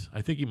tedious.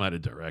 I think he might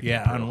have directed.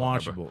 Yeah, Pearl Harbor.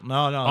 unwatchable.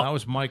 No, that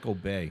was Michael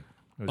Bay.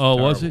 It Oh,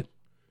 was terrible. it?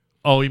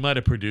 Oh, he might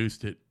have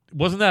produced it.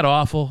 Wasn't that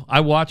awful? I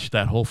watched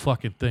that whole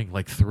fucking thing,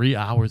 like 3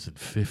 hours and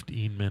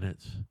 15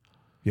 minutes.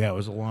 Yeah, it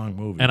was a long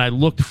movie. And I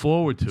looked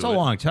forward to it's it. a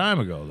long time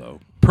ago, though.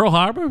 Pearl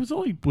Harbor was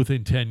only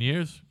within 10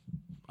 years.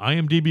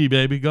 IMDb,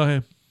 baby. Go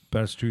ahead.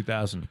 That's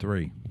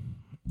 2003.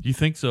 You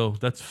think so?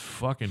 That's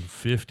fucking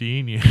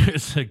 15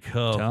 years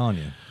ago. Telling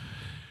you.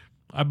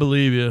 I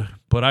believe you.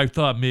 But I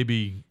thought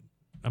maybe,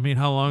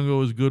 how long ago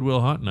was Good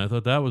Will Hunting? I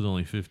thought that was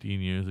only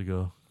 15 years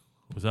ago.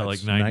 Was that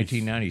That's like 90,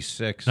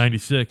 1996.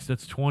 96?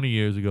 That's 20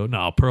 years ago.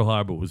 No, Pearl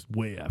Harbor was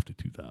way after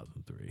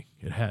 2003.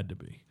 It had to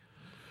be.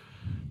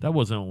 That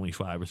wasn't only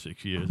 5 or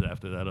 6 years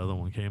after that other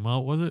one came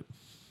out, was it?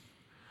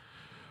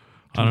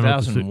 I don't know what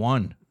to say.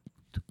 2001.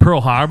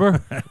 Pearl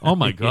Harbor? Oh,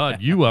 my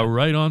God. You are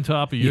right on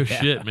top of your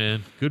shit,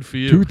 man. Good for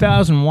you.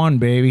 2001,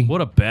 baby.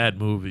 What a bad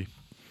movie.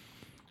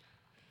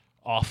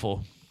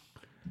 Awful.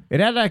 It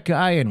had that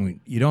guy, and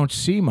you don't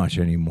see much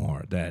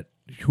anymore,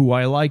 who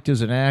I liked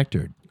as an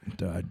actor,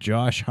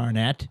 Josh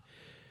Hartnett.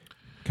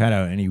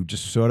 And he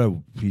just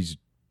he's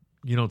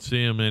You don't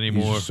see him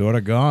anymore. just sort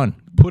of gone.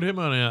 Put him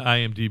on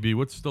IMDb.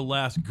 What's the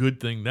last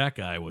good thing that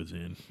guy was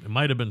in? It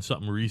might have been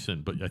something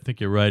recent, but I think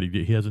you're right.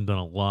 He hasn't done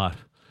a lot.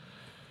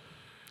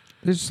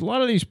 There's a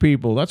lot of these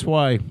people. That's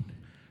why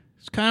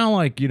it's kind of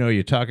like,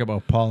 you talk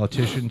about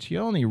politicians. You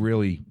only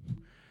really,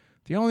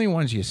 The only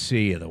ones you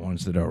see are the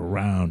ones that are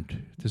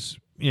around this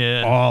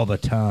Yeah. all the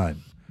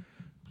time.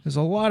 There's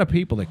a lot of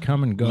people that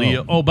come and go.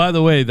 Leo. Oh, by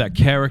the way, that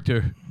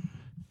character,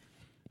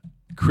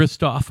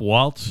 Christoph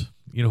Waltz,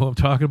 you know who I'm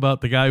talking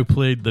about? The guy who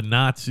played the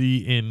Nazi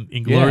in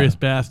Inglourious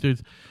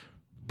Bastards.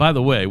 By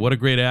the way, what a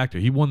great actor.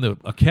 He won the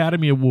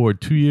Academy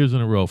Award 2 years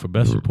in a row for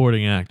Best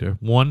Supporting Actor.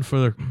 One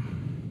for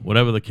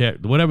whatever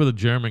the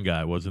German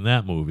guy was in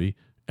that movie.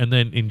 And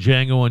then in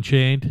Django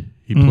Unchained,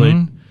 he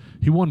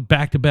won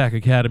back-to-back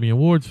Academy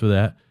Awards for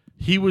that.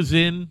 He was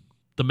in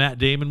the Matt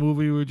Damon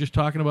movie we were just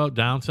talking about,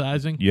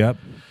 Downsizing. Yep.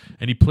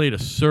 And he played a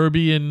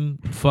Serbian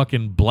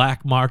fucking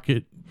black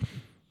market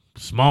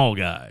small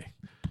guy.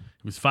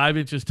 He was 5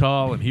 inches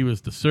tall, and he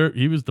was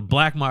the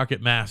black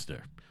market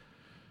master.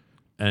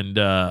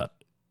 And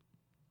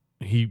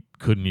he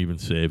couldn't even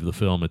save the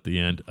film at the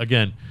end.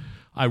 Again,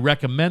 I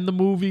recommend the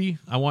movie.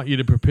 I want you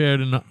to prepare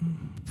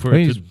for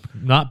it to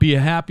not be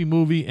a happy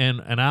movie. And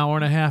an hour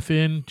and a half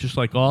in, just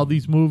like all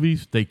these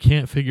movies, they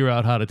can't figure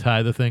out how to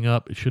tie the thing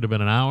up. It should have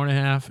been an hour and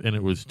a half, and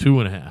it was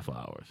 2.5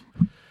 hours.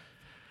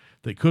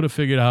 They could have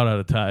figured out how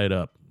to tie it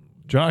up.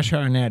 Josh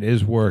Hartnett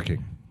is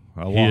working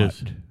a lot. He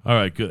is. All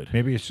right, good.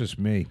 Maybe it's just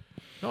me.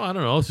 No, I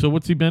don't know. So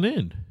what's he been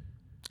in?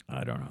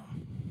 I don't know.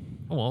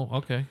 Oh, well,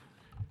 okay.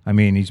 I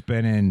mean, he's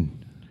been in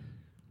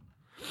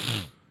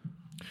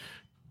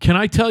Can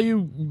I tell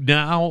you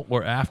now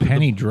or after?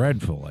 Penny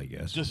Dreadful, I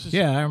guess.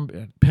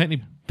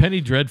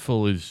 Penny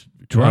Dreadful is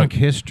Drunk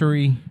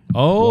History.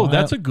 Oh,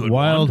 that's a good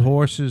Wild one.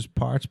 Horses,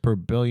 Parts Per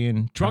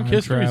Billion. Drunk Time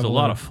History is a Traveler.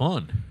 lot of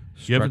fun.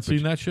 You haven't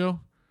seen that show?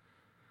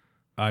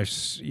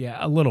 Yeah,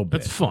 a little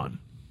bit. It's fun.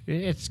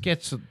 It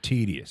gets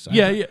tedious.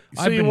 Yeah.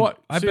 So I've been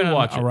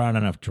watch it. around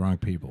enough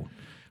drunk people,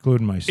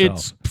 including myself.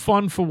 It's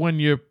fun for when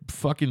you're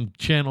fucking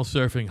channel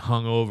surfing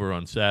hungover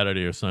on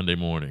Saturday or Sunday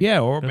morning. Yeah,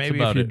 or That's maybe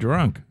about if you're it.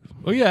 drunk.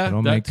 Oh, yeah,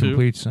 It'll that make too.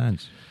 complete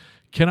sense.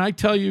 Can I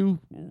tell you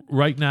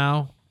right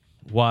now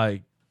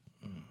why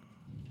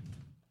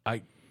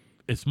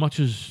as much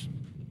as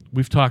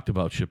we've talked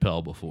about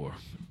Chappelle before,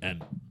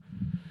 and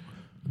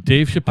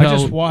Dave Chappelle I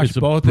just watched is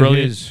a both brilliant,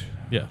 of his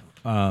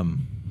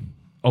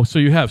Oh, so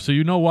you have. So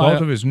you know why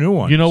both of his new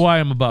ones. You know why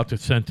I'm about to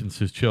sentence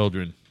his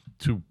children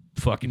to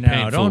fucking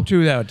No, don't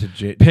do that to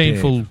Dave.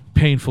 painful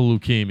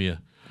leukemia.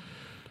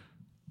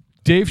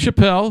 Dave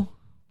Chappelle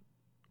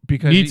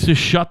Because needs to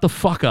shut the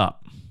fuck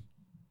up.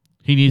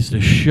 He needs to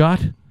shut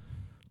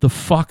the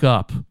fuck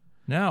up.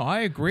 No, I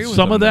agree with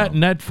Some him, of that though.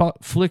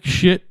 Netflix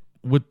shit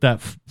with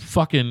that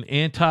fucking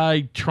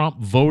anti-Trump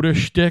voter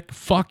shtick.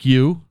 Fuck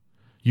you,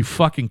 you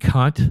fucking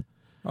cunt.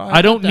 Oh,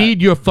 I don't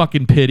need your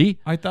fucking pity.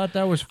 I thought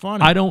that was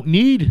funny. I don't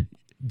need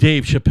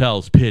Dave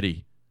Chappelle's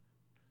pity.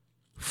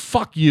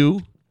 Fuck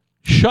you.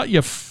 Shut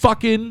your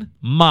fucking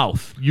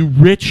mouth, you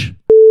rich.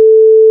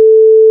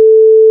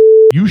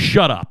 You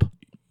shut up.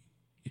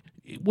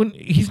 When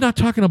he's not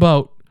talking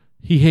about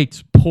he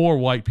hates poor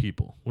white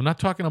people. We're not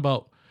talking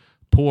about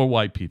poor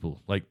white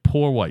people, like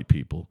poor white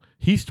people.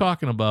 He's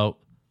talking about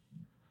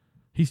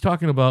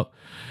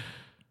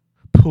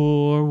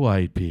poor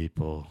white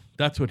people.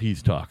 That's what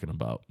he's talking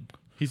about.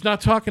 He's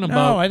not talking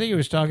about. No, I think he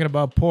was talking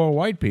about poor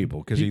white people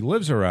because he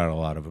lives around a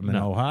lot of them in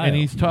Ohio. And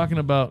he's talking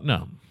about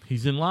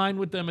he's in line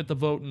with them at the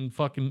vote and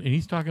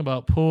he's talking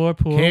about poor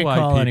Can't white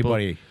call people.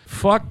 anybody.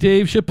 Fuck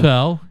Dave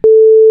Chappelle.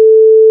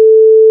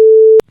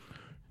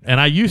 And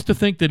I used to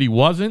think that he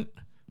wasn't,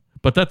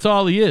 but that's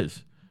all he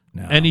is.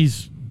 No. And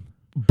he's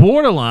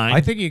borderline. I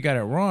think you got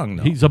it wrong,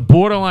 though. He's a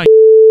borderline.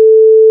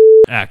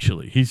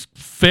 Actually, he's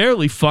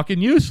fairly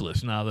fucking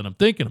useless now that I'm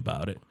thinking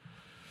about it.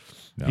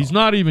 No. He's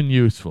not even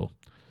useful.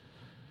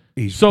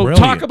 He's So brilliant.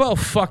 talk about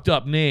fucked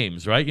up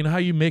names, right? You know how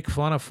you make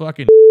fun of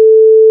fucking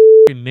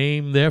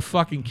name their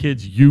fucking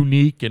kids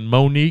Unique and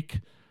Monique?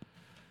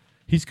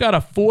 He's got a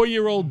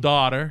 4-year-old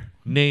daughter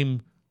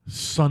named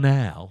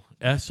Sonal,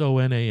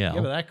 Sonal. Yeah,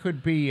 but that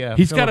could be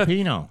He's got a-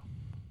 Filipino.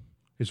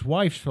 His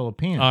wife's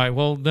Filipino. All right,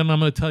 well, then I'm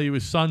going to tell you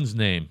his son's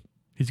name.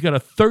 He's got a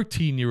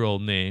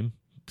 13-year-old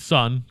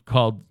son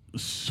called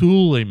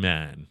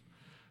Suleiman,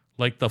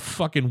 like the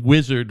fucking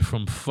wizard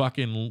from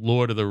fucking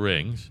Lord of the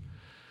Rings.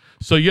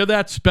 So you're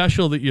that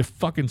special that your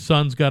fucking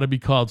son's got to be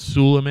called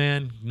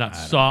Suleiman, not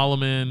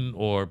Solomon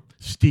or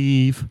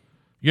Steve.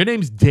 Your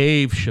name's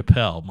Dave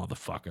Chappelle,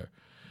 motherfucker.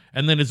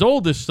 And then his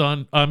oldest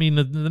son,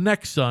 the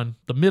next son,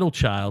 the middle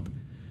child,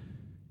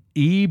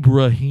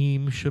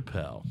 Ibrahim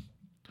Chappelle.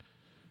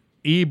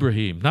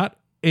 Ibrahim, not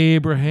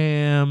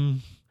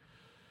Abraham,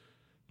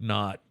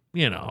 not,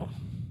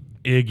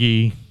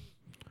 Iggy,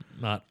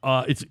 not,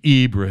 it's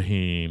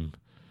Ibrahim.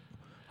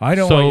 I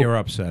know So- what you're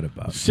upset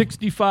about.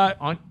 65,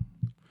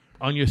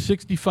 on your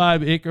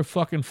 65-acre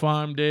fucking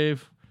farm,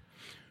 Dave,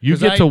 you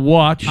 'Cause get to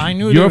watch I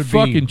knew there your would be-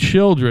 fucking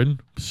children,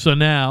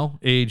 Sanal,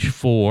 age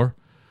 4,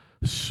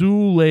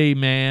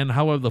 Suleiman,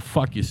 however the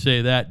fuck you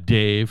say that,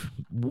 Dave.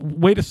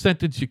 Way to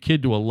sentence your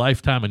kid to a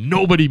lifetime of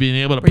nobody being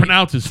able to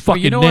pronounce his But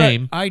fucking you know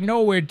name. what? I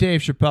know where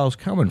Dave Chappelle's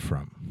coming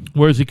from.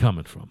 Where's he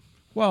coming from?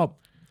 Well,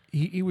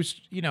 he was,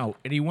 and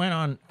he went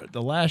on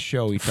the last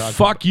show. He talked.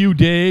 Fuck you,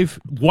 Dave.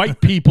 White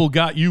people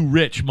got you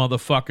rich,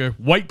 motherfucker.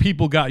 White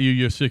people got you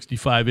your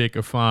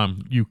 65-acre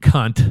farm, you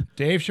cunt.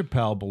 Dave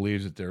Chappelle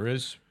believes that there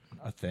is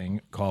a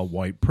thing called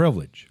white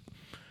privilege.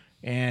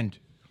 And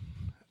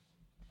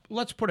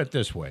let's put it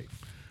this way.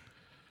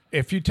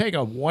 If you take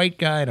a white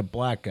guy and a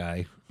black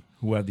guy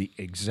who have the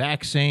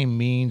exact same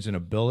means and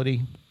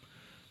ability,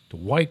 the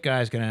white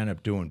guy's going to end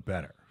up doing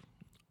better,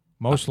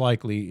 most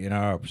likely in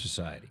our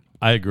society.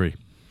 I agree.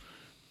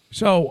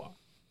 So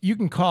you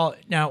can call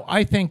it now.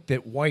 I think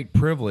that white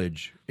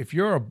privilege. If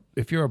you're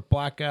a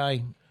black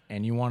guy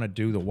and you want to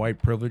do the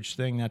white privilege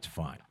thing, that's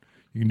fine.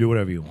 You can do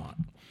whatever you want.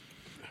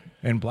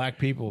 And black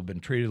people have been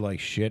treated like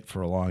shit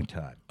for a long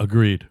time.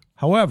 Agreed.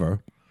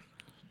 However,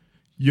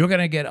 you're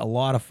gonna get a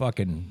lot of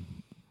fucking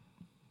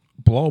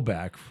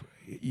blowback.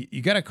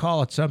 You got to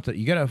call it something.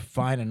 You got to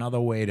find another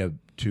way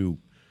to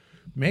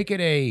make it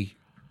a.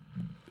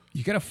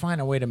 You got to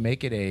find a way to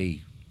make it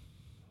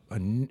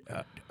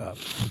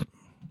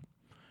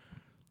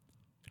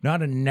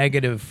not a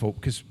negative,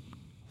 because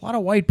a lot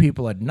of white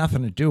people had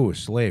nothing to do with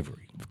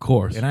slavery. Of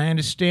course. And I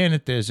understand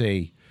that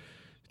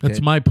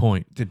That's my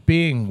point. that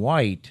being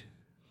white,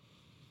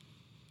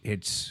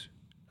 it's,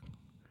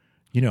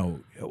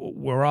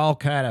 we're all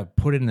kind of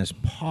put in this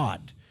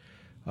pot,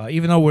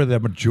 even though we're the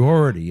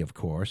majority, of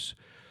course,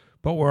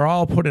 but we're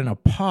all put in a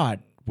pot.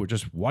 We're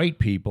just white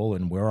people,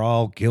 and we're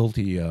all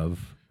guilty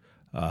of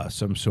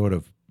some sort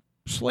of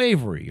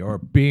slavery or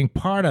being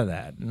part of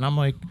that. And I'm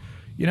like,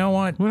 you know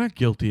what? We're not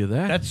guilty of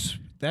that.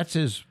 That's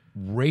as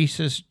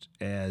racist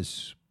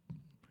as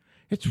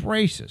it's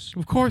racist.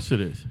 Of course it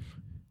is.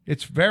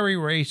 It's very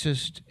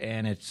racist,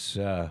 and it's.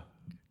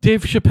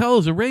 Dave Chappelle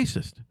is a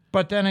racist.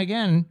 But then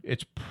again,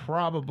 it's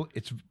probably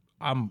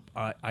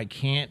I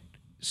can't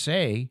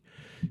say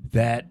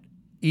that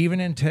even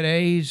in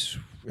today's,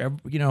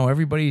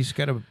 everybody's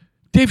got a.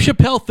 Dave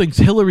Chappelle thinks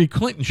Hillary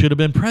Clinton should have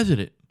been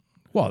president.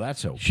 Well,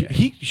 that's okay.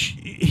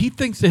 He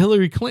thinks that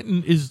Hillary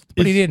Clinton is.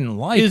 But he didn't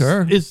like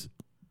her.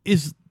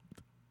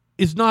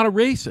 Is not a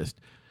racist.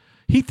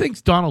 He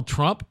thinks Donald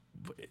Trump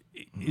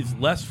is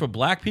less for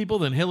black people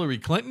than Hillary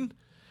Clinton.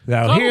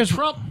 Now, Donald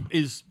Trump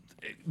is,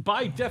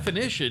 by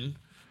definition,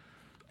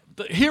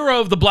 the hero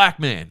of the black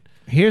man.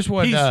 Here's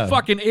what He's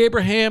fucking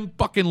Abraham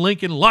fucking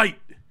Lincoln Light.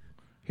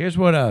 Here's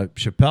what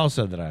Chappelle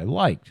said that I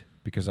liked,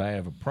 because I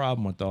have a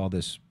problem with all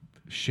this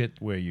shit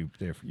where you're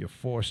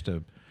forced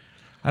to.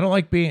 I don't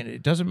like being.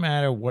 It doesn't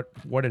matter what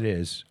it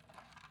is.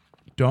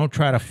 Don't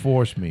try to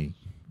force me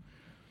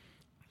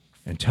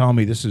and tell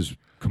me this is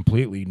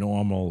completely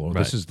normal or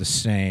this is the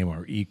same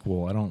or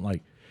equal. I don't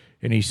like.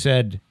 And he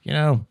said,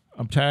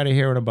 I'm tired of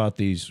hearing about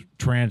these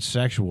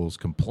transsexuals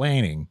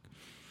complaining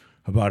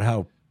about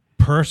how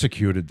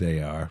persecuted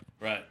they are.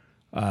 Right.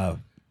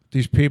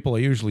 These people are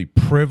usually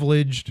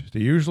privileged.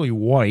 They're usually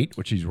white,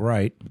 which he's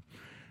right.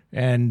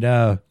 And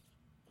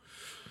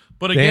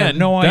but they again, have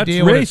no that's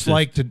idea racist. what it's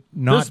like to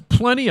not. There's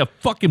plenty of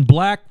fucking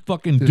black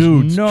fucking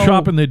dudes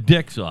chopping their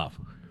dicks off.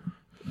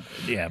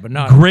 Yeah, but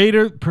not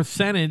Greater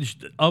percentage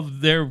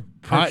of their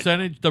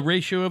percentage, the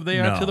ratio of they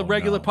are to the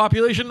regular No.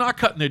 population not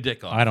cutting their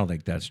dick off. I don't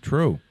think that's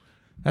true.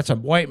 That's a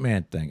white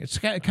man thing. It's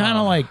kind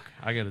of like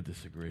I got to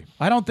disagree.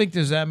 I don't think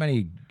there's that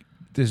many.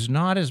 There's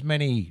not as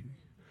many.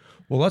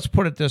 Well, let's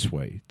put it this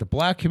way: the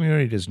black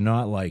community does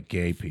not like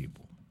gay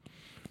people.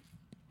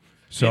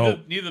 So,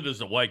 neither does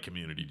the white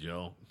community,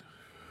 Joe.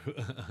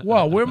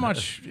 well,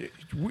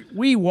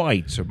 we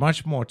whites are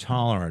much more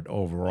tolerant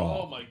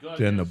overall. Oh my God!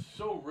 Than You're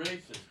so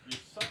racist. You're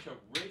such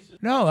a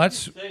racist. No, that's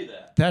say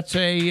that. that's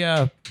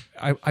a.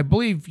 I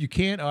believe you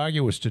can't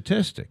argue with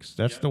statistics.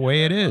 That's the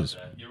way it is.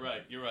 You're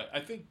right. You're right. I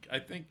think.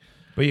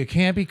 But you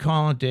can't be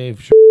calling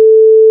Dave.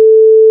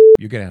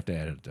 You're gonna have to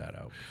edit that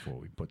out before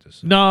we put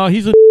this. No,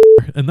 he's a,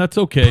 and that's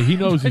okay. He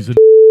knows he's a.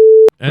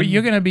 But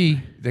you're gonna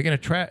be. They're gonna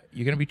track.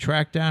 You're gonna be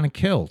tracked down and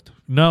killed.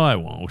 No, I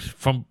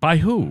won't. By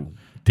who?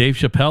 Dave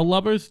Chappelle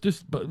lovers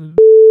just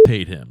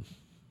hate him.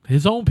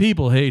 His own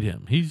people hate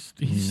him. He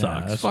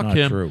sucks. That's Fuck not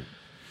him. true.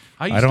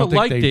 I used to don't think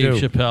like they Dave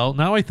do. Chappelle.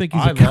 Now I think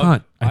he's a I cunt.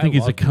 love- I think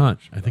he's a love Dave cunt.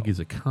 I Chappelle. think he's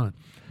a cunt.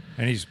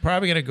 And he's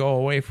probably gonna go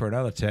away for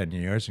another 10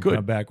 years and Good.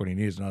 come back when he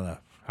needs another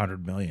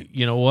 100 million.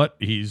 You know what?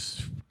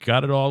 He's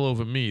got it all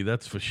over me.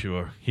 That's for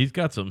sure. He's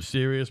got some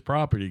serious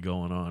property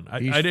going on.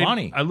 He's I didn't-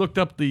 funny. I looked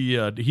up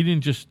the.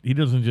 He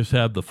doesn't just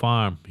have the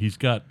farm. He's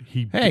got.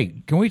 Hey,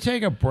 can we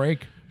take a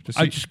break? To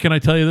see- Can I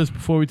tell you this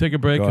before we take a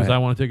break? Go Because ahead. I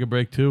want to take a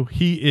break too.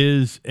 He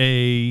is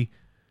a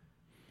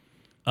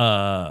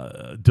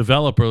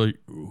developer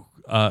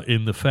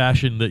in the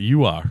fashion that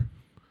you are.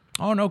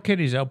 oh no, kid,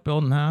 he's out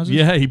building houses.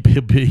 Yeah, he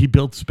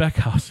built spec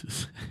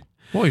houses.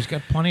 boy, he's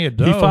got plenty of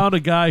dough. He found a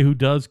guy who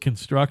does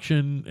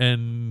construction,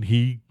 and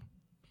he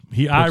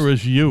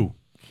IRAs you.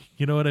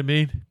 You know what I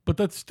mean? But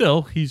that's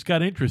still, he's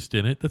got interest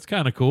in it. That's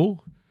kind of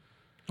cool.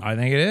 I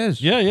think it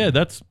is. Yeah,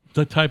 that's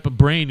the type of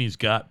brain he's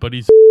got. But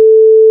he's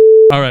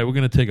all right. We're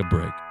gonna take a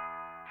break.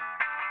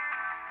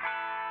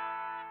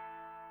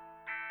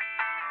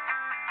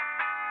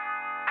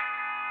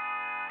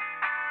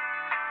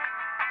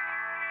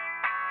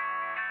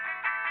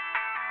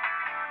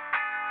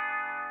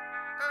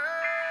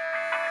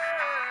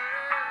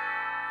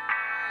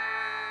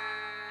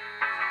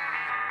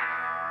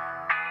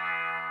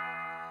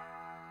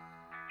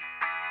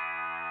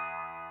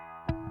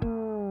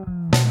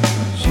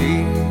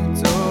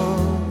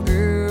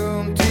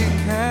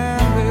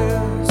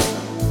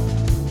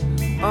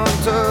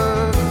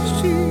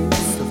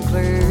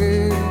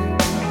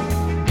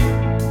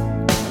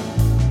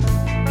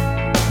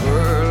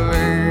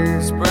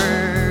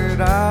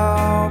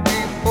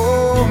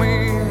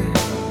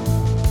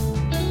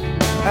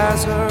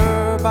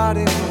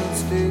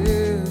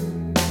 still.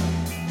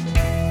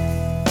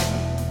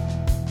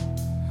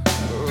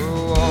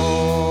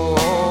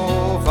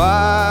 Oh,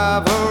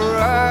 five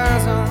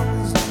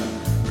horizons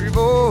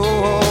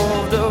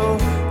revolved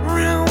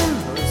around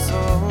the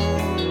sun,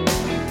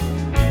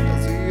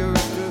 as the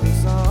earth to the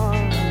sun.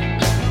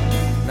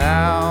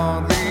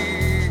 Now the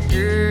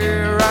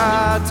air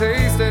I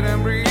tasted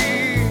and breathed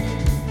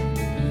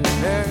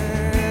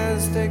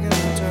has taken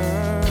a turn.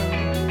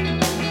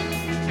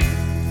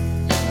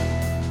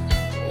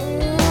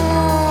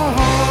 Oh,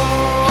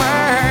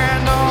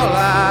 and all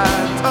I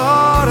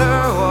taught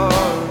her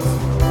was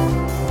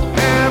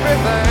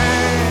everything.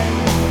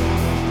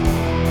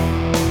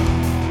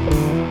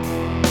 Oh,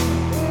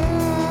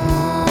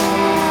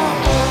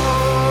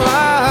 I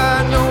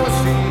know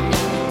she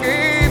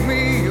gave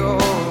me all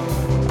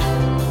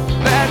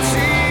that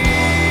she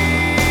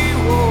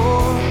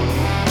wore.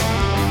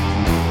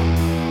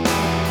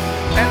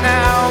 And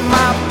now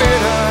my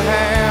bitter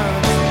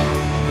hands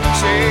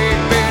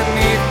shake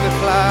beneath the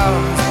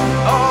clouds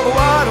of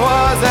what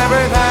was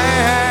everything.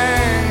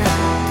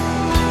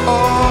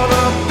 All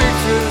the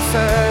pictures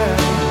said,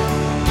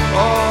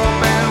 all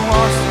been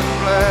washed in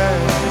black,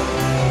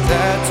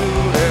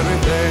 tattooed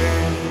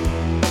everything.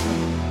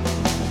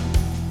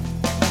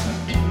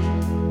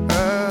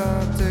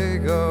 I'll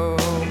take a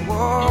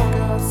walk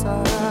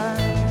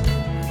outside.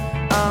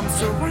 I'm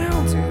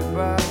surrounded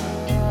by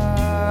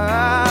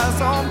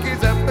some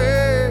kids that play.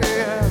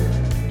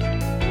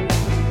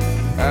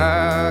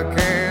 I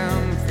can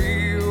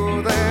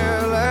feel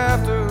their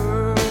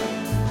laughter.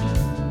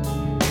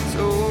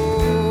 So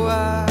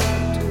why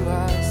do I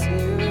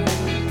see it?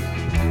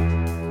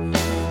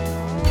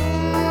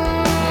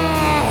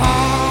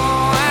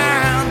 Oh,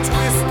 and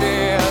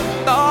twisted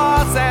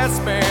thoughts that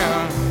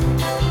spin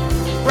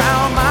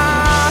round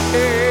my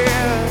head.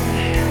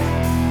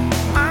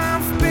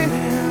 I'm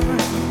spinning,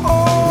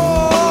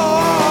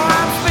 oh,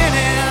 I'm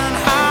spinning.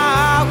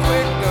 How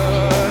quick the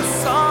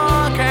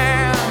sun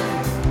can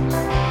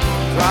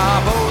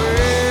drop away.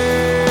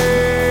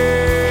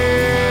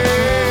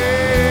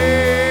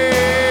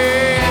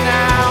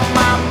 Now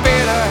my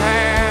bitter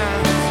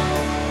hands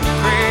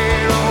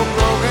cradle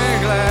broken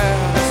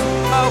glass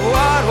of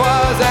what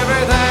was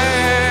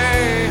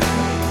everything.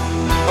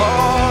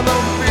 All the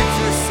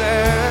pictures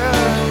said,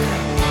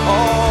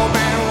 all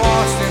been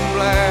washed in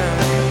black,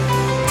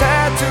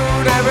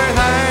 tattooed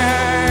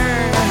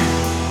everything.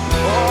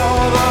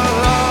 All the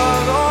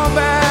love gone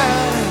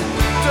bad,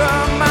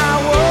 turned my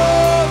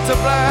world to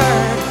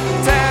black,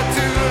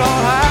 tattooed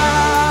all I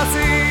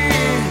see,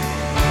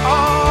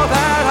 all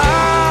that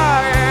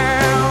I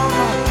am,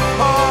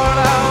 all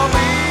I'll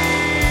be.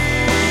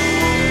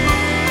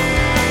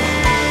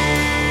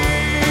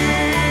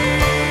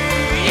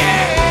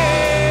 Yeah.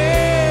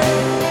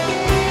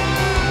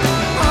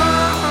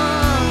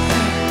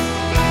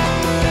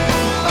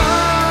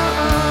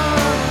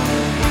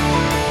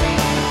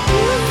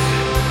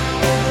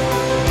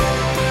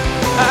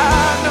 I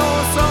know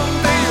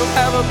someday you'll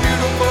have a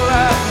beautiful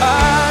life. I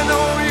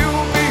know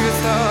you'll be a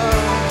star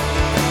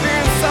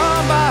in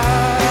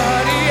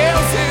somebody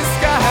else's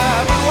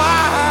sky. But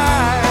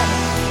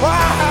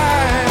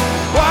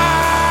why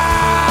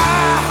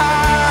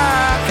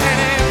can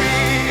it be?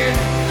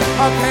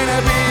 Or can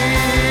it be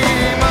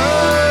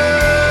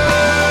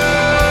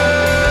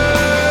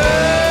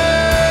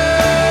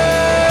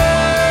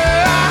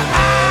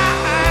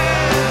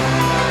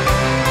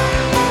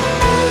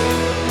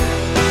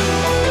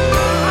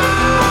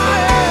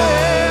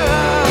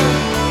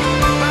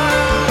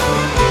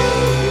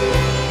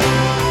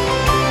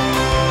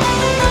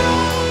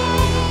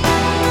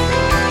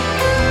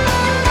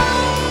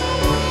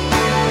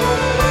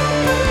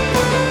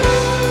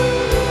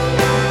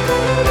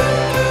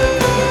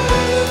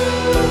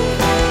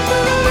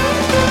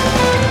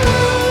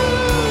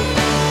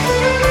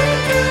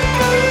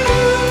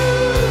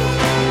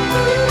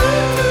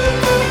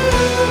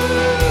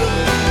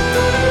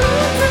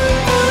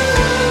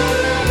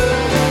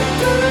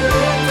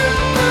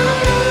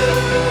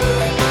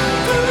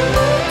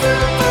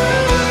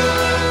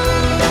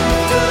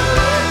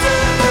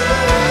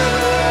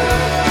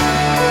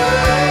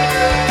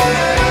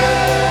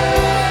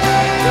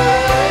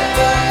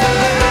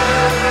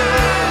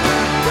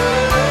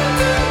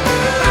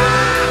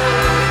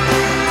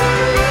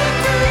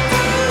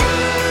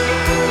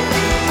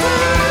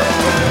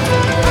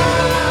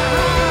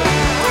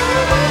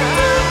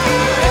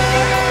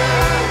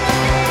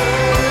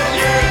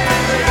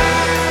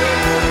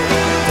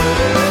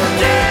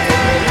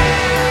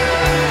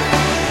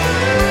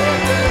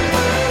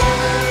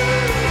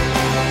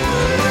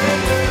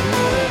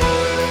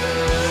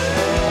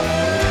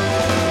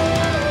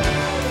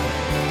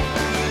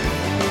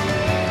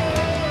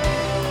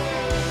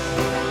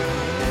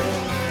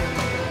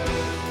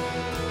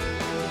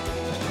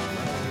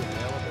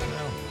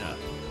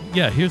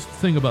Yeah, here's the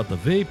thing about the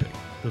vaping.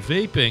 The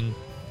vaping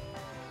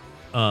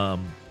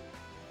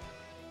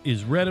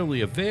is readily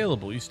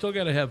available. You still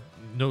got to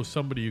know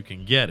somebody who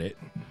can get it,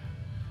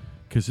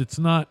 because it's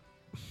not.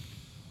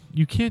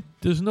 You can't.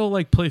 There's no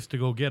like place to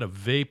go get a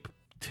vape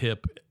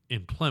tip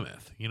in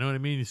Plymouth. You know what I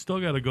mean? You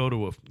still got to go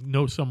to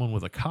know someone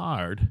with a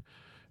card.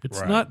 It's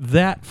Right. not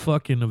that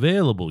fucking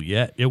available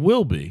yet. It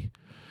will be.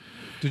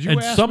 Did you And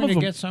ask some me of to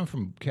them- get some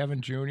from Kevin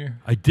Jr.?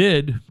 I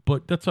did,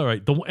 but that's all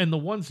right. And the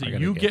ones that I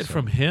gotta you get get some.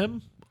 from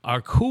him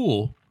are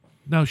cool.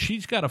 Now,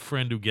 she's got a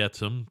friend who gets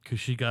them because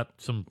she got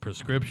some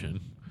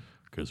prescription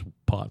because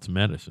pot's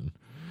medicine.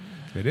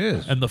 It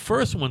is. And the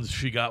first ones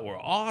she got were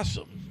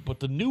awesome, but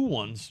the new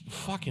ones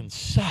fucking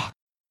suck.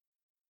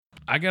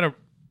 I gotta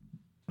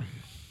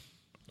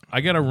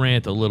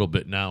rant a little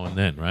bit now and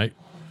then, right?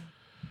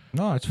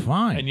 No, it's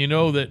fine. And you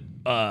know that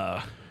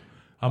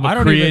I'm I a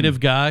don't creative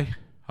guy.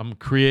 I'm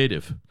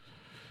creative.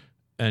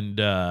 And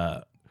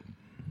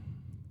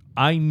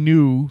I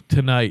knew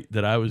tonight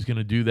that I was going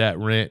to do that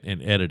rant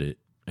and edit it.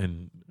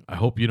 And I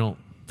hope you don't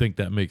think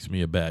that makes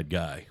me a bad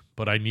guy.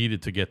 But I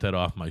needed to get that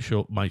off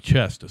my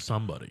chest to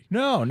somebody.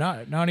 No,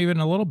 not even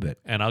a little bit.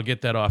 And I'll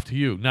get that off to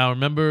you. Now,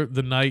 remember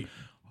the night...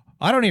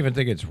 I don't even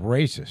think it's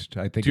racist.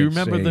 I think Do you it's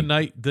remember the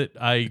night that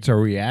it's a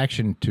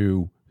reaction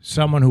to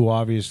someone who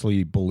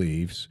obviously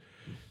believes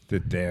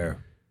that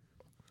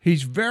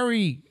he's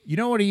very, you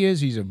know what he is?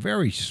 He's a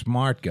very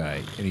smart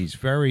guy, and he's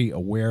very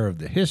aware of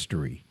the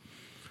history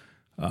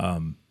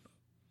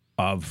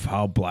of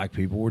how black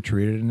people were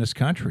treated in this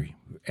country.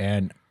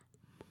 And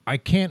I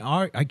can't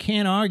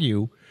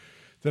argue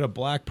that a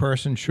black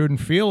person shouldn't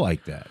feel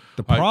like that.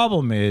 The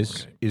problem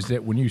is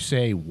that when you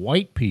say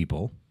white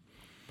people,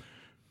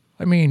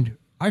 I mean,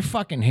 I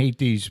fucking hate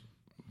these,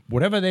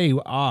 whatever they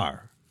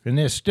are, and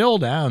they're still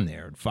down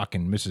there in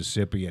fucking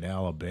Mississippi and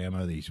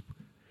Alabama, these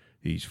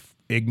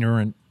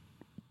ignorant,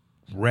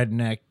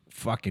 redneck,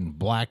 fucking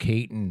black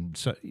hating.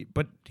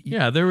 But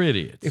Yeah, they're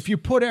idiots. if you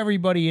put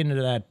everybody into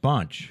that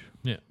bunch,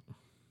 Yeah.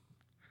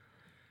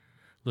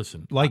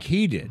 Listen. like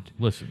he did,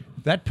 Listen.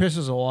 that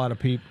pisses a lot of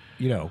people,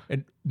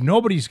 and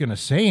nobody's going to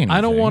say anything.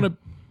 I don't want to...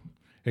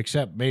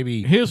 Except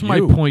maybe Here's my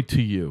you. point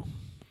to you.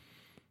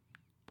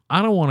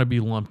 I don't want to be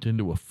lumped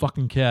into a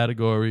fucking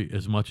category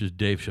as much as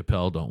Dave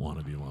Chappelle don't want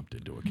to be lumped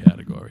into a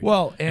category.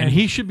 Well, and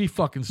he should be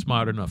fucking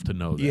smart enough to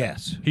know that.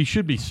 Yes. He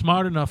should be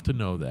smart enough to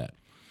know that.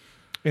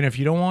 And if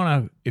you don't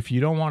want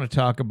to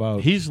talk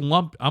about,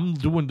 I'm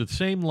doing the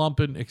same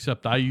lumping,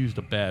 except I used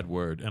a bad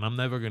word, and I'm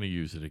never going to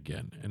use it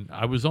again. And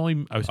I was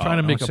trying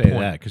to make a say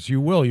point. because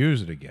you will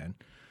use it again.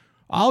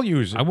 I'll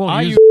use it. I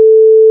won't use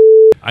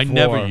I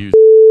never for- use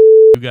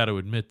You got to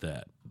admit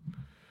that.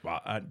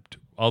 I-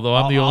 Although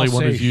I'm the I'll only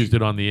one say who's used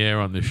it on the air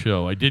on this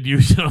show. I did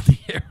use it on the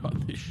air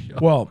on this show.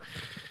 Well,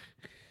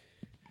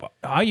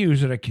 I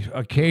use it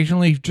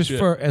occasionally just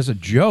as a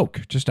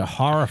joke, just to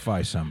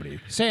horrify somebody.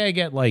 Say I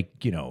get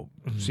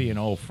see an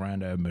old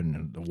friend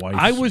and the wife.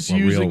 I was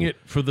using it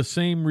for the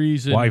same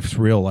reason. Wife's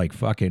real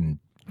fucking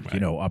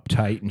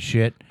uptight and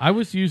shit, I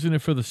was using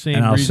it for the same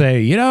and I'll reason.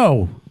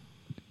 say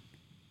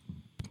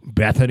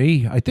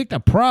Bethany, I think the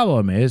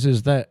problem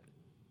is that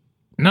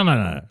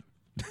no.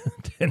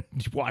 Then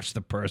you watch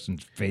the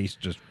person's face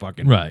just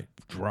fucking Right.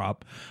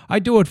 drop. I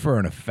do it for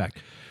an effect,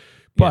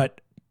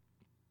 but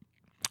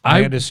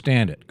I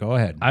understand it. Go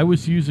ahead. I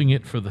was using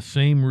it for the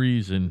same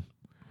reason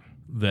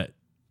that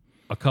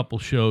a couple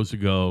shows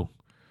ago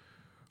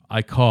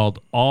I called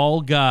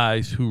all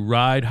guys who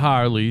ride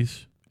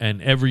Harleys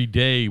and every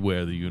day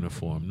wear the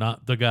uniform,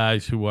 not the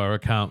guys who are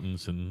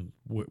accountants and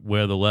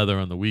wear the leather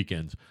on the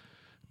weekends.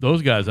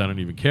 Those guys I don't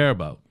even care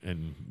about,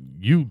 and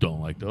you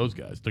don't like those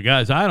guys. The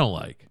guys I don't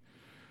like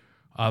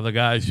are the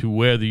guys who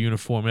wear the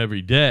uniform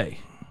every day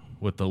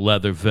with the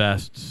leather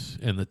vests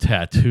and the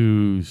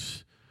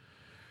tattoos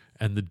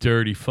and the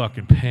dirty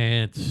fucking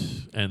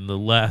pants and the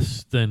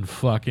less than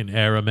fucking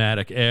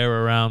aromatic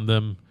air around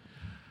them.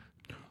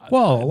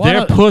 Well,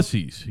 They're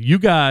pussies. You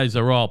guys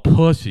are all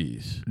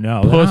pussies.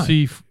 No, they're not. pussy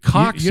You don't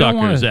cocksuckers,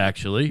 wanna-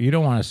 actually. You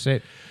don't want to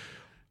say.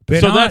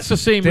 So that's the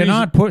same They're reason-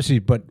 not pussies,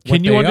 but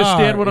Can you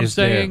understand what I'm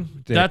saying?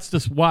 saying? That's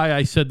just why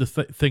I said the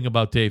thing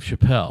about Dave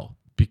Chappelle.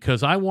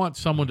 Because I want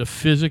someone to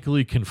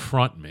physically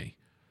confront me.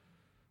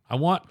 I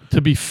want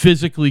to be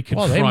physically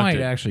well, confronted. they might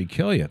actually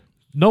kill you.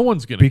 No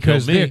one's going to kill me.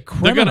 Because they're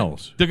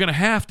criminals. They're gonna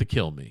have to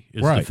kill me,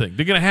 is the Right. thing.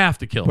 They're going to have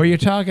to kill But me. you're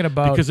talking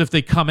about Because if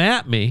they come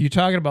at me, you're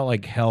talking about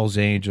like Hell's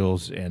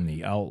Angels and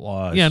the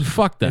Outlaws. yeah, and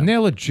fuck them. and they're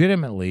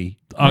legitimately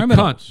Cunts.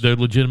 criminals. They're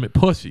legitimate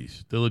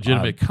pussies. They're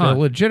legitimate They're cunts.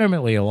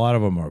 legitimately, a lot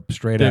of them are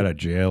straight They're- out of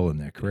jail and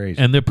they're crazy.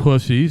 And they're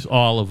pussies,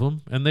 all of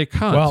them, and they're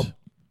cunts. Well,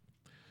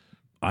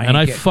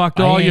 I fucked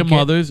all your ain't get-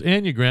 mothers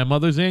and your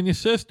grandmothers and your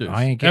sisters.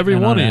 I ain't getting Every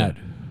in one on of that.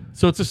 you.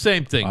 So it's the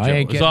same thing, Joe. I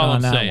ain't Is getting all on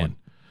I'm that saying. one.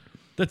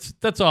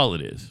 That's all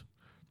it is.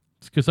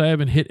 It's because I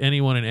haven't hit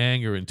anyone in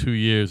anger in 2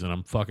 years, and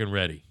I'm fucking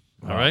ready.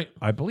 All right?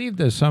 I believe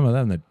there's some of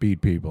them that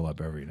beat people up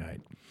every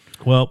night.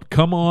 Well,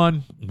 come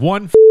on.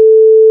 1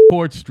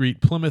 Port Street,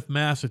 Plymouth,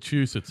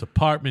 Massachusetts,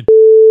 apartment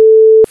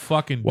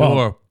fucking Well-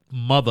 door,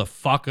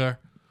 motherfucker.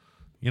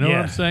 You know what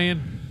I'm Yeah.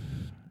 saying?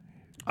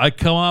 I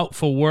come out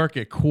for work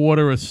at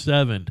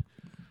 6:45.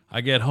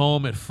 I get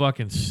home at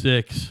fucking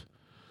 6.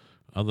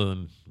 Other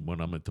than when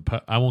I'm at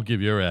I won't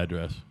give your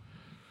address.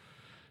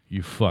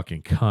 You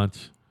fucking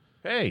cunts.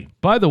 Hey,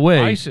 By the way,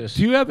 ISIS.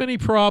 do you have any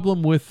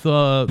problem with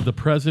the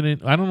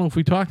president? I don't know if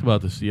we talked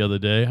about this the other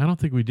day. I don't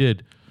think we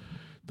did.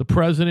 The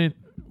president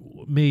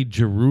made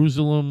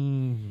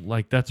Jerusalem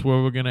like that's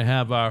where we're going to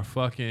have our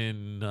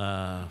fucking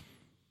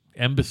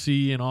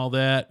embassy and all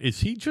that.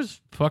 Is he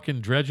just fucking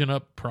dredging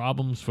up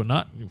problems for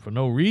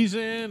no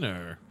reason,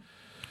 or?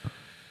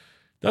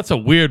 That's a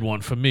weird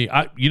one for me.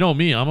 You know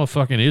me, I'm a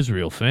fucking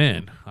Israel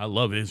fan. I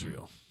love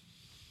Israel.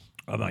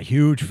 I'm a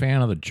huge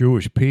fan of the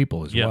Jewish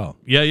people as well.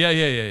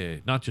 Yeah.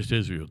 Not just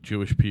Israel,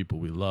 Jewish people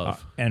we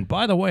love. And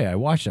by the way, I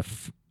watched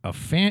a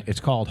fan. It's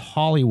called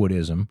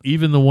Hollywoodism,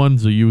 Even the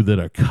ones of you that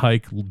are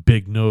kike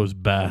big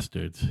nosed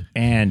bastards.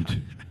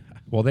 and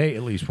well, they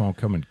at least won't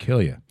come and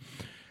kill you.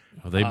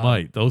 Well, they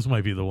might. Those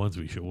might be the ones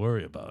we should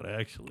worry about,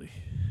 actually.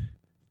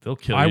 They'll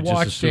kill you I just as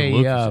watched soon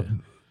look as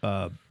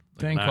a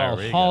thing Naya called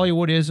Reagan.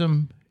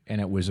 Hollywoodism, and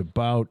it was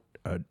about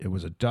it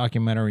was a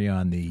documentary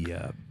on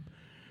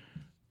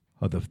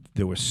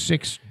there were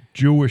 6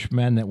 Jewish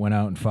men that went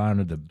out and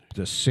founded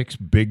the 6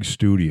 big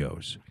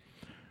studios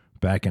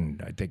back in,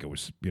 I think it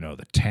was, the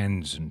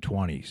 10s and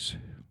 20s,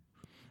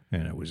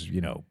 and it was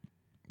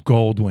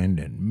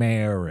Goldwyn and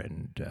Mayer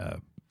and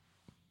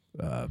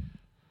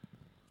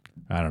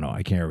I don't know,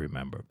 I can't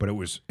remember, but it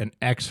was an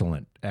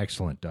excellent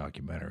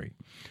documentary.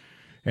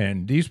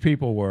 And these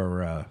people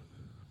were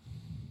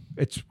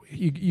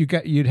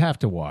you'd have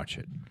to watch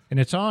it. And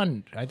it's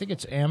on, I think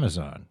it's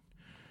Amazon.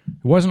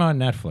 It wasn't on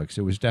Netflix.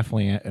 It was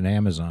definitely an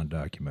Amazon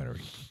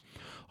documentary.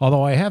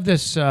 Although I have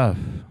this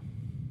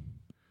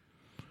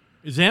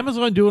Is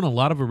Amazon doing a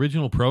lot of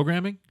original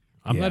programming?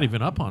 I'm Yeah. not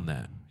even up on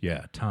that.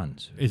 yeah,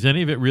 tons. Is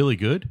any of it really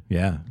good?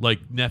 Yeah.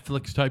 Like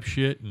Netflix type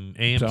shit and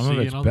AMC Some of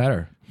it's and all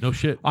better. That? No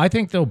shit. I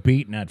think they'll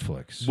beat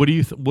Netflix. What do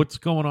you? What's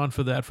going on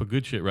for that for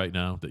good shit right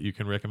now that you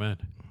can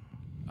recommend?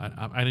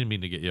 I didn't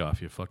mean to get you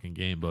off your fucking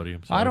game, buddy.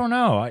 I'm sorry. I don't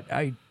know.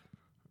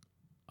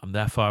 I'm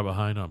that far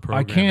behind on I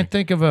programming. can't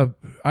think of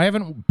I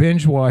haven't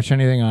binge watched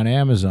anything on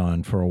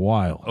Amazon for a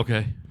while.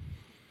 Okay,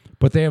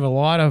 But they have a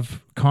lot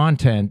of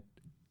content.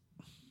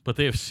 but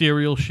they have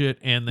serial shit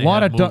and they A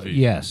lot have of movies.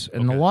 yes,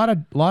 and Okay. a lot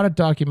of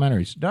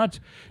documentaries.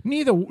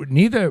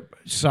 Neither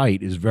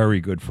site is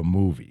very good for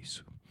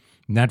movies.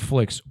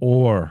 Netflix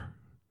or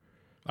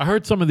I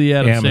heard some of the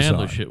Adam Amazon.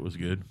 Sandler shit was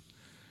good.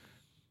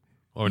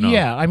 Or no?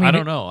 Yeah, I mean, I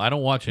don't know. I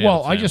don't watch.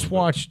 well, Adam I just Sandler, but-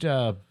 watched.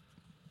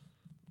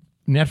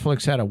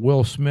 Netflix had a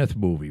Will Smith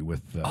movie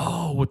with.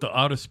 Oh, with the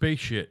outer space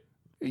shit.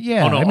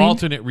 Yeah, Oh no, I mean,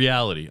 alternate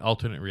reality.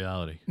 Alternate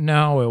reality.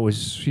 no,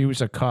 he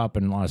was a cop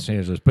in Los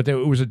Angeles, but it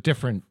was a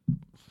different.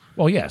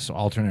 Well, yes,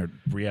 alternate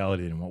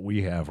reality than what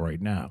we have right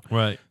now.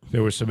 Right.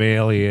 There were some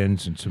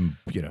aliens and some,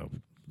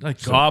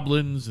 Like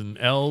goblins and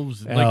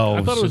elves. Like, I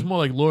Elves thought it was and- more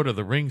like Lord of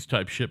the Rings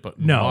type shit, but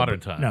in no, modern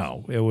but times.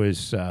 no, it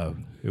was,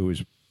 and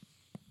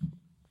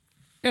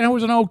it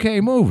was an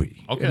okay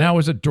movie. Okay. And that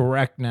was a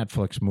direct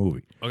Netflix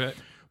movie. Okay.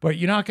 But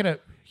you're not gonna,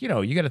 you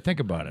got to think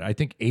about it. I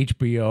think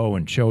HBO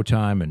and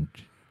Showtime, and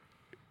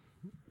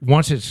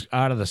once it's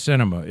out of the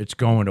cinema, it's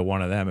going to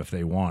one of them if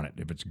they want it,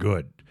 if it's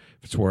good,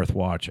 if it's worth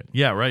watching.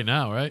 Yeah, right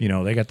now, right?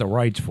 They got the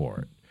rights for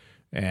it,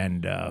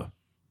 and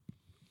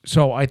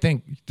so I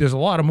think there's a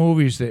lot of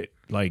movies that,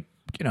 like,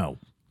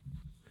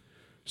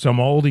 some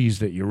oldies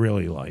that you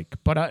really like.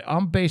 But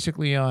I'm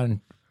basically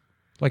on,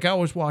 like, I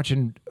was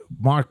watching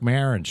Mark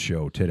Maron's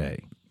show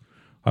today.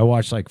 I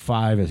watched like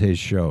 5 of his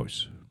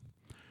shows.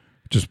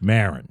 Just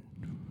Maron.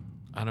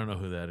 I don't know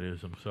who that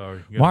is. I'm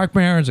sorry. Mark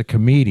Maron's a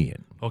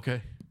comedian,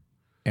 Okay.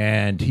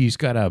 and he's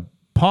got a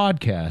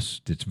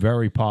podcast that's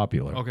very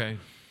popular. Okay.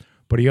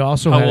 But he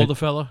also How had old the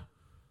fella?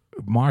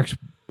 Mark's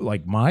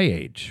like my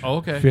age. Oh,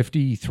 okay.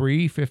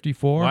 53,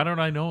 54. Why don't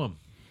I know him?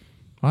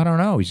 I don't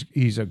know.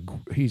 He's a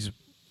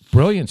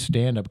brilliant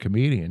stand-up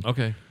comedian.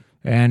 Okay.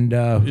 And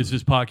Is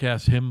this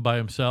podcast him by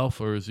himself,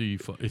 or is he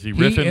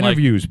riffing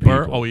interviews like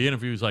Burr? people. Oh, he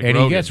interviews like and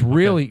Rogan. he gets Okay.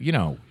 really,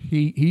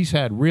 he's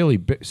had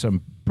really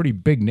some pretty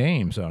big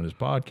names on his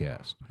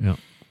podcast. Yeah.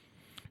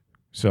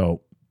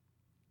 So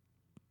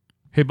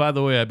Hey, by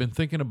the way, I've been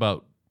thinking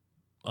about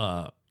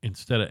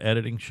instead of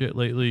editing shit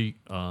lately,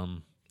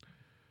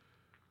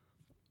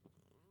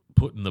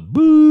 putting the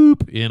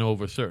boop in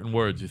over certain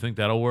words. You think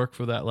that'll work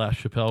for that last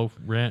Chappelle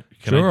rant?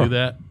 Can I Sure. do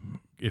that?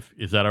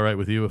 Is that all right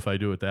with you if I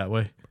do it that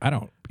way? I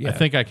don't. Yeah, I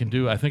think I can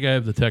do. I think I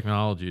have the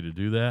technology to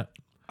do that.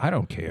 I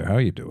don't care how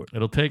you do it.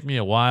 It'll take me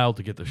a while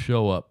to get the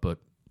show up, but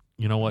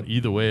you know what?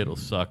 Either way, it'll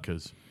suck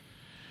because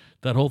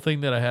that whole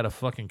thing that I had to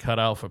fucking cut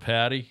out for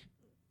Patty,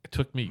 it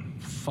took me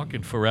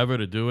fucking forever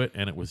to do it,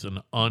 and it was an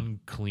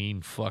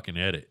unclean fucking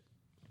edit.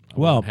 I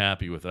Well- wasn't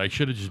happy with it. I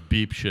should have just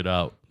beeped shit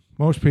out.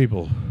 Most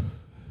people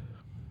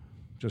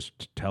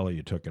just tell her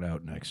you took it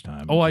out next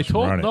time. Oh, I Just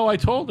run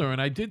it. told her, and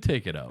I did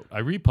take it out. I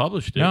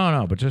republished it.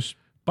 No, but just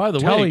By the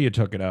tell her way, you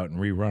took it out and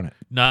rerun it.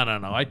 no.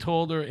 I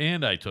told her,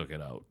 and I took it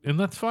out, and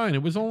that's fine.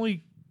 It was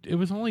only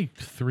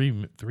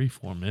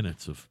 3-4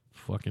 minutes of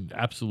fucking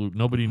absolute.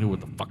 Nobody knew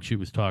what the fuck she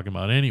was talking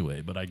about anyway.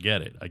 But I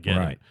get it.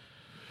 Right. It.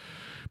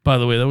 By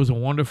the way, that was a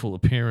wonderful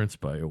appearance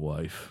by your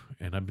wife,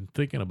 and I've been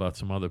thinking about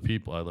some other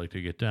people I'd like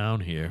to get down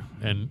here.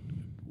 And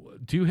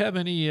do you have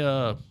any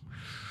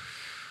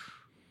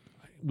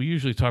we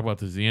usually talk about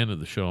this at the end of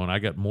the show, and I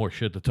got more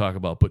shit to talk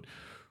about. But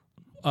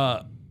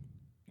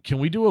can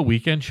we do a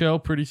weekend show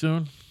pretty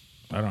soon?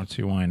 I don't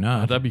see why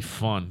not. That'd be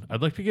fun.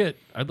 I'd like to get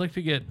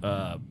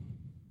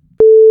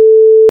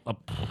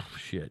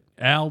shit.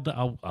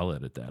 I'll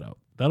edit that out.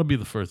 That'll be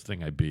the first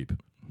thing I beep.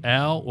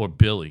 Al or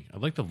Billy.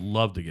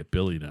 Love to get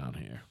Billy down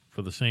here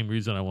for the same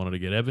reason I wanted to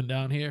get Evan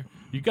down here.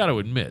 You got to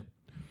admit,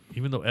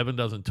 even though Evan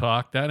doesn't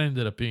talk, that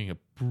ended up being a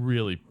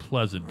really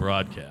pleasant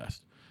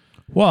broadcast.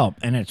 Well,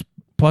 and it's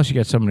plus you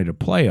got somebody to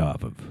play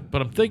off of.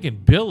 But I'm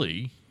thinking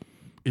Billy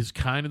is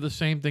kind of the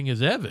same thing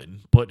as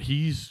Evan, but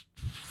he's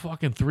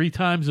fucking 3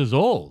 times as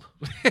old.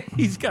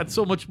 He's got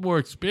so much more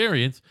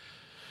experience.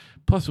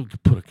 Plus, we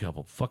could put a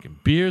couple fucking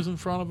beers in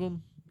front of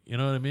him. You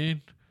know what I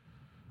mean?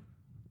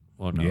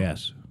 Or no?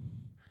 Yes.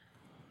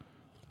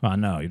 Well,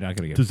 no, you're not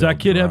going to get. Does Bill that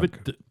kid have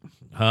drunk. it?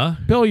 Huh?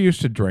 Bill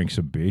used to drink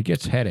some beer. He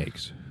gets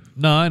headaches.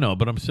 No, I know,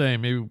 but I'm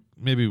saying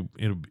maybe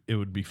it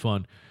would be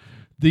fun.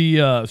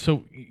 The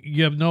so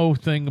you have no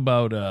thing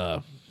about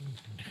I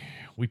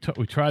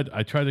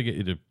tried to get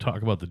you to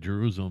talk about the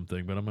Jerusalem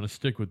thing, but I'm going to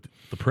stick with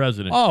the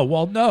president. Oh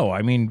well, no.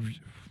 I mean,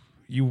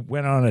 you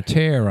went on a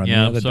tear on the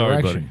yeah, other I'm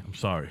sorry, direction. buddy. I'm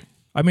sorry.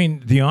 I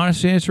mean, the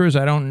honest answer is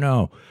I don't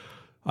know.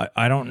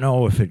 I don't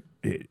know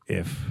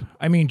if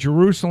I mean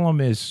Jerusalem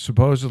is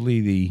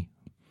supposedly the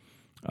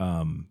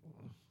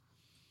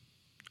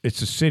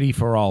it's a city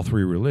for all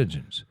 3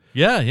 religions.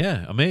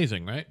 Yeah,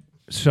 amazing, right?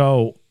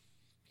 So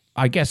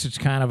I guess it's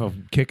kind of a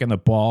kick in the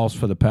balls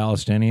for the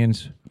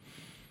Palestinians.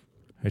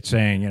 It's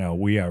saying,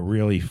 we are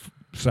really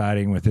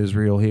siding with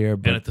Israel here.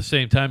 But, And at the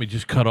same time, he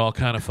just cut all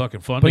kind of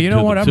fucking funding. but you know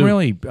to what?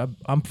 them,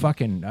 I'm too.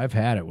 fucking, I've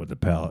had it with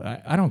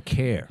the I don't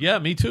care. Yeah,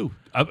 me too.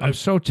 I'm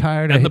so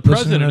tired and of the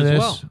listening to president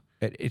this. as well.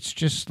 It's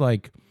just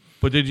like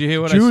But did you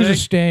hear what Jews I are say?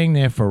 staying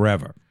there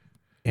forever.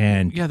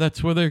 And Yeah,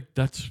 that's where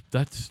that's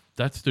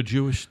the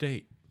Jewish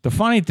state. the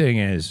funny thing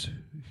is,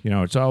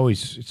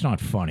 it's not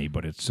funny,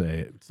 but it's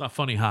It's not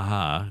funny,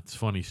 haha. It's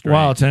funny, straight.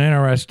 well, it's an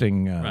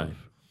interesting. Right.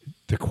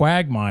 The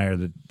quagmire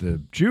that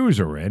the Jews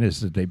are in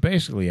is that they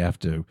basically have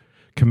to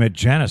commit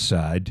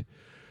genocide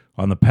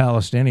on the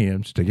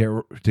Palestinians to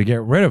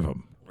get rid of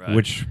them, Right.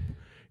 which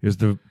is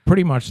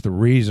pretty much the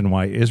reason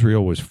why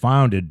Israel was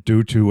founded,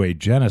 due to a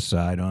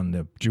genocide on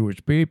the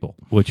Jewish people.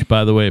 Which,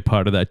 by the way,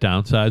 part of that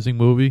downsizing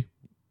movie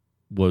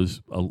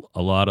was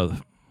a lot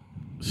of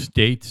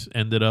states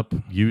ended up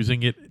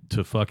using it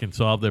to fucking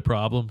solve their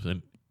problems.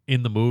 And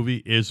in the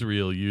movie,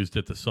 Israel used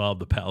it to solve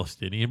the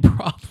Palestinian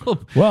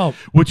problem. Well,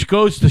 Which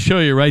goes to show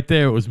you right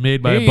there, it was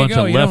made by here a you bunch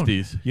go. of You don't-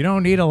 lefties. You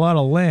don't need a lot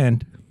of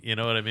land. You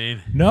know what I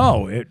mean?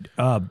 No,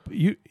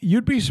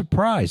 you'd be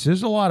surprised.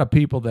 There's a lot of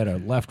people that are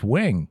left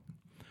wing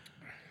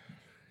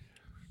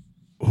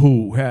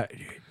who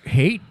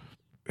hate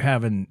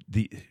having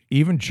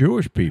even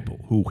Jewish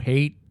people who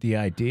hate the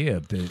idea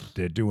of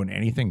they're doing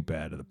anything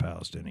bad to the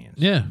Palestinians.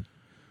 Yeah.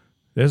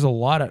 There's a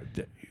lot of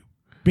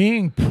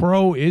being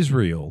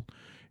pro-Israel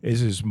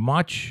is as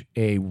much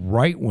a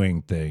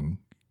right-wing thing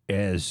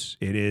as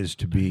it is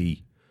to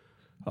be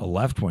a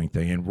left-wing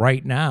thing. And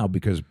right now,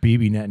 because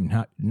Bibi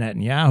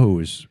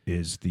Netanyahu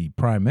is the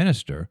prime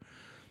minister,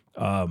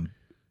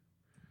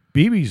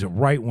 Bibi's a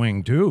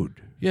right-wing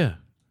dude. Yeah.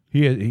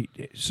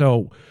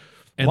 So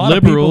And a lot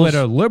of people liberals-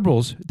 that are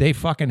liberals, they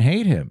fucking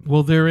hate him.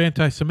 Well, they're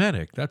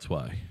anti-Semitic. That's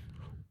why.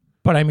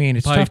 But I mean,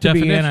 it's By tough to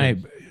be definition.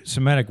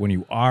 anti-Semitic when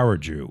you are a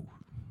Jew.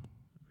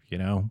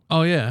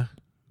 Oh, yeah.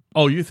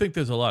 Oh, you think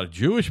there's a lot of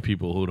Jewish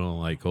people who don't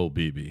like old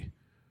Bibi?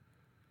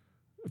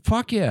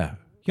 Fuck yeah.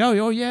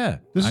 Oh yeah.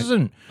 This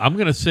isn't. I'm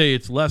going to say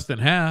it's less than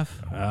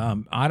half.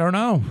 I don't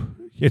know.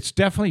 It's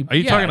definitely. Are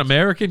you talking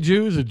American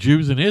Jews or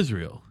Jews in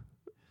Israel?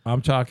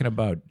 I'm talking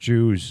about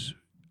Jews.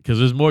 Because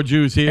there's more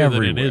Jews here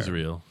than in Everywhere.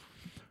 Israel.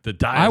 The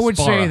diaspora. I would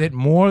say that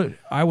more.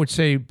 I would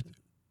say,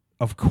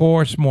 of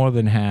course, more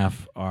than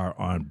half are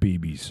on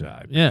Bibi's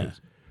side. Yeah.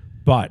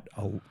 But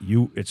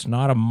it's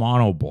not a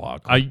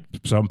monoblock. Like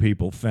some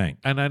people think.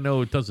 And I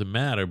know it doesn't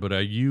matter, but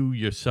are you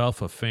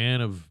yourself a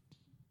fan of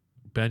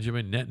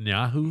Benjamin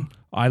Netanyahu?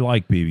 I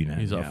like Bibi Netanyahu.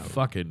 He's a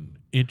fucking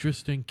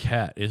interesting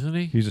cat, isn't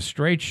he? He's a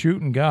straight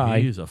shooting guy,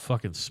 He's a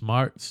fucking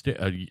smart,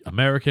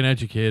 American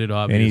educated,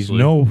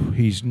 obviously. and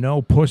he's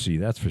no pussy.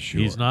 That's for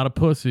sure. He's not a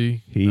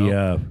pussy. He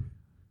No.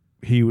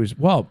 he was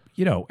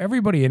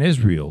everybody in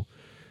Israel.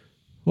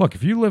 Look,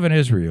 if you live in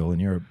Israel and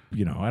you're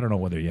I don't know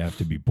whether you have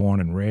to be born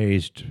and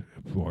raised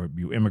or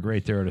you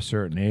immigrate there at a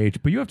certain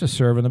age, but you have to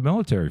serve in the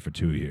military for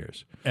 2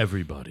 years.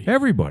 Everybody.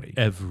 Everybody.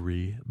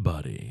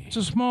 Everybody. It's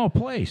a small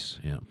place.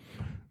 Yeah.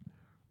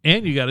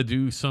 And you got to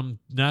do some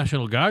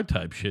National Guard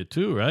type shit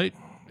too, right?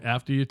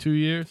 After your 2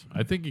 years,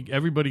 I think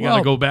everybody got to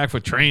Well- go back for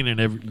training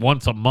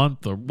once a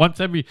month or once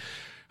a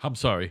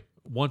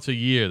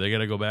year. They got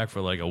to go back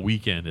for like a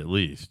weekend at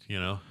least.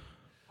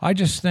 I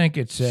just think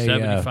it's a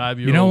 75-year-old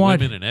you know what?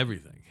 women and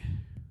everything.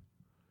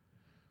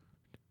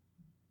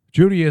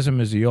 Judaism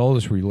is the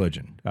oldest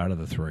religion out of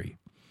the 3.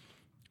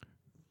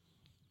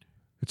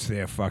 It's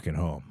their fucking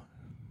home.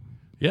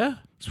 Yeah.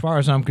 As far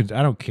as I'm concerned,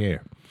 I don't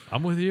care.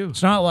 I'm with you.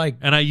 It's not like,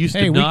 And I used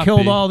hey, to we not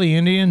killed be. all the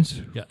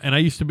Indians Yeah, and I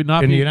used to be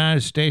not in the be.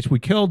 United States. We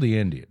killed the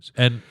Indians.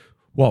 And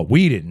Well,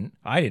 we didn't.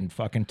 I didn't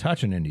fucking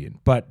touch an Indian.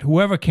 But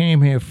whoever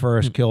came here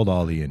first killed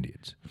all the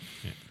Indians.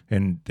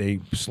 And they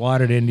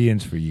slaughtered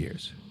Indians for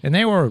years. And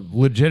they were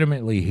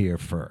legitimately here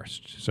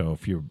first. So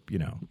if you're,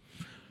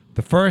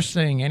 the first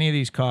thing any of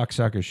these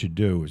cocksuckers should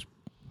do is,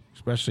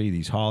 especially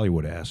these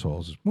Hollywood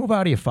assholes, is move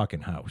out of your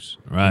fucking house.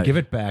 Right. And give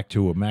it back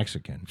to a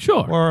Mexican.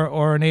 Sure.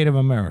 Or a Native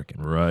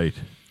American. right.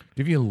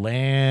 Give you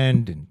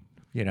land and,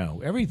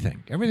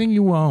 everything. Everything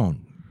you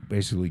own,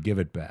 basically give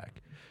it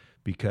back.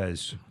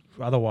 Because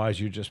otherwise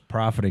you're just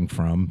profiting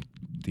from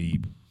the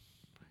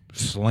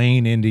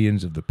slain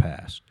Indians of the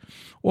past.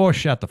 Or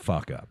shut the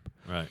fuck up.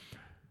 Right.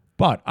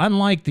 But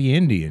unlike the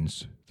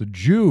Indians, the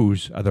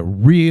Jews are the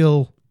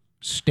real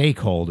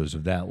stakeholders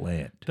of that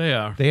land. They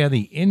are. They are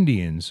the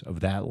Indians of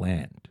that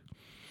land.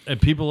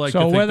 And people like So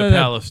to think whether the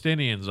that-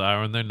 Palestinians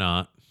are, and they're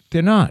not.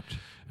 They're not.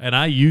 And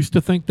I used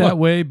to think that Look,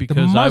 way because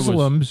the I was.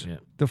 Muslims, Yeah.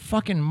 the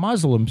fucking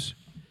Muslims,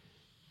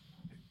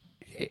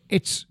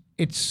 it's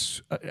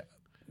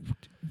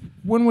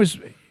when was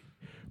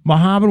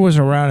Muhammad was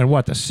around in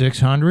what, the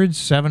 600s,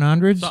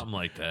 700s? Something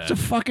like that. It's a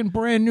fucking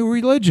brand new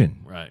religion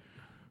Right.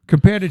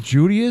 compared to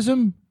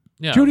Judaism.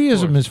 Yeah, of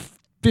Judaism course. is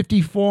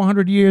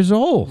 5,400 years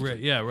old. Right.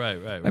 Yeah,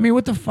 right. I mean,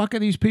 what the fuck are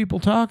these people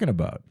talking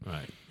about?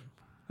 Right.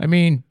 I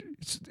mean,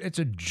 it's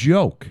a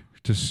joke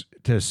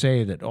to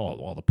say that,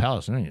 well, the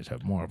Palestinians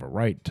have more of a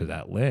right to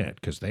that land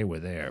because they were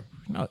there.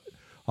 No,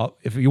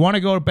 if you want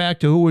to go back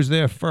to who was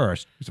there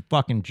first, it's the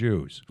fucking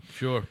Jews.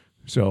 Sure.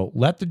 So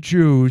let the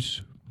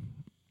Jews,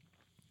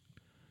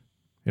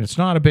 and it's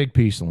not a big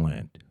piece of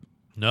land.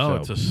 No, So-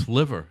 it's a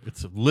sliver.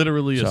 It's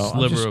literally a So I'm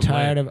sliver just of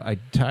tired land. I'm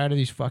tired of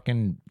these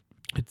fucking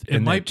It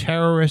and they're might.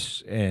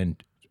 terrorists,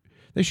 and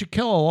they should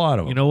kill a lot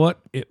of them. You know what?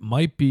 It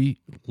might be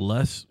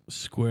less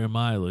square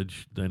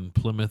mileage than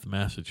Plymouth,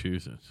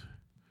 Massachusetts.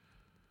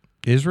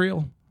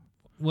 Israel?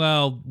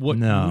 Well, what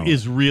No.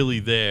 is really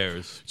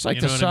theirs? It's like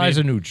You the know what size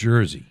I mean? of New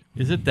Jersey.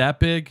 Is it that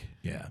big?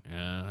 Yeah.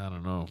 Yeah, I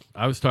don't know.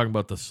 I was talking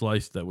about the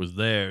slice that was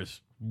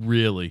theirs,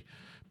 really.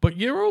 But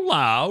you're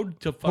allowed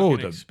to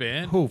fucking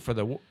expand. Who for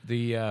the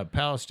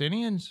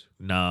Palestinians?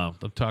 No,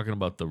 I'm talking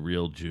about the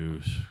real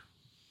Jews.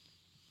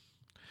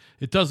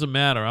 It doesn't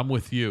matter. I'm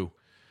with you.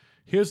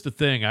 Here's the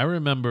thing. I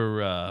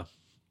remember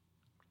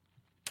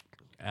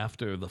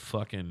after the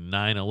fucking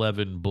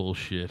 9/11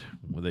 bullshit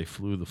where they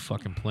flew the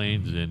fucking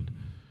planes in,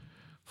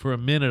 for a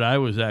minute I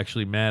was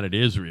actually mad at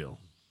Israel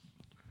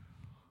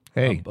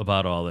Hey,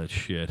 about all that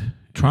shit.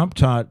 Trump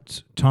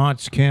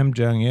taunts Kim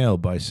Jong-il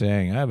by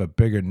saying, "I have a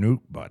bigger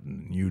nuke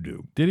button than you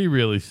do." Did he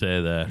really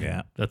say that?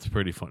 Yeah. That's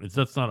pretty funny.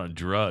 That's not a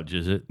drudge,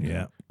 is it?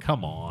 Yeah.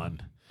 Come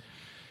on.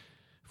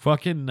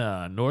 Fucking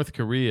North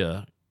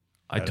Korea.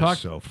 That is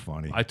so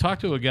funny. I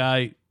talked to a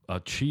guy, a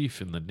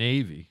chief in the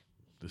Navy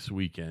this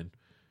weekend,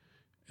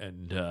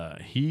 and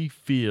he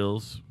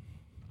feels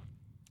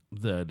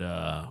that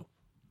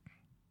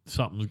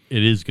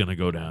it is going to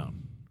go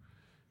down.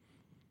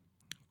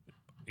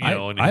 You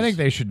know, and I he's- think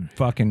they should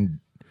fucking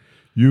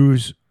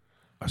use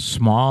a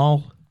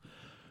small,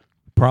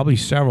 probably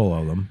several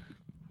of them,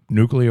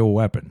 nuclear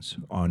weapons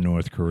on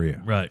North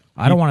Korea. Right.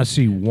 I don't want to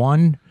see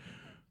one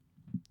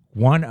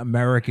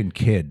American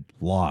kid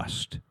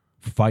lost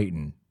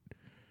fighting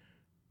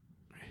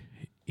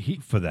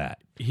for that.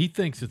 He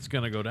thinks it's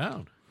going to go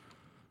down.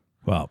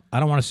 Well, I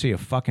don't want to see a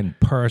fucking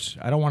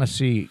I don't want to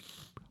see.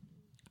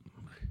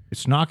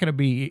 It's not going to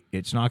be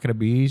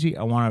easy.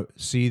 I want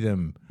to see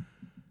them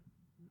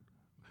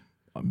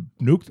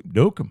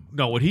nuke them.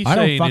 No, what he's I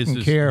don't saying fucking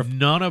is care if-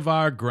 none of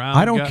our ground.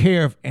 I don't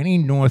care if any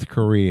North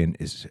Korean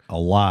is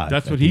alive.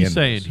 That's at what the he's end of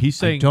saying. this. He's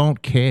saying I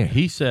don't care.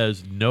 He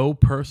says no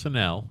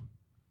personnel,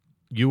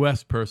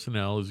 U.S.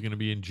 personnel, is going to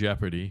be in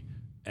jeopardy,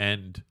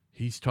 and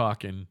he's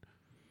talking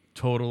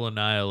total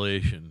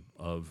annihilation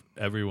of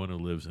everyone who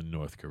lives in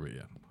North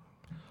Korea.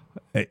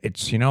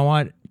 It's, you know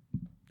what?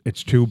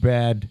 It's too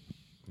bad.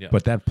 Yeah.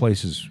 But that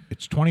place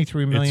it's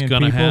 23 million It's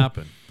going to people,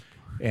 happen.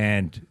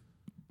 and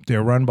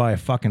they're run by a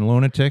fucking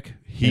lunatic.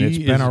 He and it's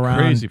is been a around.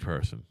 crazy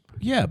person.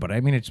 Yeah, but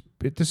I mean,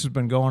 this has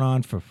been going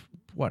on for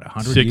what,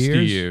 100 60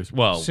 years? years.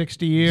 Well,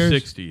 60 years.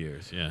 60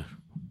 years, yeah.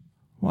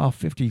 Well,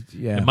 50.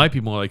 Yeah, It might be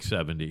more like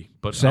 70.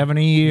 But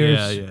 70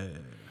 years Yeah.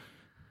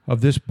 of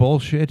this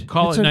bullshit.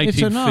 Call It's it it's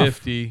enough.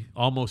 1950,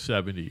 almost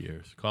 70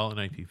 years. Call it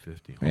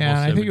 1950. Yeah,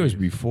 almost I think it 70 was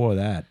years. before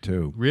that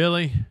too.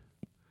 Really?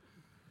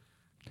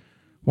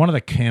 One of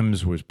the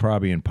Kims was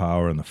probably in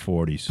power in the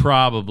 40s.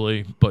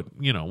 Probably, but,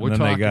 we're and then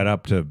talking... they got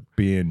up to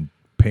being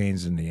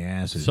pains in the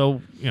asses.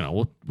 So,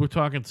 we're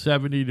talking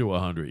 70 to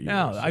 100 years.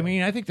 No, I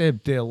mean, I think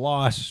they're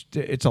lost.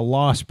 It's a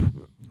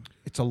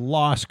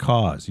lost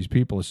cause. These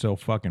people are so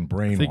fucking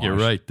brainwashed. I think you're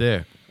right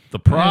there. The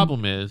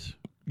problem is,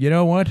 You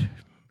know what?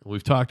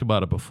 we've talked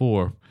about it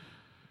before,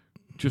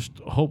 just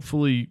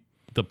hopefully,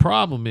 the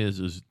problem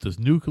is does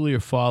nuclear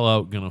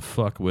fallout going to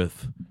fuck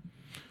with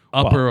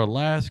Upper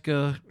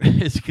Alaska?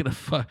 It's going to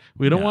fuck.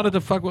 We don't want it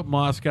to fuck with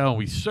Moscow, and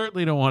we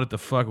certainly don't want it to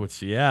fuck with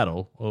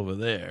Seattle over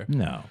there.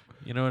 No.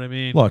 You know what I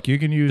mean? Look, you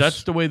can use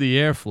That's the way the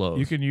air flows.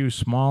 you can use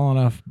small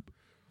enough,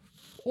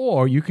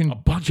 or you can a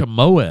bunch of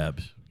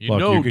Moabs. You Look,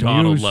 know you can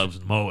Donald use- loves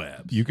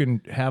Moabs. you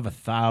can have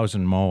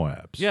 1,000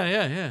 Moabs.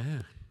 Yeah.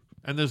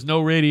 And there's no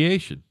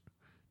radiation.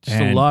 Just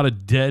a And- lot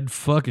of dead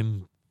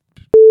fucking.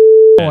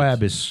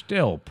 Moab is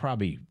still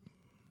probably,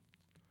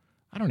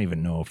 I don't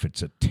even know if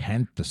it's a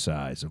tenth the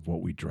size of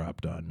what we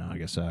dropped on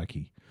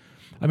Nagasaki.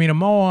 I mean,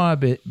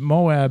 Moab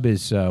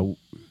is the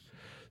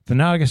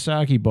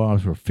Nagasaki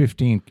bombs were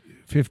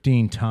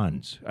 15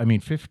 tons. I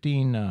mean,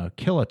 15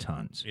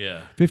 kilotons.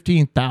 Yeah.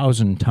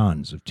 15,000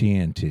 tons of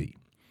TNT.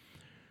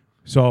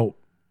 So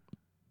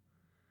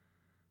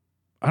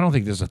I don't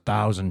think there's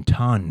 1,000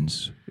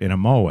 tons in a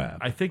Moab.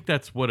 I think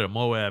that's what a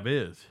Moab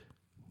is.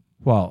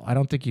 Well, I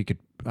don't think you could.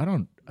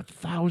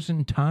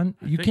 1,000 ton.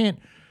 You think- can't.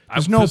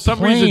 There's no For some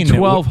plane reason,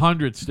 that would-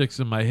 1,200 sticks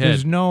in my head.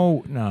 There's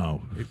no.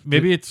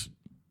 Maybe it's.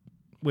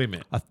 Wait a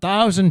minute.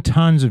 1,000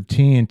 tons of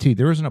TNT.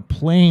 There isn't a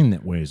plane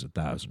that weighs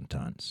 1,000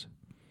 tons.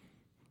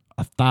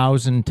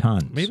 1,000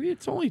 tons. Maybe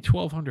it's only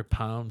 1,200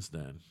 pounds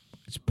then.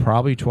 it's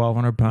probably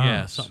 1,200 pounds.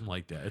 Yeah, something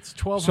like that. It's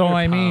 1,200 So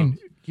I mean,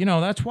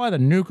 pounds. that's why the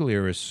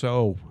nuclear is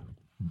so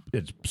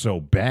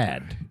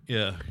bad.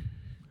 Yeah.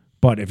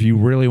 But if you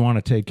really want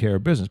to take care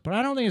of business, but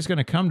I don't think it's going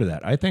to come to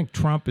that. I think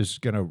Trump is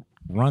going to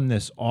run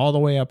this all the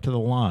way up to the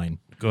line.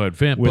 Go ahead,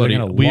 Vamp Where they're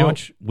buddy. gonna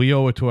launch- We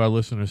owe it to our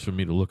listeners for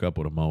me to look up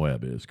what a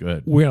Moab is. Go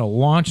ahead. We're going to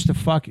launch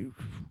the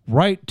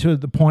right to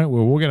the point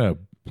where we're going to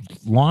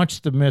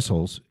launch the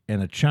missiles, and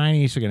the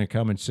Chinese are going to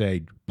come and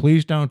say,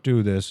 "Please don't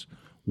do this.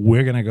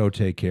 We're going to go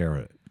take care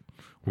of it.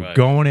 We're Right.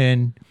 going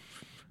in."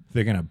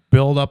 They're going to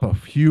build up a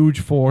huge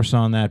force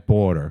on that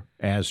border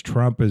as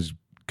Trump is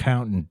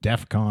counting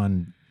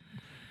DEFCON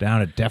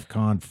down at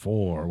DEFCON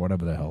 4 or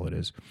whatever the hell it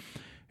is,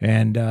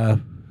 and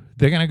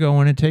they're going to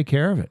go in and take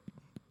care of it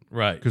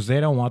Right. because they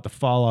don't want the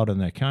fallout in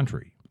their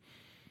country.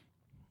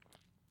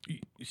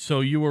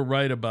 So you were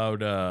right about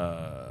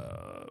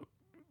the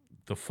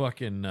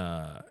fucking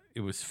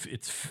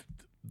it's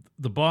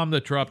the bomb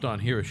that dropped on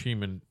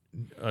Hiroshima and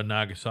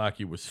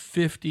Nagasaki was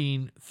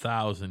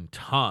 15,000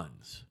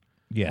 tons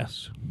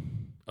Yes.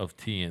 of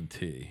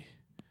TNT,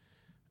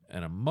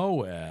 and a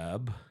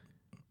Moab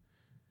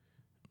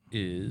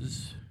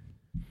is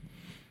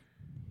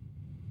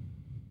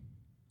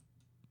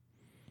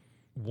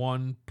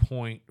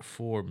 1.4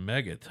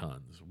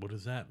 megatons. What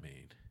does that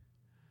mean?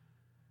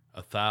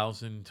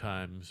 1,000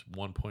 times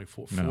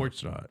 1.4. No,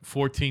 it's not.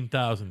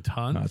 14,000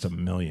 tons. No, it's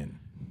 1,000,000.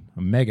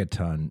 A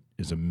megaton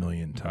is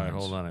 1,000,000 tons. All right,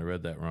 hold on. I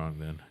read that wrong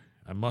then.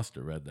 I must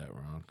have read that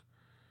wrong.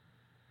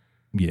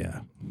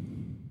 Yeah.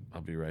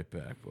 I'll be right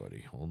back,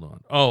 buddy. Hold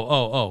on.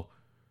 Oh.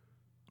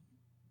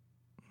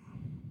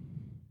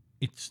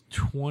 It's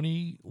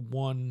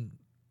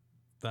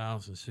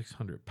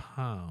 21,600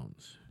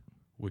 pounds,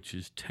 which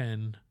is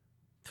 10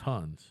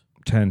 tons.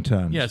 10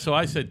 tons. Yeah, so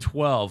I said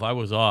 12. I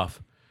was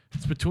off.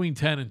 It's between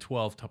 10 and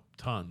 12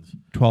 tons.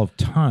 12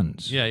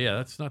 tons. Yeah,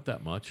 that's not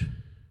that much.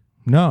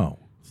 No.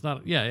 It's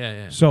not.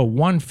 Yeah. So Still a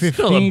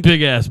 115.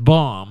 big ass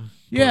bomb.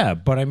 Yeah,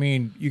 but I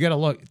mean, you got to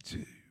look.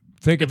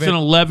 Think of It's it. an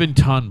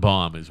 11-ton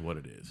bomb, is what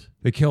it is.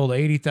 They killed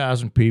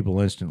 80,000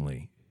 people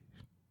instantly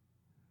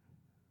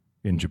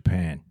in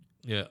Japan.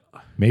 Yeah.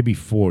 Maybe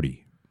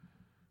 40.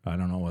 I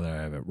don't know whether I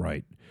have it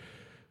right.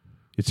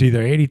 It's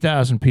either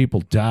 80,000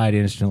 people died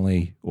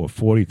instantly or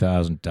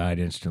 40,000 died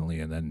instantly,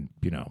 and then,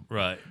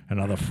 Right.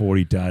 another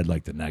 40 died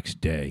like the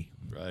next day.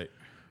 Right.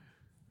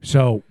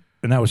 So,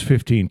 and that was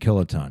 15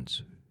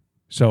 kilotons.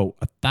 So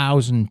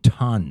 1,000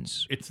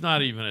 tons. It's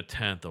not even a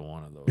tenth of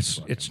one of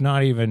those. It's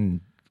not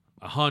even.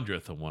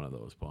 100th of one of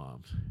those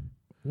bombs.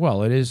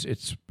 Well, it is.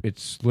 It's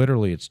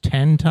literally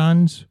 10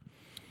 tons.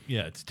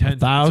 Yeah, it's 10.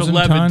 1,000 it's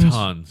 11 tons?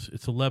 tons.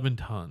 It's 11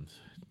 tons.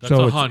 That's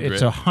So 100.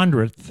 it's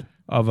 100th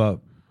of a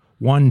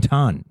 1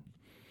 ton.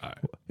 All right.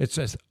 It's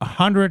a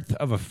 100th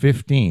of a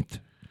 15th.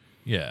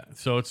 Yeah,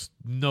 so it's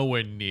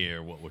nowhere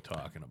near what we're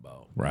talking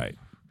about. Right.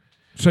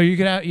 So you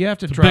have to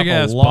It's a drop a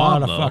big-ass lot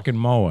bomb, of though. fucking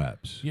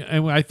Moabs. Yeah,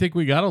 and I think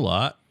we got a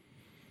lot.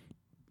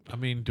 I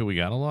mean, do we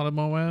got a lot of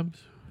Moabs?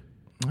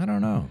 I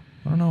don't know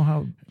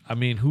how. I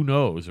mean, who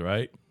knows,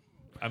 right?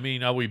 I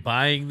mean, are we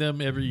buying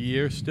them every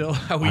year still?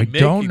 Are we I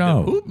making don't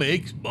know. Them? Who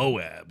makes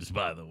Moabs,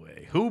 by the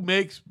way? Who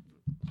makes...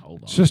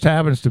 Hold on. It just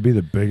happens to be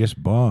the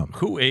biggest bomb.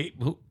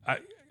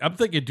 I'm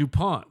thinking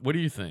DuPont. What do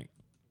you think?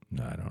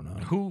 I don't know.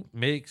 Who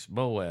makes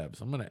Moabs?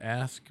 I'm going to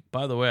ask.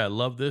 By the way, I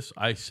love this.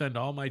 I send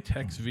all my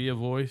texts via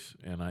voice,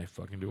 and I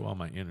fucking do all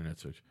my internet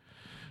search.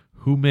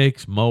 Who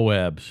makes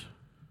Moabs?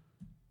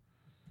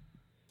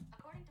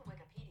 According to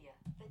Wikipedia,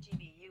 the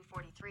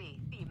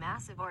GBU-43B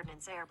Massive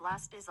Ordnance Air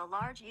Blast is a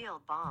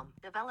large-yield bomb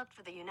developed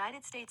for the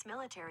United States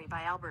military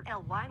by Albert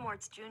L.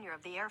 Wymorts, Jr.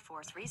 of the Air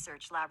Force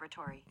Research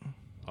Laboratory.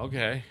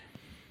 Okay.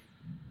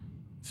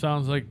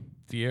 Sounds like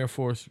the Air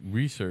Force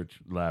Research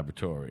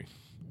Laboratory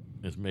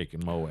is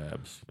making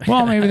Moabs.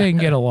 Well, maybe they can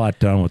get a lot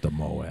done with the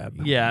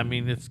Moab. Yeah, I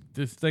mean,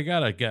 they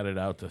got to get it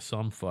out to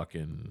some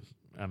fucking...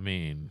 I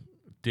mean,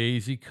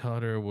 Daisy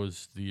Cutter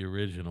was the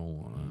original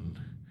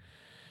one.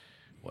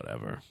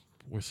 Whatever.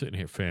 We're sitting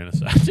here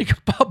fantasizing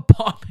about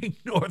bombing bombing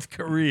North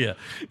Korea.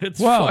 It's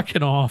Well,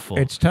 fucking awful.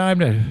 It's time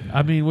to.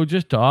 I mean, we're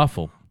just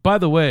awful. By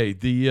the way,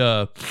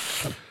 the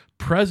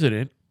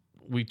president,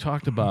 we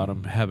talked about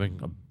him having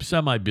a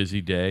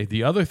semi-busy day.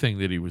 The other thing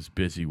that he was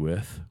busy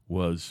with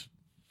was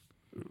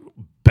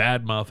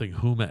bad-mouthing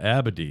Huma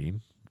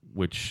Abedin,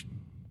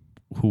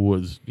 who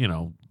was,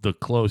 the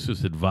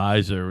closest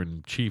advisor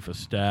and chief of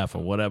staff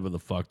or whatever the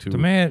fuck to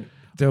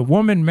The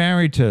woman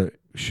married to,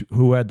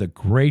 who had the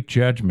great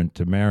judgment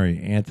to marry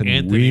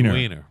Anthony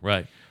Weiner.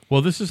 Right.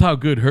 Well, this is how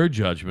good her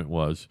judgment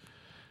was.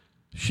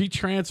 She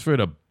transferred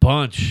a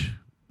bunch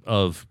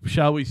of,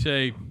 shall we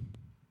say,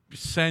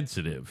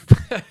 sensitive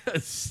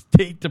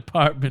State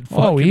Department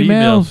fucking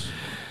emails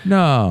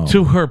No.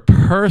 to her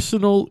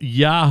personal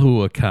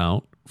Yahoo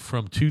account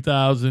from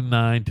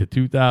 2009 to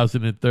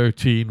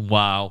 2013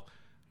 while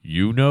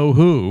you know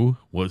who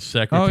was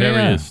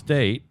Secretary of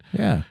State.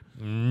 Yeah.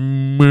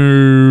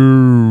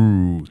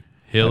 Moo.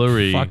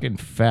 Hillary. That fucking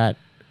fat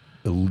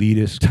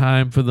elitist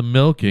Time for the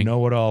milking.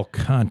 know-it-all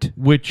cunt.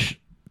 Which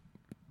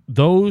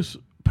those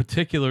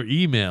particular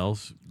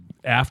emails,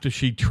 after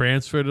she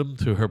transferred them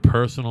to her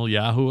personal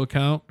Yahoo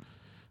account,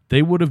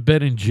 they would have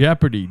been in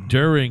jeopardy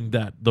during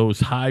those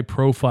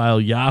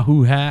high-profile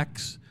Yahoo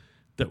hacks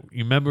that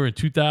you remember in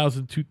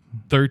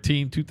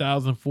 2013,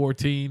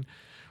 2014.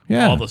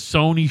 Yeah. All the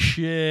Sony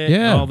shit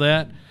and all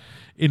that,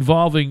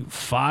 involving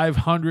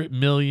 500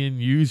 million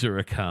user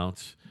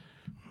accounts.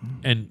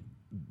 And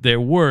there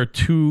were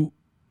 2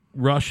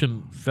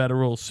 Russian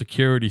Federal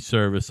Security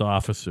Service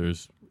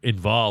officers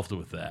involved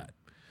with that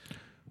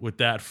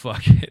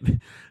fucking.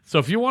 So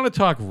if you want to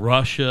talk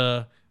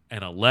Russia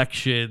and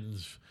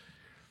elections,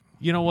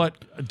 you know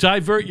what?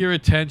 Divert your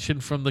attention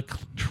from the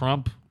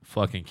Trump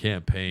fucking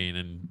campaign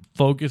and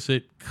focus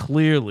it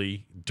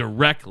clearly,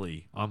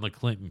 directly on the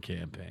Clinton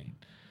campaign.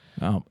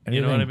 Oh, You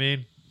know what I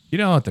mean? You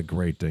know what the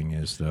great thing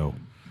is, though,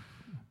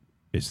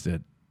 is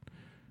that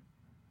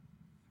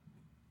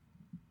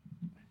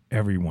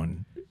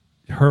everyone,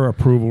 her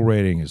approval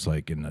rating is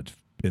like in the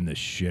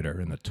shitter,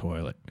 in the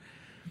toilet,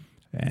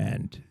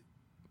 and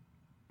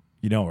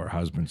her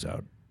husband's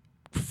out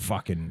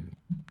fucking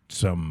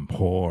some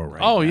whore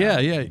right now.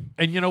 Yeah.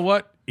 And you know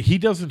what? He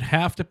doesn't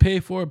have to pay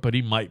for it, but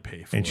he might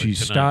pay for it. And she's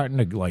tonight. starting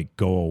to like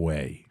go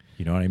away.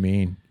 You know what I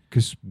mean?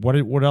 Because what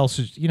else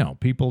is,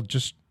 people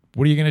just,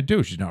 what are you going to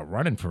do? She's not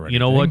running for anything. You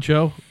know what,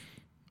 Joe?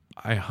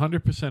 I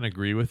 100%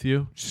 agree with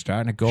you. She's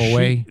starting to go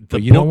away.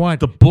 But you know what?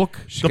 The book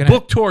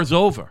tour is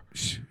over.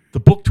 The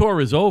book tour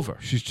is over.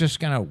 She's just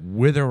going to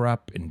wither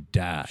up and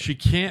die. She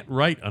can't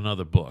write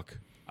another book.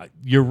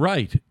 You're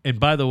right. And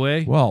by the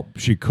way, Well,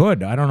 she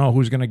could. I don't know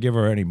who's going to give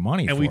her any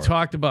money and for we it.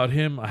 talked about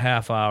him a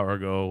half hour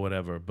ago or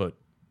whatever, but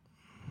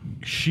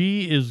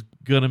she is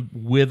going to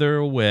wither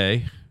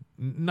away,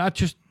 not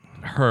just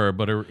her,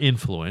 but her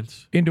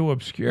influence. Into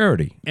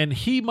obscurity. And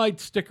he might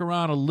stick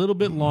around a little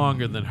bit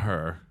longer than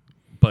her,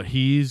 but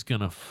he's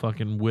going to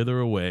fucking wither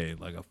away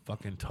like a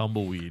fucking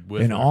tumbleweed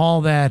with And her.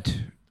 all that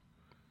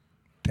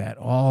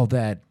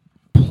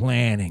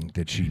planning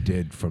that she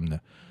did from the,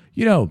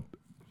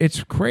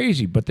 it's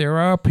crazy, but there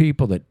are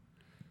people that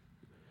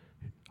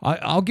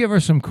I'll give her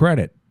some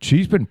credit.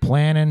 She's been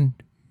planning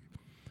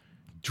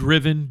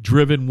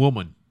driven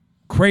woman.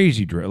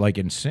 crazy, like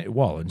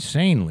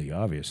insanely,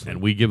 obviously. And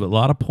we give a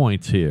lot of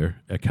points here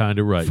at Kind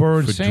of Right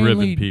for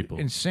driven people.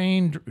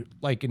 insane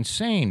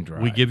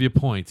drive. We give you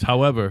points.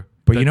 However,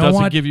 But that you know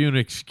doesn't what? give you an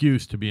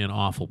excuse to be an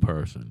awful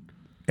person.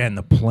 And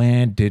the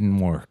plan didn't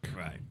work.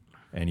 Right.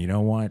 And you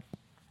know what?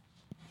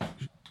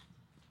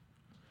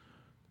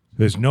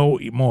 There's no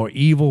more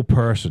evil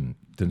person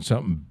than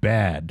something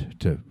bad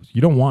to.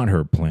 You don't want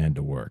her plan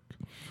to work.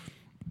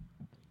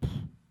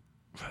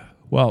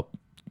 Well,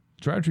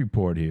 Drudge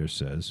Report here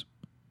says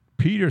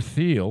Peter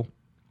Thiel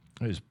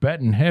is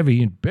betting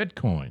heavy in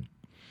Bitcoin.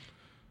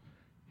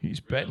 He's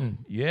betting,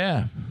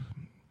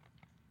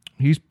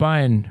 he's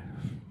buying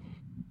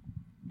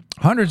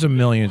hundreds of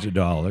millions of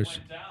dollars.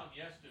 Went down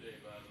yesterday,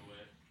 by the way.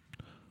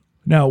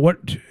 Now, what?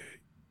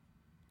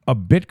 A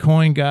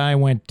Bitcoin guy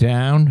went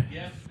down.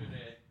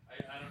 Yesterday. I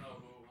don't know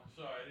who. I'm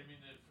sorry. I didn't mean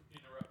to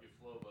interrupt your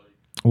flow, buddy.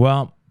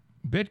 Well,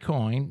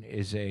 Bitcoin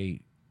is a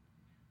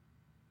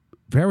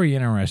very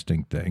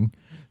interesting thing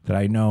that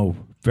I know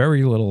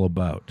very little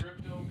about.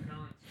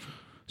 Cryptocurrency.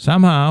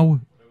 Somehow,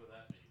 Whatever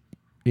that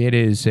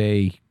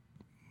means.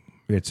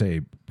 it's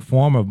a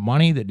form of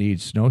money that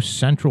needs no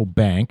central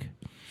bank,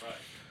 Right.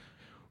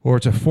 or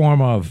it's a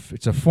form of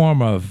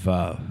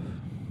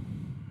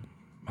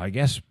I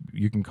guess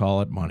you can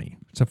call it money.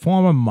 It's a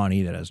form of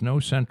money that has no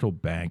central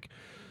bank.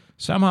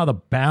 Somehow the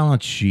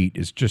balance sheet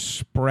is just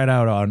spread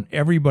out on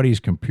everybody's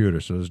computer,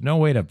 so there's no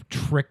way to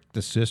trick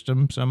the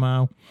system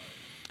somehow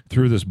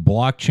through this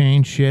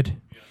blockchain shit,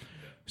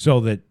 so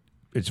that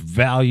its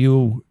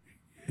value,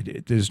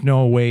 there's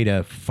no way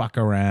to fuck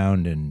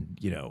around and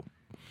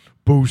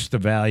boost the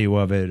value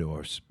of it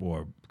or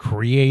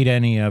create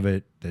any of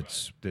it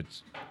that's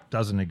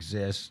doesn't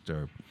exist,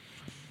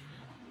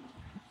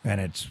 and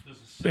it's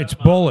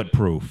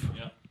bulletproof.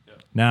 Yeah.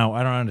 Now,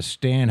 I don't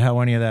understand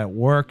how any of that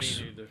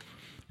works,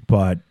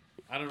 but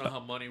I don't know how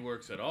money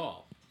works at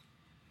all.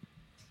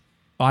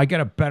 I get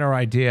a better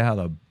idea how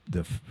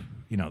the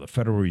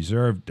Federal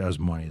Reserve does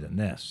money than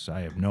this.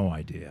 I have no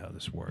idea how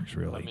this works,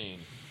 really. I mean,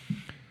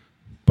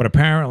 But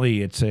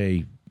apparently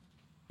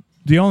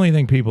the only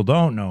thing people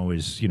don't know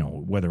is,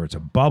 whether it's a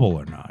bubble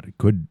or not. It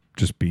could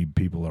just be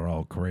people are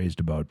all crazed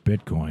about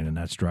Bitcoin and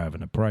that's driving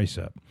the price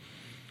up.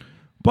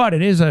 But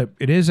it is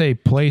a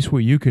place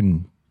where you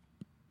can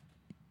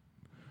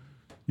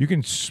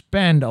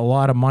spend a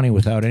lot of money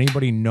without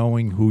anybody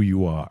knowing who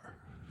you are.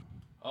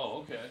 oh,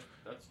 okay.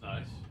 That's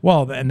nice.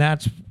 Well, and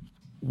that's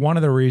one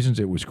of the reasons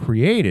it was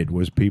created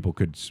was people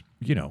could,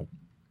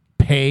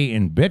 pay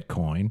in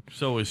Bitcoin.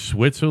 So is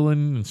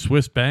Switzerland and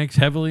Swiss banks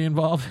heavily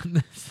involved in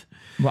this?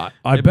 Well,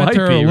 I It bet might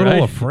they're be, a little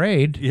right?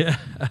 afraid, Yeah.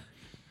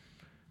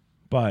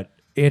 but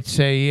it's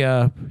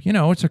a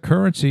it's a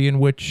currency in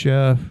which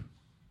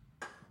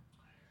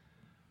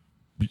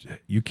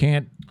you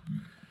can't.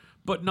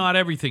 But not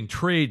everything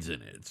trades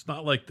in it. It's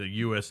not like the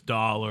U.S.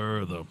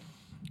 dollar or the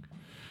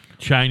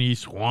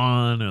Chinese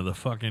yuan or the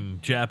fucking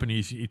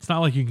Japanese. It's not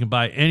like you can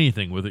buy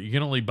anything with it. You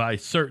can only buy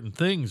certain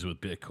things with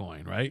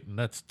Bitcoin, right? And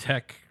that's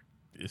tech.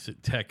 Is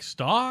it tech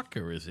stock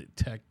or is it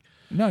tech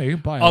No, you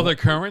can buy other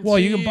currency? Well,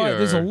 you can buy.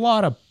 There's a or-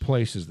 lot of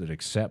places that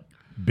accept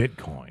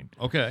Bitcoin.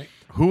 Okay.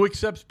 Who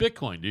accepts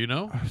Bitcoin? Do you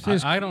know?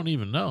 There's- I don't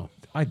even know.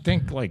 I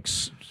think like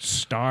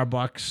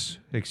Starbucks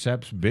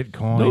accepts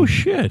Bitcoin. No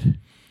shit.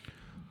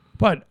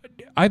 But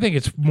I think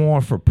it's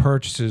more for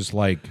purchases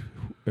like,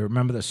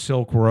 remember the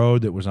Silk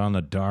Road that was on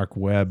the dark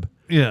web?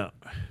 Yeah.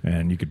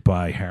 And you could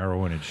buy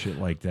heroin and shit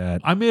like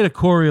that. I made a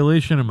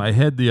correlation in my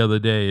head the other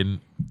day, and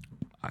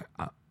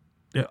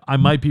I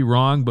might be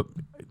wrong, but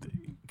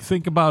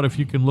think about if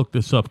you can look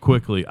this up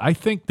quickly. I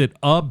think that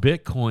a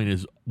Bitcoin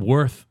is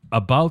worth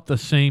about the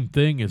same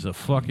thing as a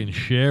fucking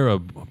share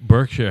of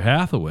Berkshire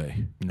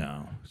Hathaway.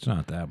 No, it's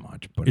not that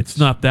much. But It's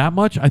not that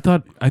much. I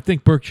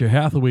think Berkshire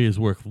Hathaway is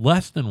worth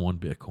less than one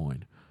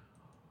Bitcoin.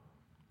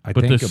 I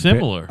but think they're a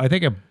similar. I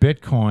think a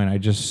Bitcoin I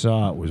just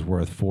saw it was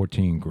worth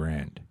 14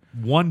 grand.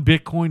 One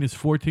Bitcoin is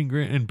 14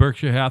 grand, and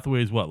Berkshire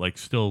Hathaway is what, like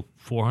still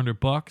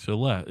 $400 or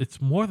less?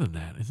 It's more than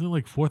that. Isn't it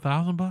like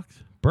 $4,000?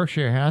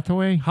 Berkshire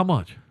Hathaway, How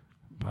much?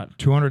 about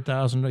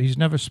 200,000. He's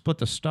never split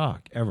the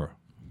stock ever.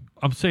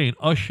 I'm saying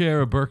a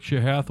share of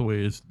Berkshire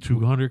Hathaway is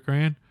 200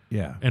 grand,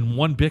 Yeah, and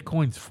one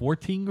Bitcoin's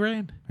 14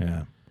 grand.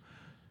 yeah.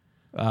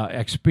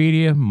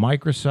 Expedia,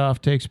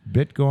 Microsoft takes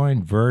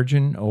Bitcoin,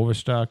 Virgin,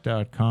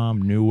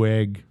 Overstock.com,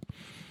 Newegg,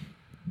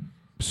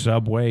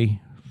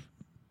 Subway,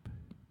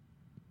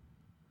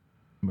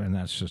 and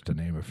that's just to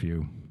name a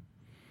few.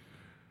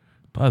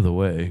 By the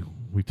way,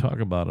 we talk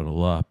about it a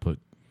lot, but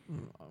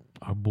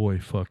our boy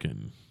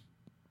fucking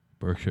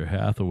Berkshire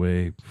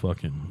Hathaway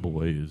fucking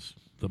boy is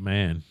the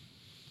man.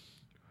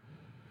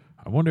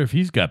 I wonder if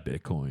he's got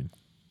Bitcoin.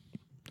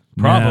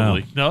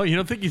 Probably. No, you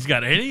don't think he's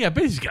got any? I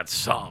bet he's got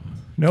some.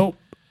 Nope.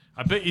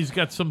 I bet he's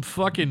got some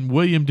fucking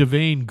William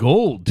Devane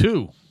gold,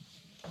 too.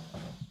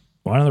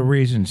 One of the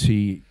reasons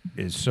he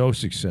is so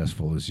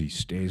successful is he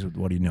stays with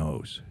what he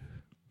knows.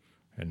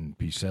 And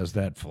he says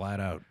that flat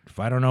out. If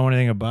I don't know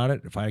anything about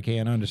it, if I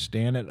can't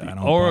understand it, I don't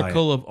buy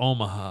Oracle of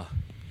Omaha.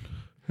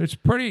 it. It's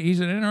pretty, he's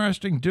an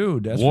interesting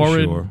dude, that's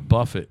Warren for sure.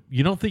 Buffett.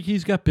 You don't think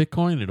he's got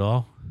Bitcoin at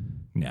all?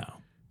 No.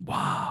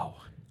 Wow.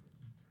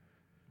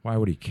 Why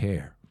would he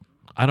care?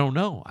 I don't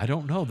know.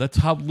 That's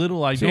how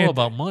little I know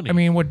about money. I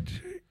mean, what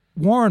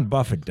Warren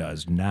Buffett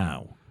does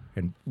now,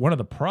 and one of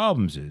the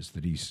problems is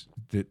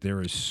that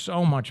there is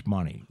so much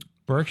money.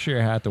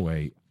 Berkshire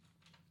Hathaway,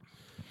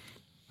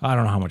 I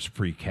don't know how much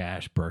free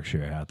cash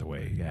Berkshire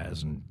Hathaway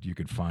has, and you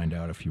could find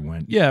out if you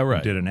went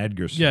and did an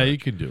Edgar search. yeah, you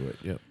can do it.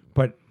 Yep.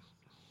 But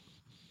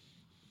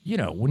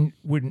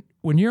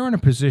when you're in a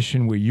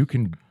position where you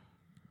can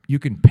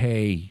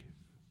pay,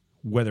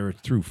 whether it's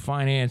through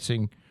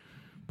financing,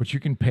 but you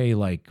can pay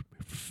like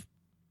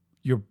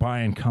you're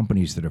buying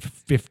companies that are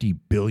 $50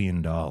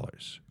 billion.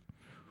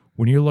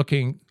 When you're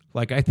looking,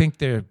 like I think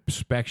their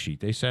spec sheet,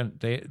 they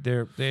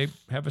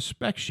have a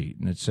spec sheet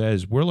and it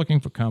says we're looking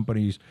for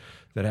companies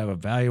that have a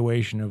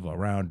valuation of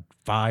around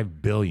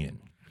 $5 billion.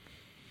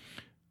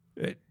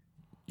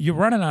 You're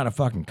running out of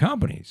fucking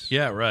companies.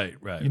 Yeah, right.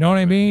 You know what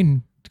I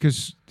mean?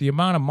 Because the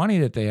amount of money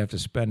that they have to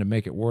spend to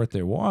make it worth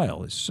their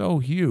while is so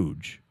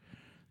huge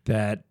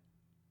that,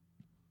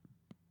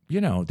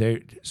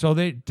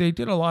 they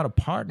did a lot of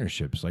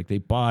partnerships. Like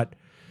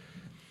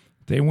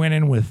they went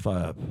in with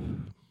a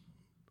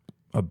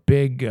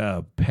big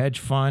hedge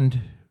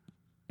fund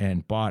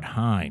and bought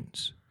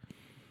Heinz.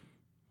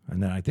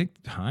 And then I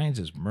think Heinz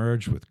has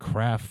merged with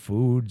Kraft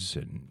Foods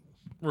and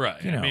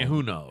Right. You I mean, know,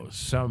 who knows?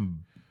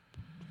 some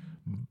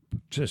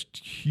just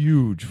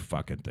huge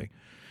fucking thing.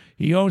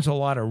 he owns a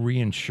lot of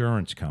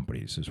reinsurance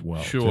companies as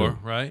well. Sure, too.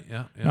 right?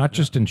 Yeah. Not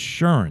just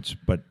insurance,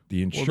 but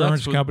the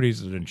insurance what-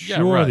 companies that Yeah,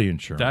 insure right. the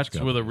insurance. That's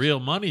where the companies. real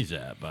money's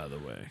at, by the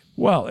way.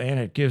 Well, and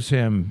it gives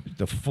him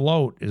the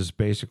float is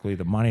basically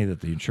the money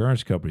that the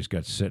insurance company's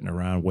got sitting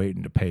around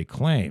waiting to pay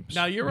claims.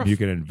 Now, you're And a you f-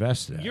 can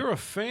invest that. You're a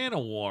fan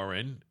of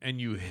Warren,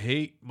 and you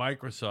hate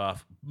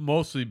Microsoft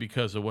mostly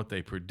because of what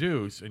they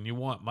produce, and you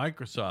want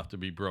Microsoft to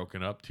be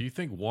broken up. Do you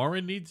think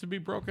Warren needs to be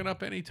broken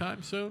up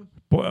anytime soon?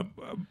 But,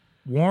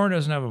 Warren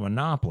doesn't have a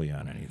monopoly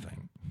on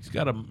anything. He's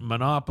got a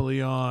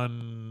monopoly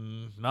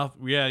on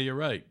nothing. Yeah, you're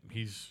right.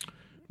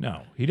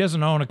 No, he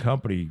doesn't own a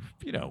company.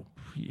 You know,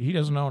 he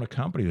doesn't own a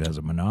company that has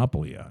a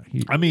monopoly on.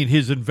 I mean,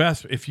 his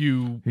investment. If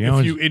you He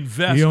owns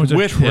invest a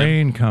with him,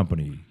 train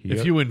company.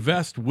 if you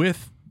invest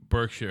with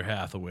Berkshire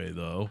Hathaway,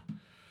 though,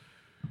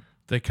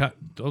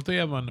 don't they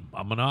have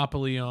a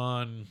monopoly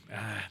on?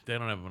 They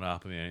don't have a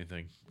monopoly on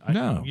anything.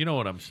 No. You know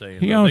what I'm saying.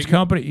 he though. owns They-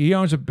 company. He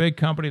owns a big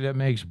company that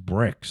makes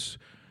bricks.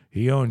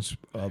 He owns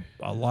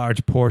a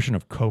large portion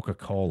of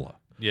Coca-Cola.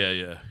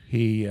 Yeah.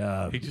 He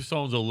He just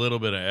owns a little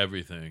bit of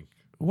everything.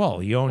 well,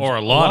 he owns Or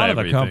a lot of of the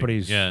everything.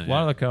 companies. Yeah, a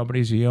lot of the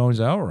companies he owns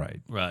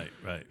outright. Right.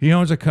 He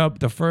owns a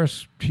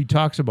he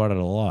talks about it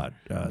a lot.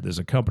 There's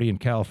a company in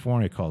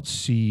California called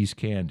C's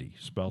Candy,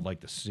 spelled like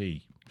the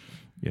C.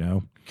 You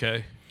know,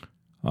 Okay.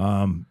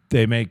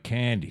 they make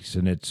candies,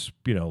 and it's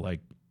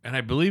like And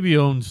I believe he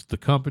owns the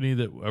company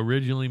that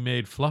originally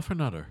made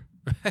Fluffernutter.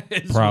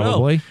 as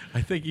Probably. well.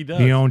 I think he does.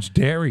 he owns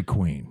Dairy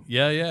Queen.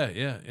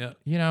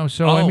 Yeah.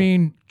 So I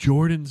mean,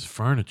 Jordan's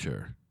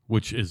Furniture,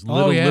 which is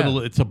yeah.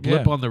 it's a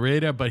blip Yeah. on the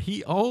radar, but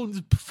he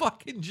owns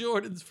fucking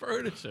Jordan's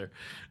Furniture.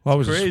 well, it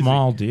was crazy. a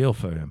small deal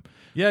for him.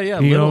 Yeah.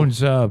 He little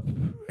owns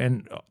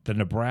and the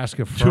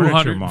Nebraska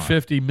Furniture Mart.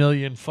 $250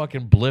 million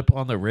fucking blip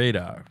on the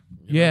radar.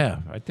 Yeah,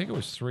 I think it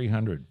was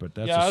 300, but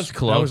that's Yeah, I a, was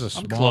close. that was a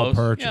I'm small close.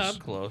 purchase. Yeah, I'm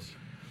close.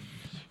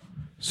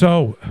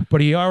 So,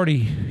 but he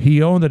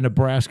owned the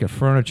Nebraska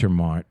Furniture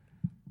Mart,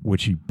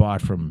 which he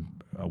bought from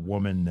a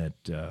woman that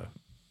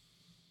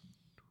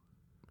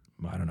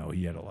I don't know.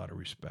 He had a lot of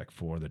respect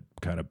for that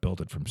kind of built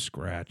it from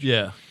scratch.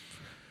 Yeah.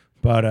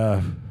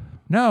 But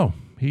no,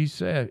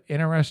 he's an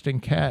interesting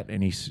cat,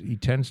 and he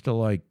tends to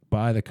like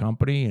buy the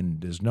company, and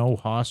there's no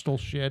hostile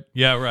shit.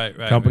 Yeah, right.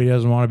 Company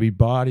doesn't want to be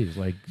bought.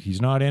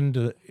 He's not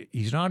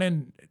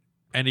in.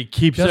 And he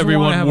keeps Doesn't wanna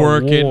everyone have a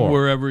working war.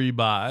 wherever he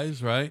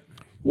buys, right?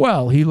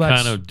 Well, he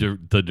lets. Kind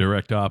of the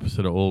direct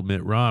opposite of old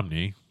Mitt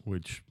Romney,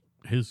 which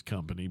his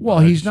company. Well,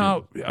 buys he's shit.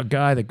 not a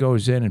guy that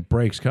goes in and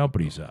breaks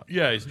companies up.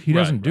 Yeah, He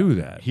doesn't do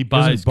that. He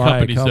doesn't buys buy a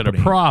companies that are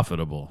company.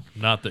 profitable,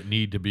 not that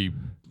need to be.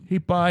 He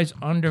buys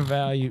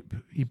undervalued.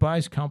 He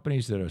buys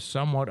companies that are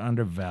somewhat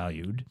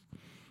undervalued,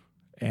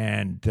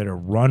 and that are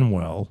run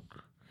well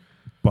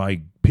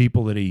by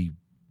people that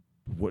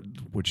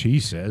which he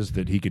says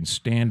that he can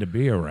stand to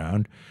be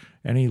around,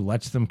 and he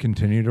lets them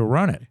continue to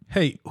run it.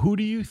 Hey, who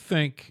do you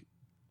think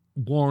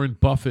Warren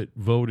Buffett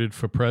voted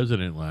for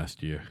president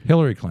last year?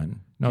 Hillary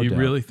Clinton. No do you doubt.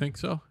 really think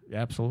so?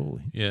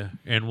 Absolutely. Yeah,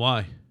 and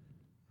why?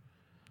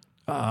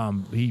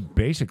 He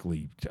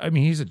basically. I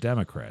mean, he's a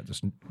Democrat.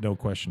 There's no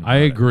question. I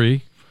about it.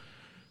 agree,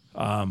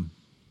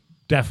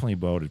 Definitely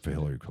voted for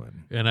Hillary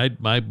Clinton. and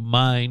my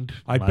mind,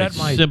 I bet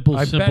my- simple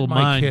I bet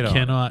my mind kid on it.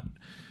 cannot.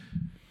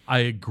 I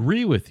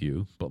agree with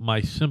you, but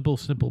my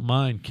simple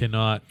mind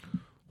cannot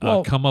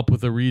Well, come up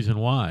with a reason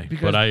why.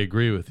 because- But I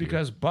agree with you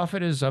Because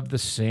Buffett is of the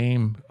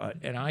same,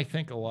 and I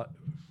think a lot.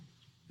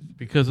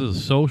 because of the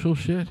social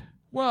shit.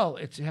 Well,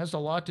 it has a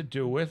lot to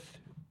do with,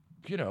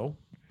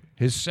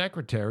 his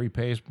secretary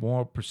pays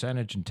more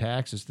percentage in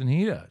taxes than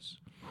he does.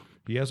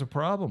 He has a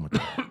problem with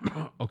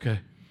that. Okay.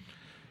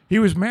 He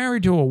was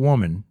married to a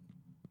woman.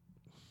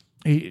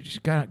 He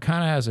kind of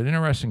has an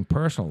interesting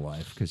personal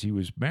life because he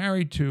was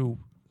married to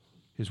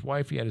his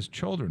wife he had his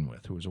children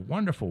with, who was a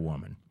wonderful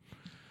woman.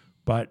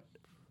 But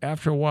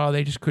after a while,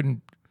 they just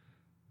couldn't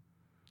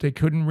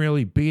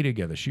really be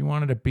together. She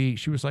wanted to be,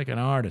 she was like an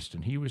artist,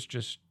 and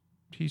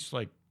he's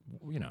like,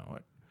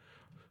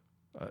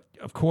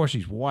 of course,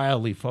 he's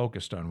wildly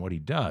focused on what he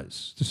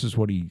does. This is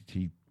what he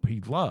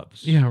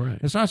loves. Yeah, right.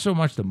 It's not so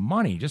much the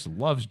money; he just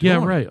loves doing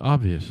Yeah, it. right.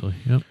 Obviously.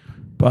 Yep.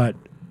 But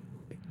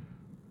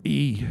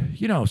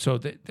so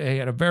they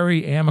had a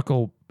very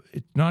amicable.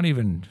 Not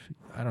even,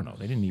 I don't know.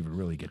 They didn't even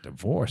really get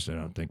divorced, I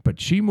don't think.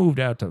 But she moved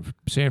out to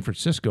San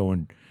Francisco,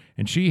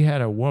 and she had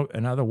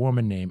another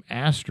woman named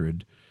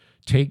Astrid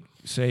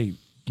say,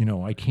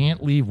 I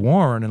can't leave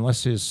Warren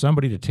unless there's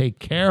somebody to take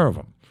care of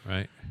him.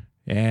 Right.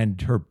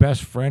 And her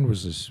best friend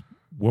was this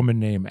woman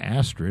named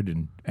Astrid,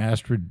 and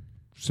Astrid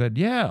said,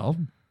 "Yeah, I'll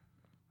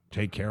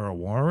take care of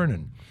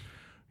Warren,"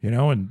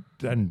 and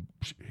then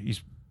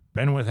he's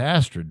been with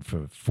Astrid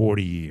for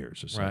 40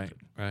 years or something.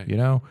 Right.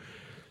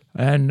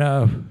 And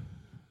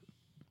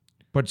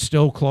but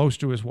still close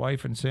to his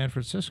wife in San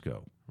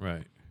Francisco.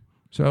 Right.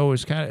 So it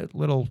was kind of a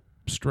little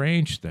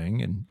strange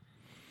thing,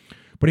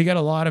 but he got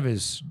a lot of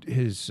his.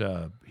 He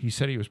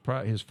said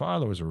his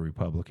father was a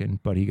Republican,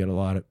 but he got a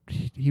lot of.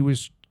 He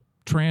was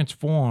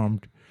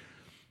transformed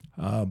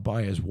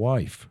by his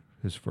wife.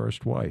 his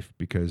first wife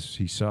because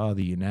he saw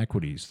the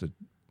inequities that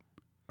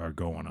are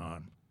going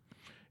on.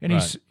 And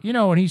he's,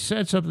 and he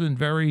said something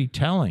very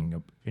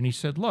telling. And he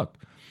said, "Look,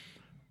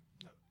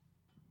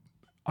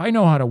 I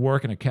know how to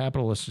work in a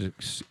capitalist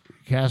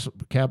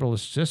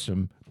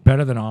system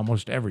better than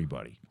almost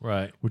everybody,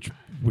 Right. which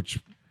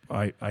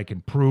I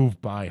can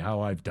prove by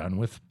how I've done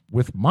with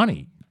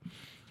money.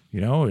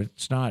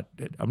 It's not.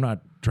 I'm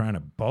not trying to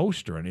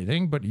boast or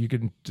anything, but you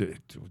can.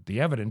 The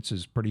evidence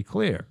is pretty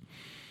clear."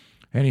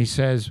 And he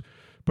says,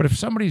 "But if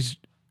somebody's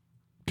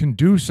can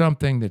do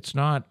something that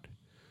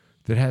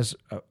has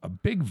a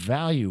big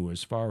value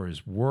as far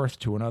as worth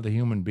to another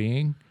human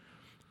being,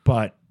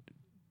 but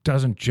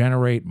doesn't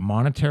generate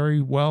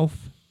monetary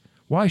wealth,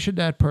 why should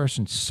that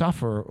person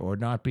suffer or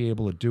not be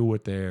able to do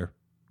what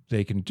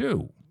they can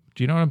do?"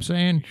 Do you know what I'm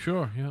saying?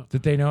 Sure. Yeah.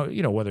 That they know,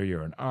 whether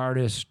you're an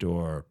artist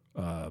or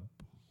a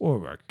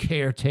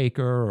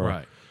caretaker, or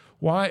Right.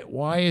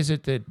 why is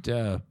it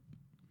that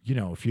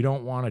if you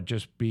don't want to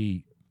just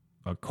be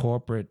a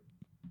corporate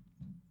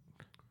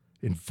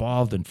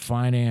involved in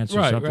finance or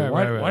Right, something, right,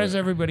 why right, does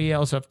everybody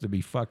else have to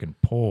be fucking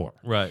poor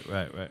Right.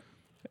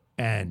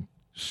 and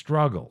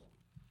struggle?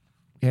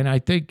 And I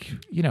think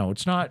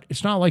it's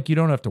not like you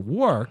don't have to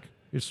work.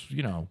 It's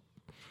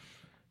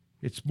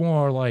it's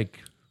more like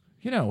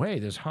hey,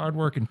 there's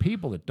hardworking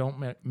people that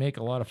don't make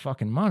a lot of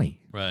fucking money.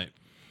 Right.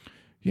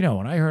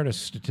 And I heard a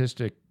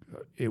statistic.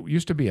 It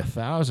used to be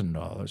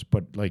 $1,000,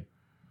 but like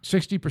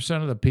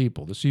 60% of the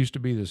people. This used to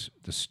be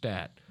the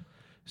stat.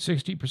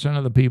 60%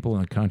 of the people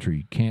in the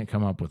country can't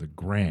come up with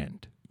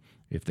 $1,000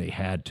 if they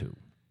had to.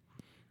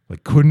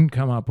 Like, couldn't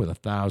come up with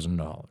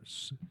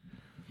 $1,000.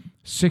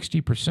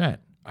 60%.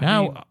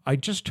 Now, I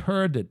just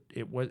heard that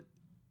it was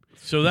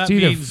So that It's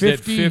either means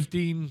 50 that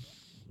 15.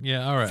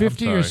 Yeah. All right.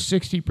 50 or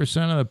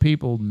 60% of the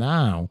people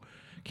now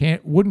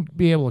wouldn't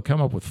be able to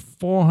come up with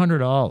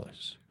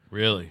 $400.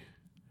 Really?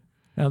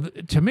 Now,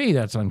 to me,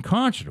 that's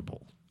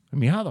unconscionable. I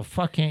mean, how the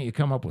fuck can't you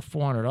come up with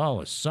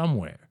 $400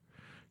 somewhere?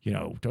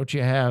 Don't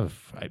you have,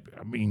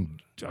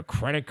 a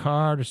credit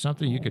card or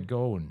something you could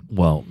go and...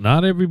 Well,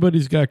 not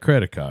everybody's got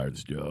credit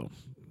cards, Joe.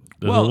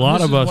 There's Well, a lot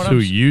this of is us what who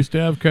I'm used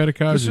to have credit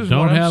cards This that is don't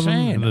what I'm have them,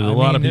 saying. and there's a I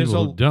lot of mean,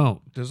 people who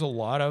don't. There's a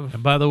lot of...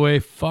 And by the way,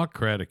 fuck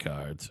credit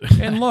cards.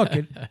 And look,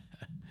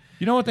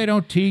 you know what they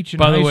don't teach in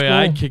By high the way, school?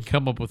 I can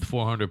come up with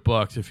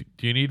 $400.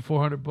 Do you need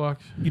 $400?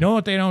 You know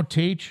what they don't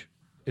teach?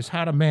 Is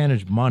how to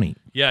manage money.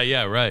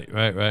 Yeah, right.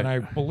 And I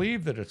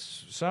believe that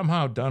it's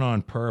somehow done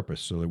on purpose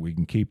so that we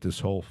can keep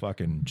this whole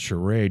fucking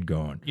charade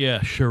going.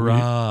 Yeah,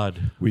 charade.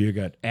 Where you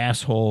got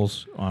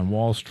assholes on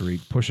Wall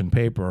Street pushing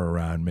paper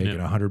around, making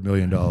 $100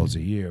 million a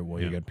year,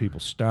 while you got people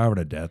starving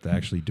to death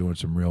actually doing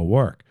some real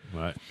work.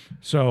 Right.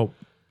 So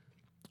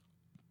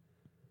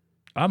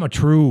I'm a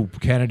true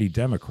Kennedy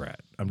Democrat.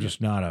 I'm just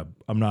not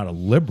I'm not a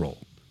liberal.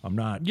 I'm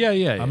not.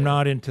 I'm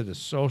not into the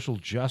social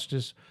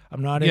justice.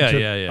 I'm not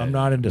into. I'm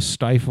not into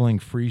stifling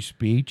free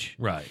speech.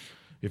 Right.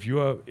 If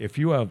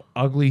you have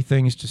ugly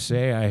things to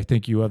say, I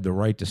think you have the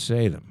right to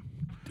say them.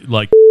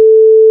 Like.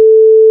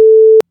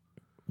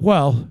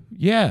 Well,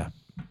 yeah,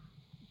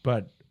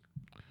 but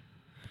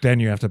then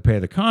you have to pay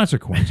the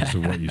consequences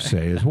of what you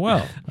say as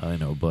well. I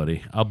know,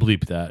 buddy. I'll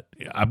bleep that.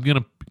 I'm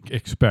gonna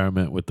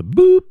experiment with the boop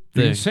You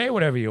thing. can say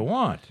whatever you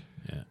want.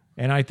 Yeah.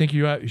 And I think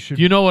you should.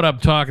 You know what I'm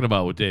talking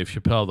about with Dave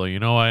Chappelle, though. You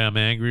know why I'm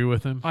angry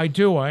with him? I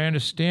do. I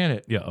understand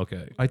it. Yeah.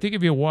 Okay. I think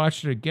if you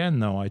watched it again,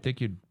 though, I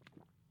think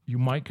you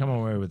might come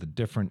away with a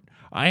different.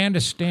 I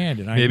understand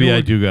it. Maybe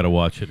I do got to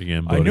watch it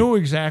again. Buddy. I knew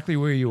exactly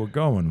where you were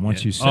going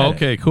once you said Oh,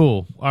 okay.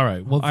 Cool. All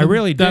right. Well, I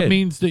really that did.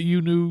 means that you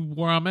knew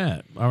where I'm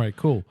at. All right.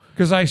 Cool.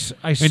 Because I saw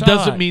It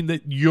doesn't mean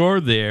that you're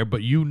there,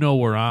 but you know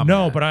where I'm.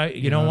 no, at. but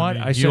you know what? I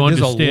mean? I You said there's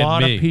a understand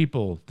lot me. of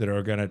people that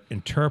are going to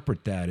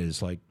interpret that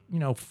as like,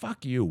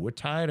 fuck you. We're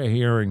tired of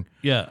hearing.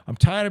 Yeah. I'm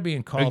tired of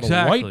being called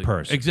Exactly. a white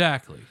person.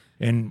 Exactly.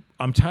 And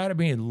I'm tired of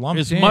being lumped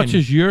As in. much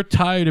as you're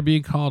tired of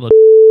being called a,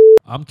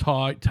 I'm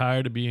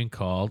tired of being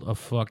called a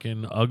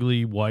fucking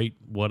ugly white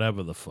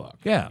whatever the fuck.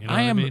 yeah, You know I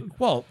what am. mean?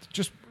 Well,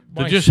 just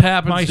There just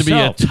happens to be a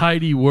myself.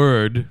 tidy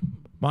word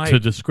to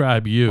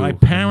describe you. My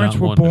and parents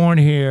not were one- born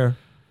here.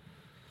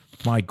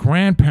 My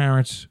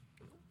grandparents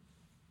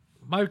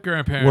My were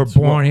grandparents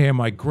born here.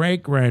 My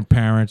great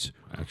grandparents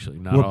Actually,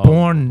 not were all of them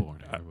born, were born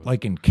here, but-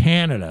 like in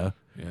Canada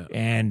Yeah.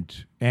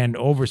 and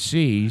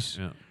overseas,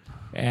 Yeah.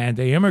 and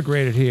they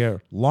immigrated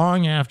here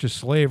long after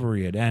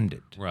slavery had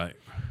ended. Right.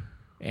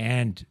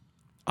 And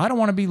I don't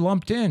want to be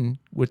lumped in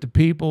with the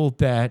people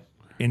that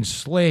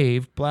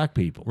enslaved black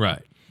people.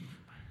 Right.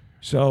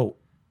 So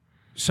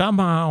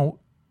somehow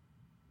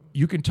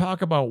you can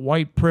talk about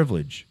white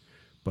privilege,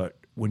 but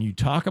when you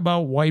talk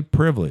about white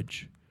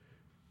privilege,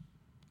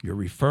 you're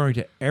referring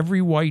to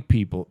every white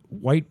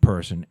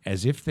person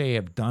as if they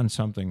have done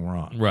something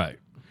wrong. Right.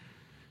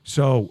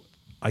 So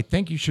I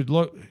think you should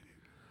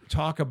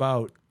talk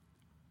about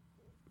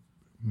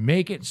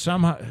make it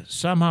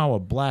somehow a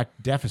black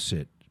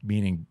deficit,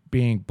 meaning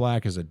being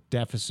black is a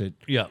deficit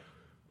Yeah.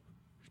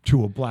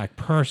 to a black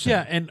person.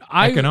 Yeah, and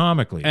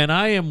economically. and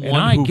I am And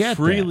one I who get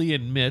freely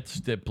admits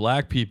that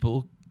black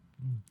people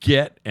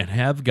get and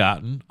have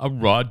gotten a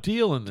raw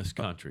deal in this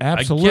country.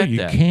 Absolutely. I get You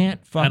that.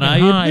 can't fucking and I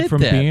hide admit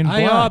from that. being I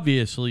black.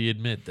 obviously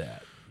admit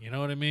that. You know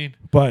what I mean?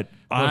 But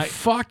But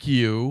fuck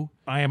you.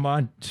 I am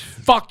on.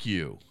 Fuck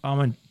you.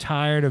 I'm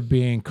tired of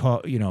being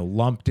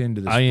lumped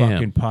into this I am.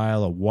 fucking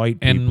pile of white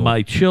people. And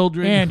my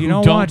children And who you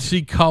know don't what?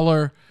 see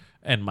color,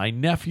 and my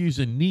nephews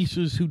and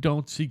nieces who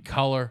don't see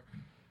color,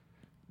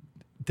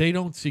 they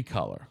don't see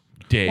color,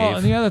 Dave. Well,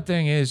 and the other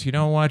thing is, you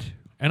know what?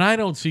 and I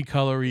don't see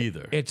color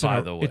either,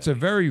 by the way. It's a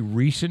very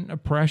recent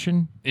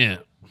oppression. yeah.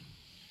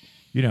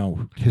 You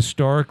know,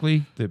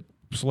 historically, the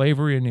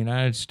slavery in the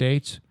United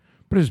States,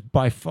 but it's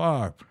by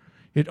far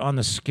on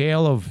the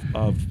scale of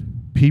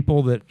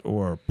people that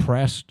were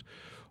oppressed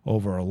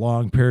over a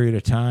long period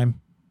of time.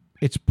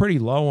 It's pretty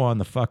low on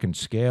the fucking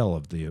scale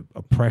of the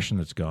oppression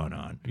that's gone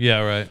on. Yeah,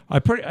 right. I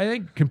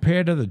think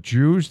compared to the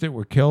Jews that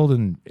were killed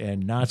in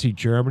Nazi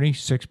Germany,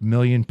 6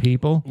 million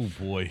people, Oh,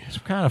 boy. it's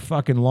kind of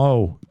fucking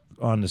low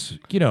on this.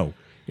 You know,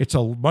 it's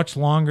a much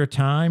longer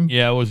time,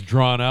 Yeah, it was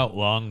drawn out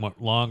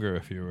longer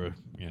if you were,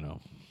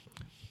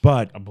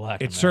 but a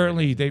black it's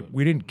certainly American,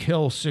 we didn't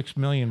kill 6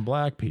 million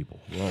black people.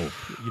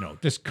 Well,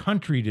 this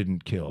country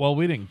didn't kill. Well,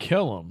 we didn't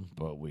kill them,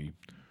 but we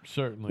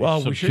certainly we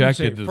shouldn't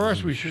say subjected to first.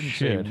 some We shouldn't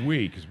shit. say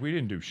we because we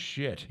didn't do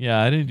shit. Yeah,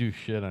 I didn't do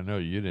shit. I know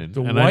you didn't.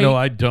 The And I know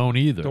white- I don't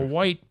either. The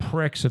white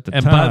pricks at the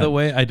and time. by the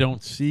way, I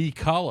don't see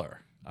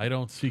color. I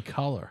don't see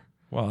color.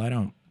 well, I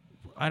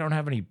don't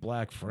have any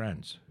black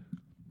friends.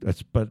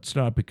 But it's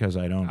not because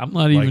I don't. I'm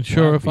not like even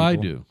sure black if I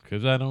people, do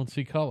because I don't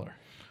see color.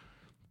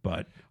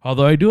 But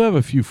Although I do have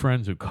a few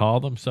friends who call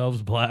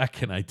themselves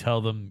black, and I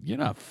tell them, "You're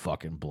not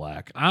fucking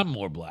black. I'm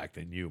more black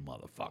than you,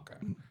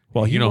 motherfucker."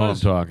 well, you know what I'm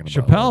talking about.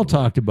 Chappelle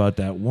talked about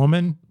that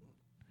woman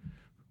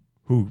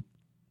who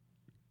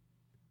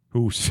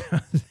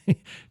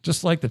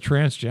just like the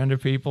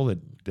transgender people that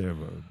they're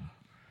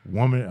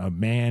a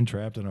man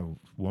trapped in a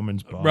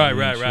woman's body. Right.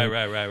 and shit.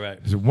 Right.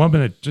 There's a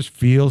woman that just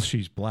feels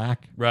she's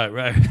black. Right.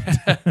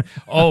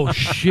 Oh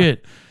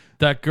shit,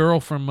 that girl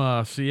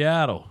from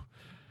Seattle.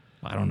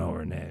 I don't know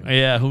her name.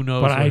 Yeah, who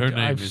knows But what her name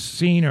I've is?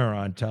 seen her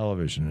on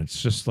television.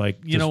 It's just like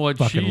You know what?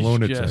 fucking She's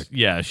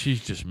lunatic.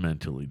 she's just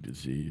mentally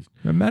diseased.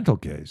 A mental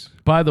case.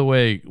 By the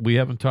way, we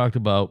haven't talked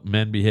about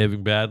men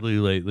behaving badly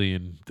lately,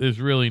 and there's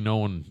really no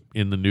one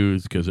in the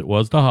news because it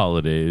was the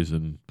holidays,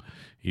 and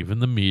even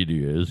the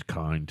media is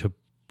kind to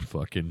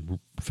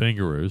fucking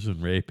fingerers and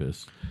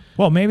rapists.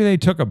 Well, maybe they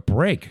took a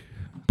break.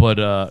 But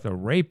The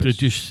rapists.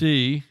 did you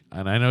see?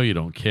 And I know you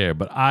don't care,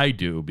 but I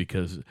do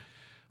because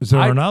Is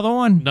there another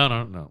one?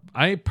 no.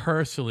 I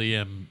personally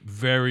am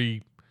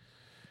very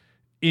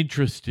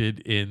interested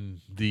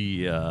in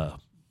the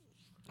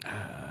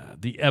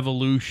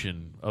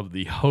evolution of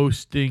the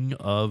hosting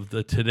of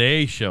the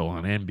Today Show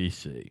on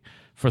NBC.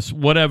 For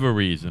whatever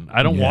reason,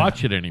 I don't Yeah.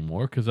 watch it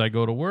anymore because I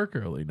go to work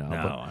early now.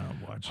 No, But I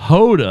don't watch.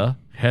 Hoda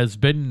has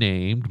been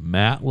named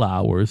Matt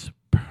Lauer's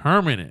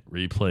permanent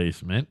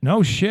replacement.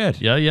 No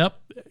shit. Yep.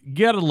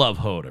 Gotta love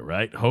Hoda,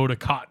 right? Hoda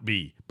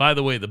Kotb. By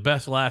the way, the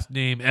best last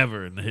name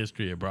ever in the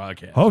history of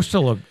broadcast.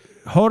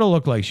 Hoda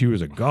looked like she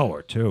was a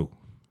goer too.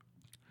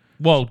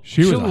 Well,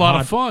 She was a lot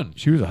hot- of fun.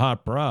 She was a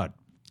hot broad.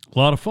 A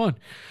lot of fun.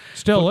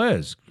 Still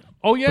is.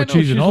 Oh yeah, But no,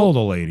 she's an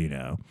older lady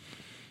now.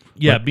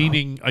 Yeah,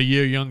 meaning a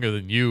year younger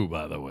than you,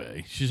 by the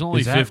way. She's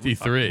only Is that-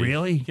 53.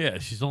 really? Yeah,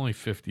 she's only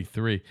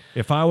 53.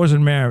 If I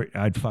wasn't married,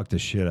 I'd fuck the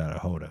shit out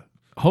of Hoda.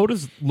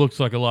 Hoda looks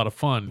like a lot of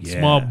fun, Yeah.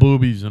 small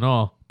boobies and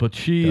all. But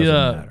Doesn't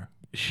matter.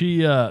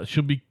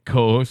 she'll be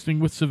co-hosting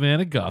with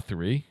Savannah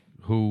Guthrie,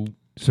 who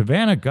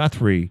Savannah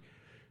Guthrie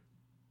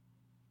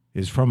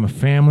is from a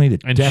family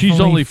that And she's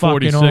definitely only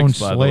fucking 46, owned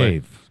by the way.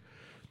 slaves.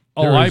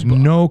 There is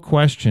no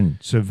question.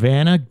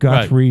 Savannah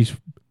Guthrie's.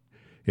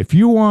 If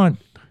you want,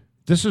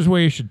 this is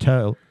where you should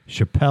tell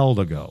Chappelle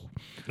to go.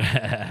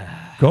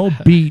 Go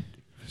beat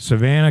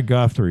Savannah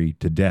Guthrie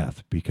to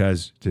death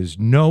because there's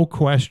no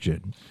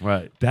question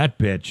right. that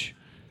bitch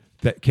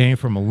that came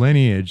from a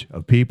lineage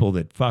of people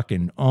that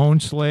fucking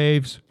owned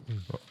slaves,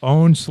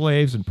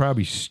 and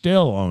probably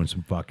still own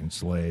some fucking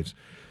slaves,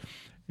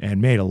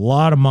 and made a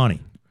lot of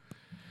money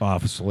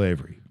off of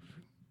slavery.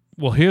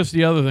 Well, here's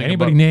the other thing.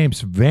 Anybody about, named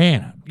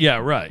Savannah? Yeah,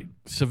 right.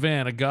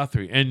 Savannah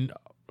Guthrie. And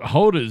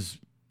Hoda's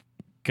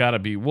got to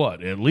be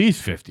what? At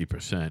least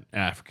 50%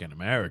 African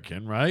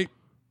American, right?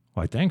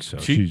 Well, I think so.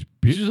 She's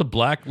a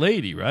black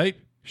lady, right?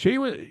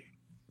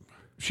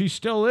 She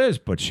still is,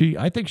 but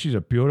I think she's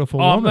a beautiful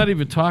Oh, woman. I'm not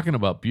even talking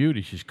about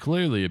beauty. She's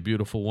clearly a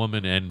beautiful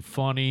woman and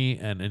funny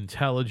and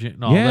intelligent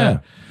and all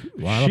that.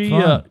 A lot of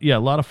fun. A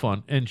lot of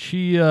fun. And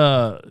she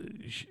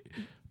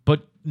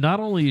but not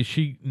only is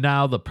she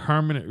now the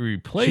permanent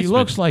replacement. She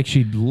looks like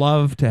she'd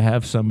love to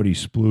have somebody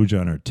splooge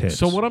on her tits.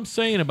 So what I'm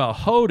saying about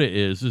Hoda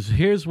is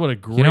here's what a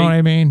great. You know what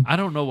I mean? I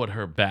don't know what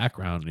her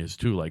background is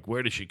too. Like,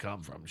 where did she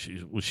come from?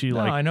 Was she No,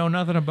 like I know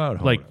nothing about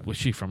her. like was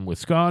she from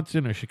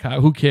Wisconsin or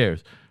Chicago? Who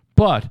cares?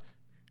 But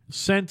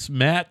since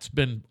Matt's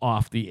been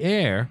off the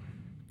air,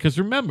 because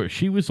remember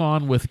she was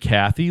on with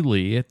Kathy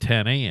Lee at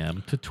 10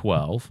 a.m. to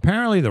 12.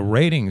 Apparently the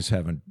ratings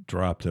haven't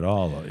dropped at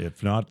all.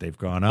 If not, they've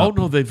gone up. Oh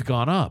no, they've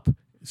gone up.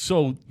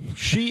 So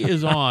she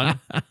is on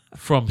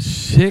from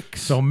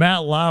 6. So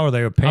Matt Lauer,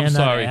 they were paying I'm that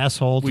sorry.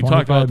 asshole We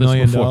talked about $25 this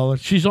million. before.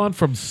 She's on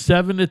from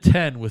 7 to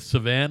 10 with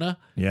Savannah,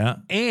 Yeah.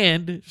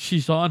 and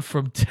she's on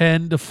from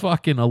 10 to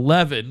fucking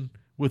 11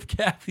 with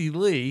Kathy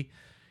Lee,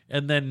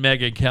 and then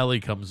Megyn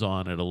Kelly comes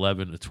on at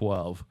 11 to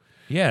 12.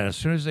 Yeah, as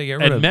soon as they get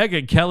rid And of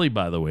Megyn Kelly,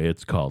 by the way,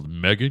 it's called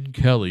Megyn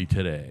Kelly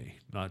Today,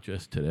 not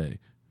just today.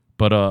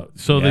 But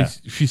so Yeah.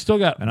 she still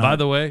got. And by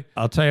the way,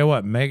 I'll tell you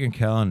what, Megyn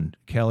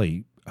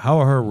Kelly, how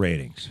are her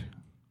ratings?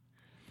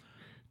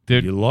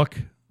 they're You look?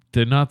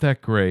 they're not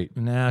that great.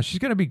 Nah, she's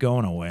going to be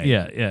going away.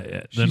 Yeah.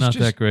 They're She's not just-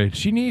 that great.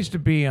 She needs to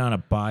be on a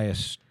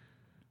bias.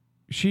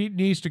 She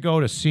needs to go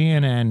to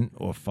CNN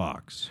or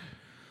Fox.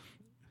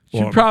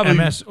 She'd Or probably-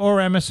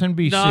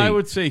 MSNBC. No, I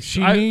would say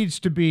she I- needs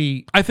to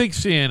be. I think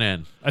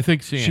CNN.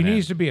 She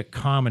needs to be a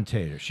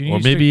commentator. She or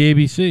needs maybe to,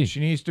 ABC. she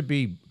needs to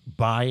be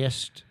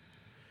biased,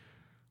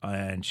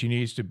 and she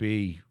needs to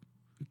be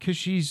because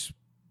she's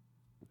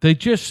They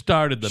just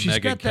started the she's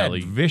Megyn got Kelly.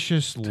 that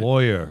vicious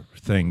lawyer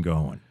thing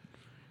going.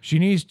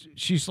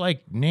 She's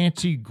like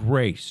Nancy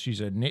Grace.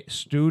 She's a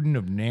student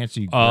of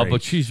Nancy Grace. Oh,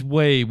 but she's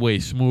way, way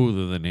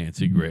smoother than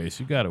Nancy Grace.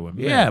 You got to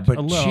admit. yeah, but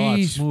a lot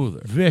she's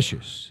smoother.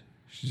 vicious.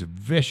 She's a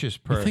vicious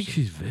person. I think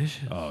she's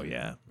vicious. Oh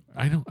yeah,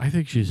 I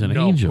think she's an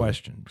no angel.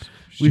 questions.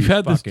 We've She's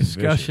had this fucking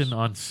discussion vicious.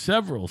 on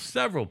several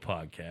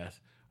podcasts.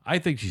 I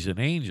think she's an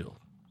angel.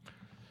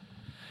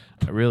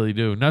 I really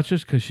do. Not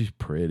just because she's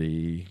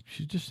pretty.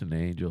 She's just an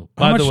angel.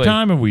 How By much the way,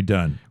 time have we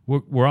done?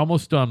 we're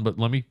almost done, but I'm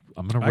going to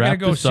I gotta wrap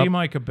go this see up.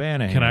 my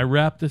cabana. Can I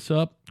wrap this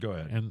up? Go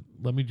ahead. And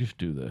let me just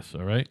do this,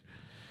 all right?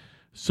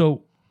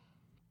 So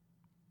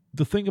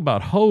the thing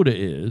about Hoda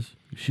is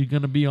she's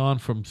going to be on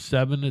from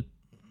 7 to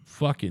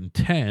fucking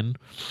 10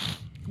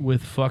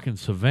 with fucking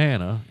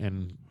Savannah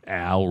and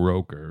Al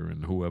Roker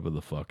and whoever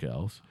the fuck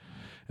else.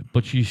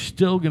 But she's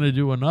still going to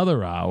do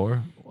another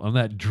hour on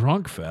that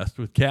drunk fest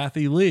with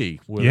Kathy Lee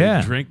where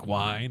Yeah. they drink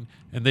wine.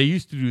 And they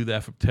used to do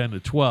that from 10 to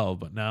 12,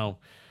 but now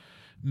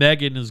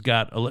Megan has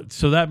got,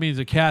 so that means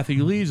that Kathy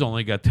Lee's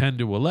only got 10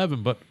 to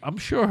 11, but I'm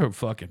sure her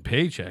fucking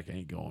paycheck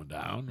ain't going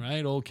down,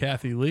 right? Old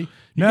Kathy Lee.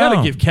 You No. got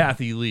to give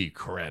Kathy Lee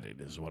credit,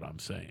 is what I'm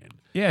saying.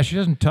 Yeah, she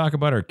doesn't talk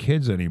about her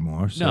kids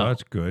anymore, so No,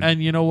 that's good.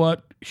 And you know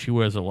what? She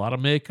wears a lot of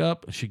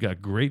makeup. She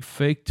got great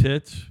fake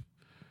tits.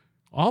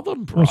 All them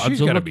well, broads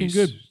she's are got to looking be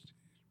good.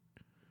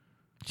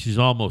 She's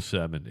almost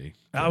 70.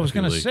 I was Kathy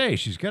going to Lee. say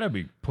she's got to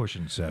be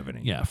pushing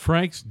 70. Yeah,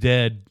 Frank's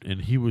dead,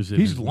 and he was in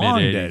He's his long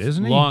mid-80s. dead,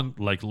 isn't he?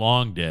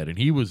 Long dead, and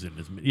he was in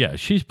his yeah.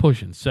 She's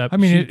pushing 70. I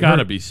mean, she's got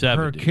to be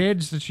 70. Her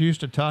kids that she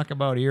used to talk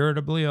about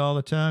irritably all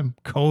the time,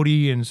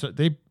 Cody and so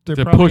they're They're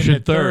probably in pushing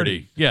their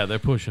 30. Yeah, they're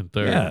pushing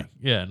 30. Yeah.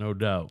 Yeah, no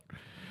doubt.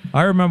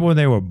 I remember when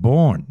they were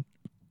born.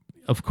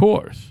 Of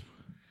course.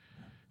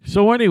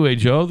 So anyway,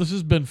 Joe, this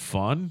has been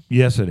fun.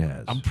 Yes, it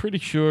has. I'm pretty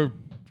sure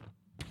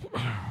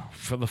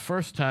for the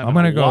first time I'm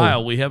in a gonna go-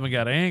 while we haven't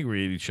got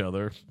angry at each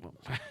other.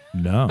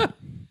 No.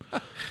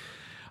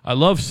 I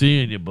love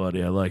seeing you,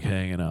 buddy. I like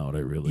hanging out. I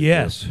really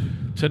Yes. do.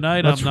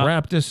 Tonight Let's I'm not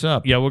wrap this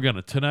up. Yeah, we're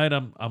gonna tonight.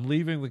 I'm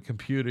leaving the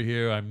computer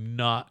here. I'm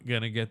not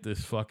gonna get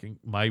this fucking.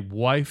 My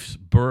wife's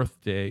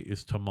birthday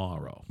is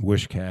tomorrow.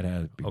 Wish Cat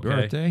had happy Okay,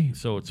 birthday.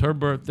 so it's her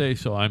birthday.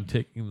 So I'm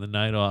taking the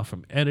night off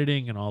from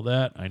editing and all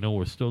that. I know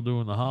we're still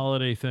doing the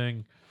holiday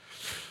thing.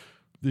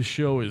 This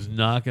show is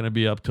not going to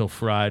be up till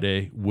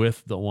Friday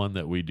with the one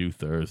that we do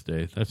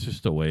Thursday. That's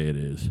just the way it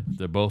is.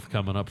 They're both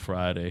coming up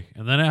Friday.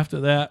 And then after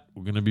that,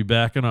 we're going to be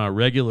back on our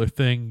regular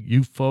thing.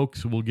 You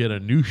folks will get a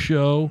new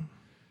show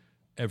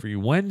every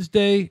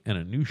Wednesday and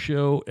a new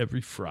show every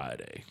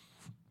Friday.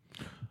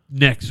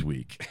 Next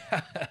week.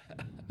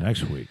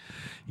 Next week.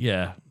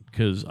 Yeah,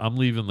 because I'm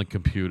leaving the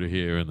computer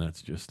here, and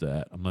that's just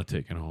that. I'm not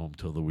taking it home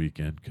till the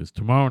weekend because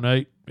tomorrow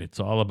night, it's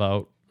all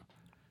about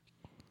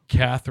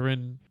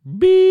Catherine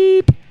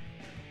Beep.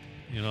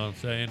 You know what I'm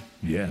saying?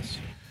 Yes.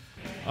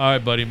 All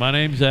right, buddy. My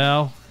name's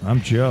Al.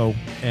 I'm Joe.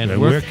 And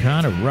we're we're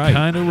kind of right.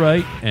 Kind of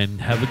right.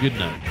 And have a good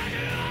night.